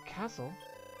Moonbrook Castle.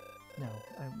 No,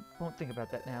 I won't think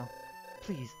about that now.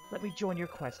 Please, let me join your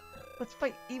quest. Let's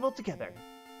fight evil together.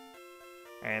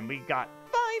 And we got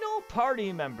final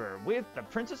party member with the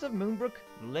Princess of Moonbrook,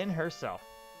 Lynn herself.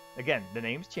 Again, the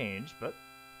name's changed, but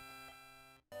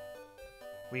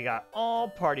we got all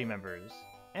party members.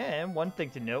 And one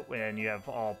thing to note when you have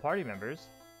all party members,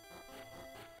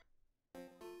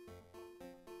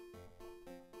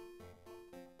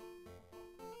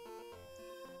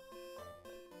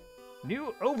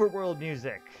 new overworld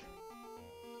music.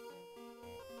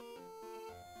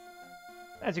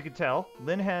 As you can tell,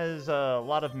 Lynn has a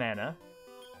lot of mana.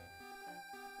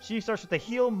 She starts with the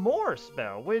Heal More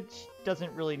spell, which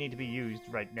doesn't really need to be used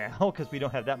right now, because we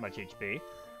don't have that much HP.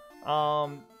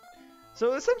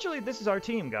 So essentially, this is our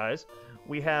team, guys.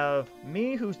 We have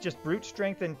me, who's just brute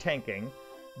strength and tanking.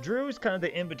 Drew's kind of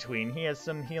the in-between. He has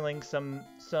some healing, some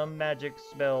magic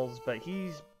spells, but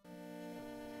he's...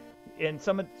 and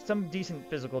some decent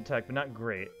physical tech, but not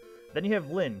great. Then you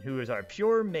have Lynn, who is our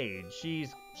pure mage.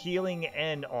 She's healing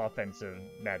and offensive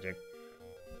magic.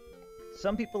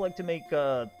 Some people like to make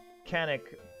Kanik,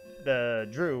 the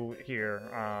Drew here,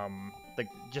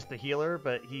 just the healer,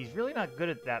 but he's really not good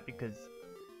at that because,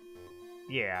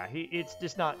 yeah, it's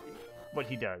just not what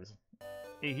he does.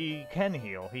 He can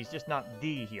heal, he's just not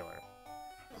the healer.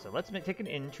 So let's take an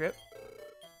in trip.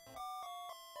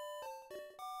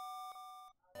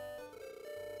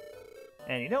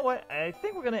 And you know what? I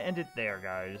think we're gonna end it there,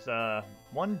 guys.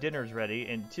 One, dinner's ready,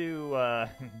 and two,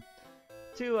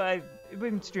 I've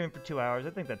been streaming for 2 hours. I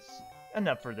think that's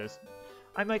enough for this.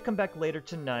 I might come back later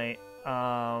tonight,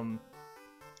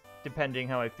 depending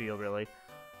how I feel, really.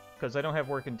 Because I don't have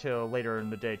work until later in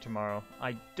the day tomorrow.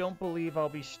 I don't believe I'll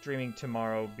be streaming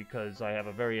tomorrow because I have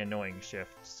a very annoying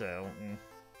shift, so...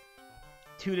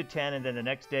 2 to 10, and then the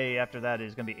next day after that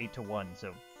is going to be 8 to 1,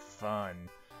 so fun.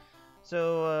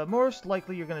 So, most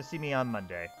likely you're going to see me on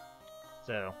Monday.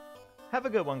 So, have a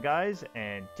good one, guys,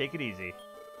 and take it easy.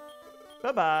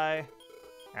 Bye-bye!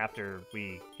 After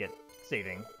we get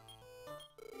saving.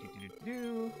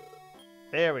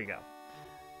 There we go.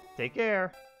 Take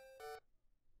care!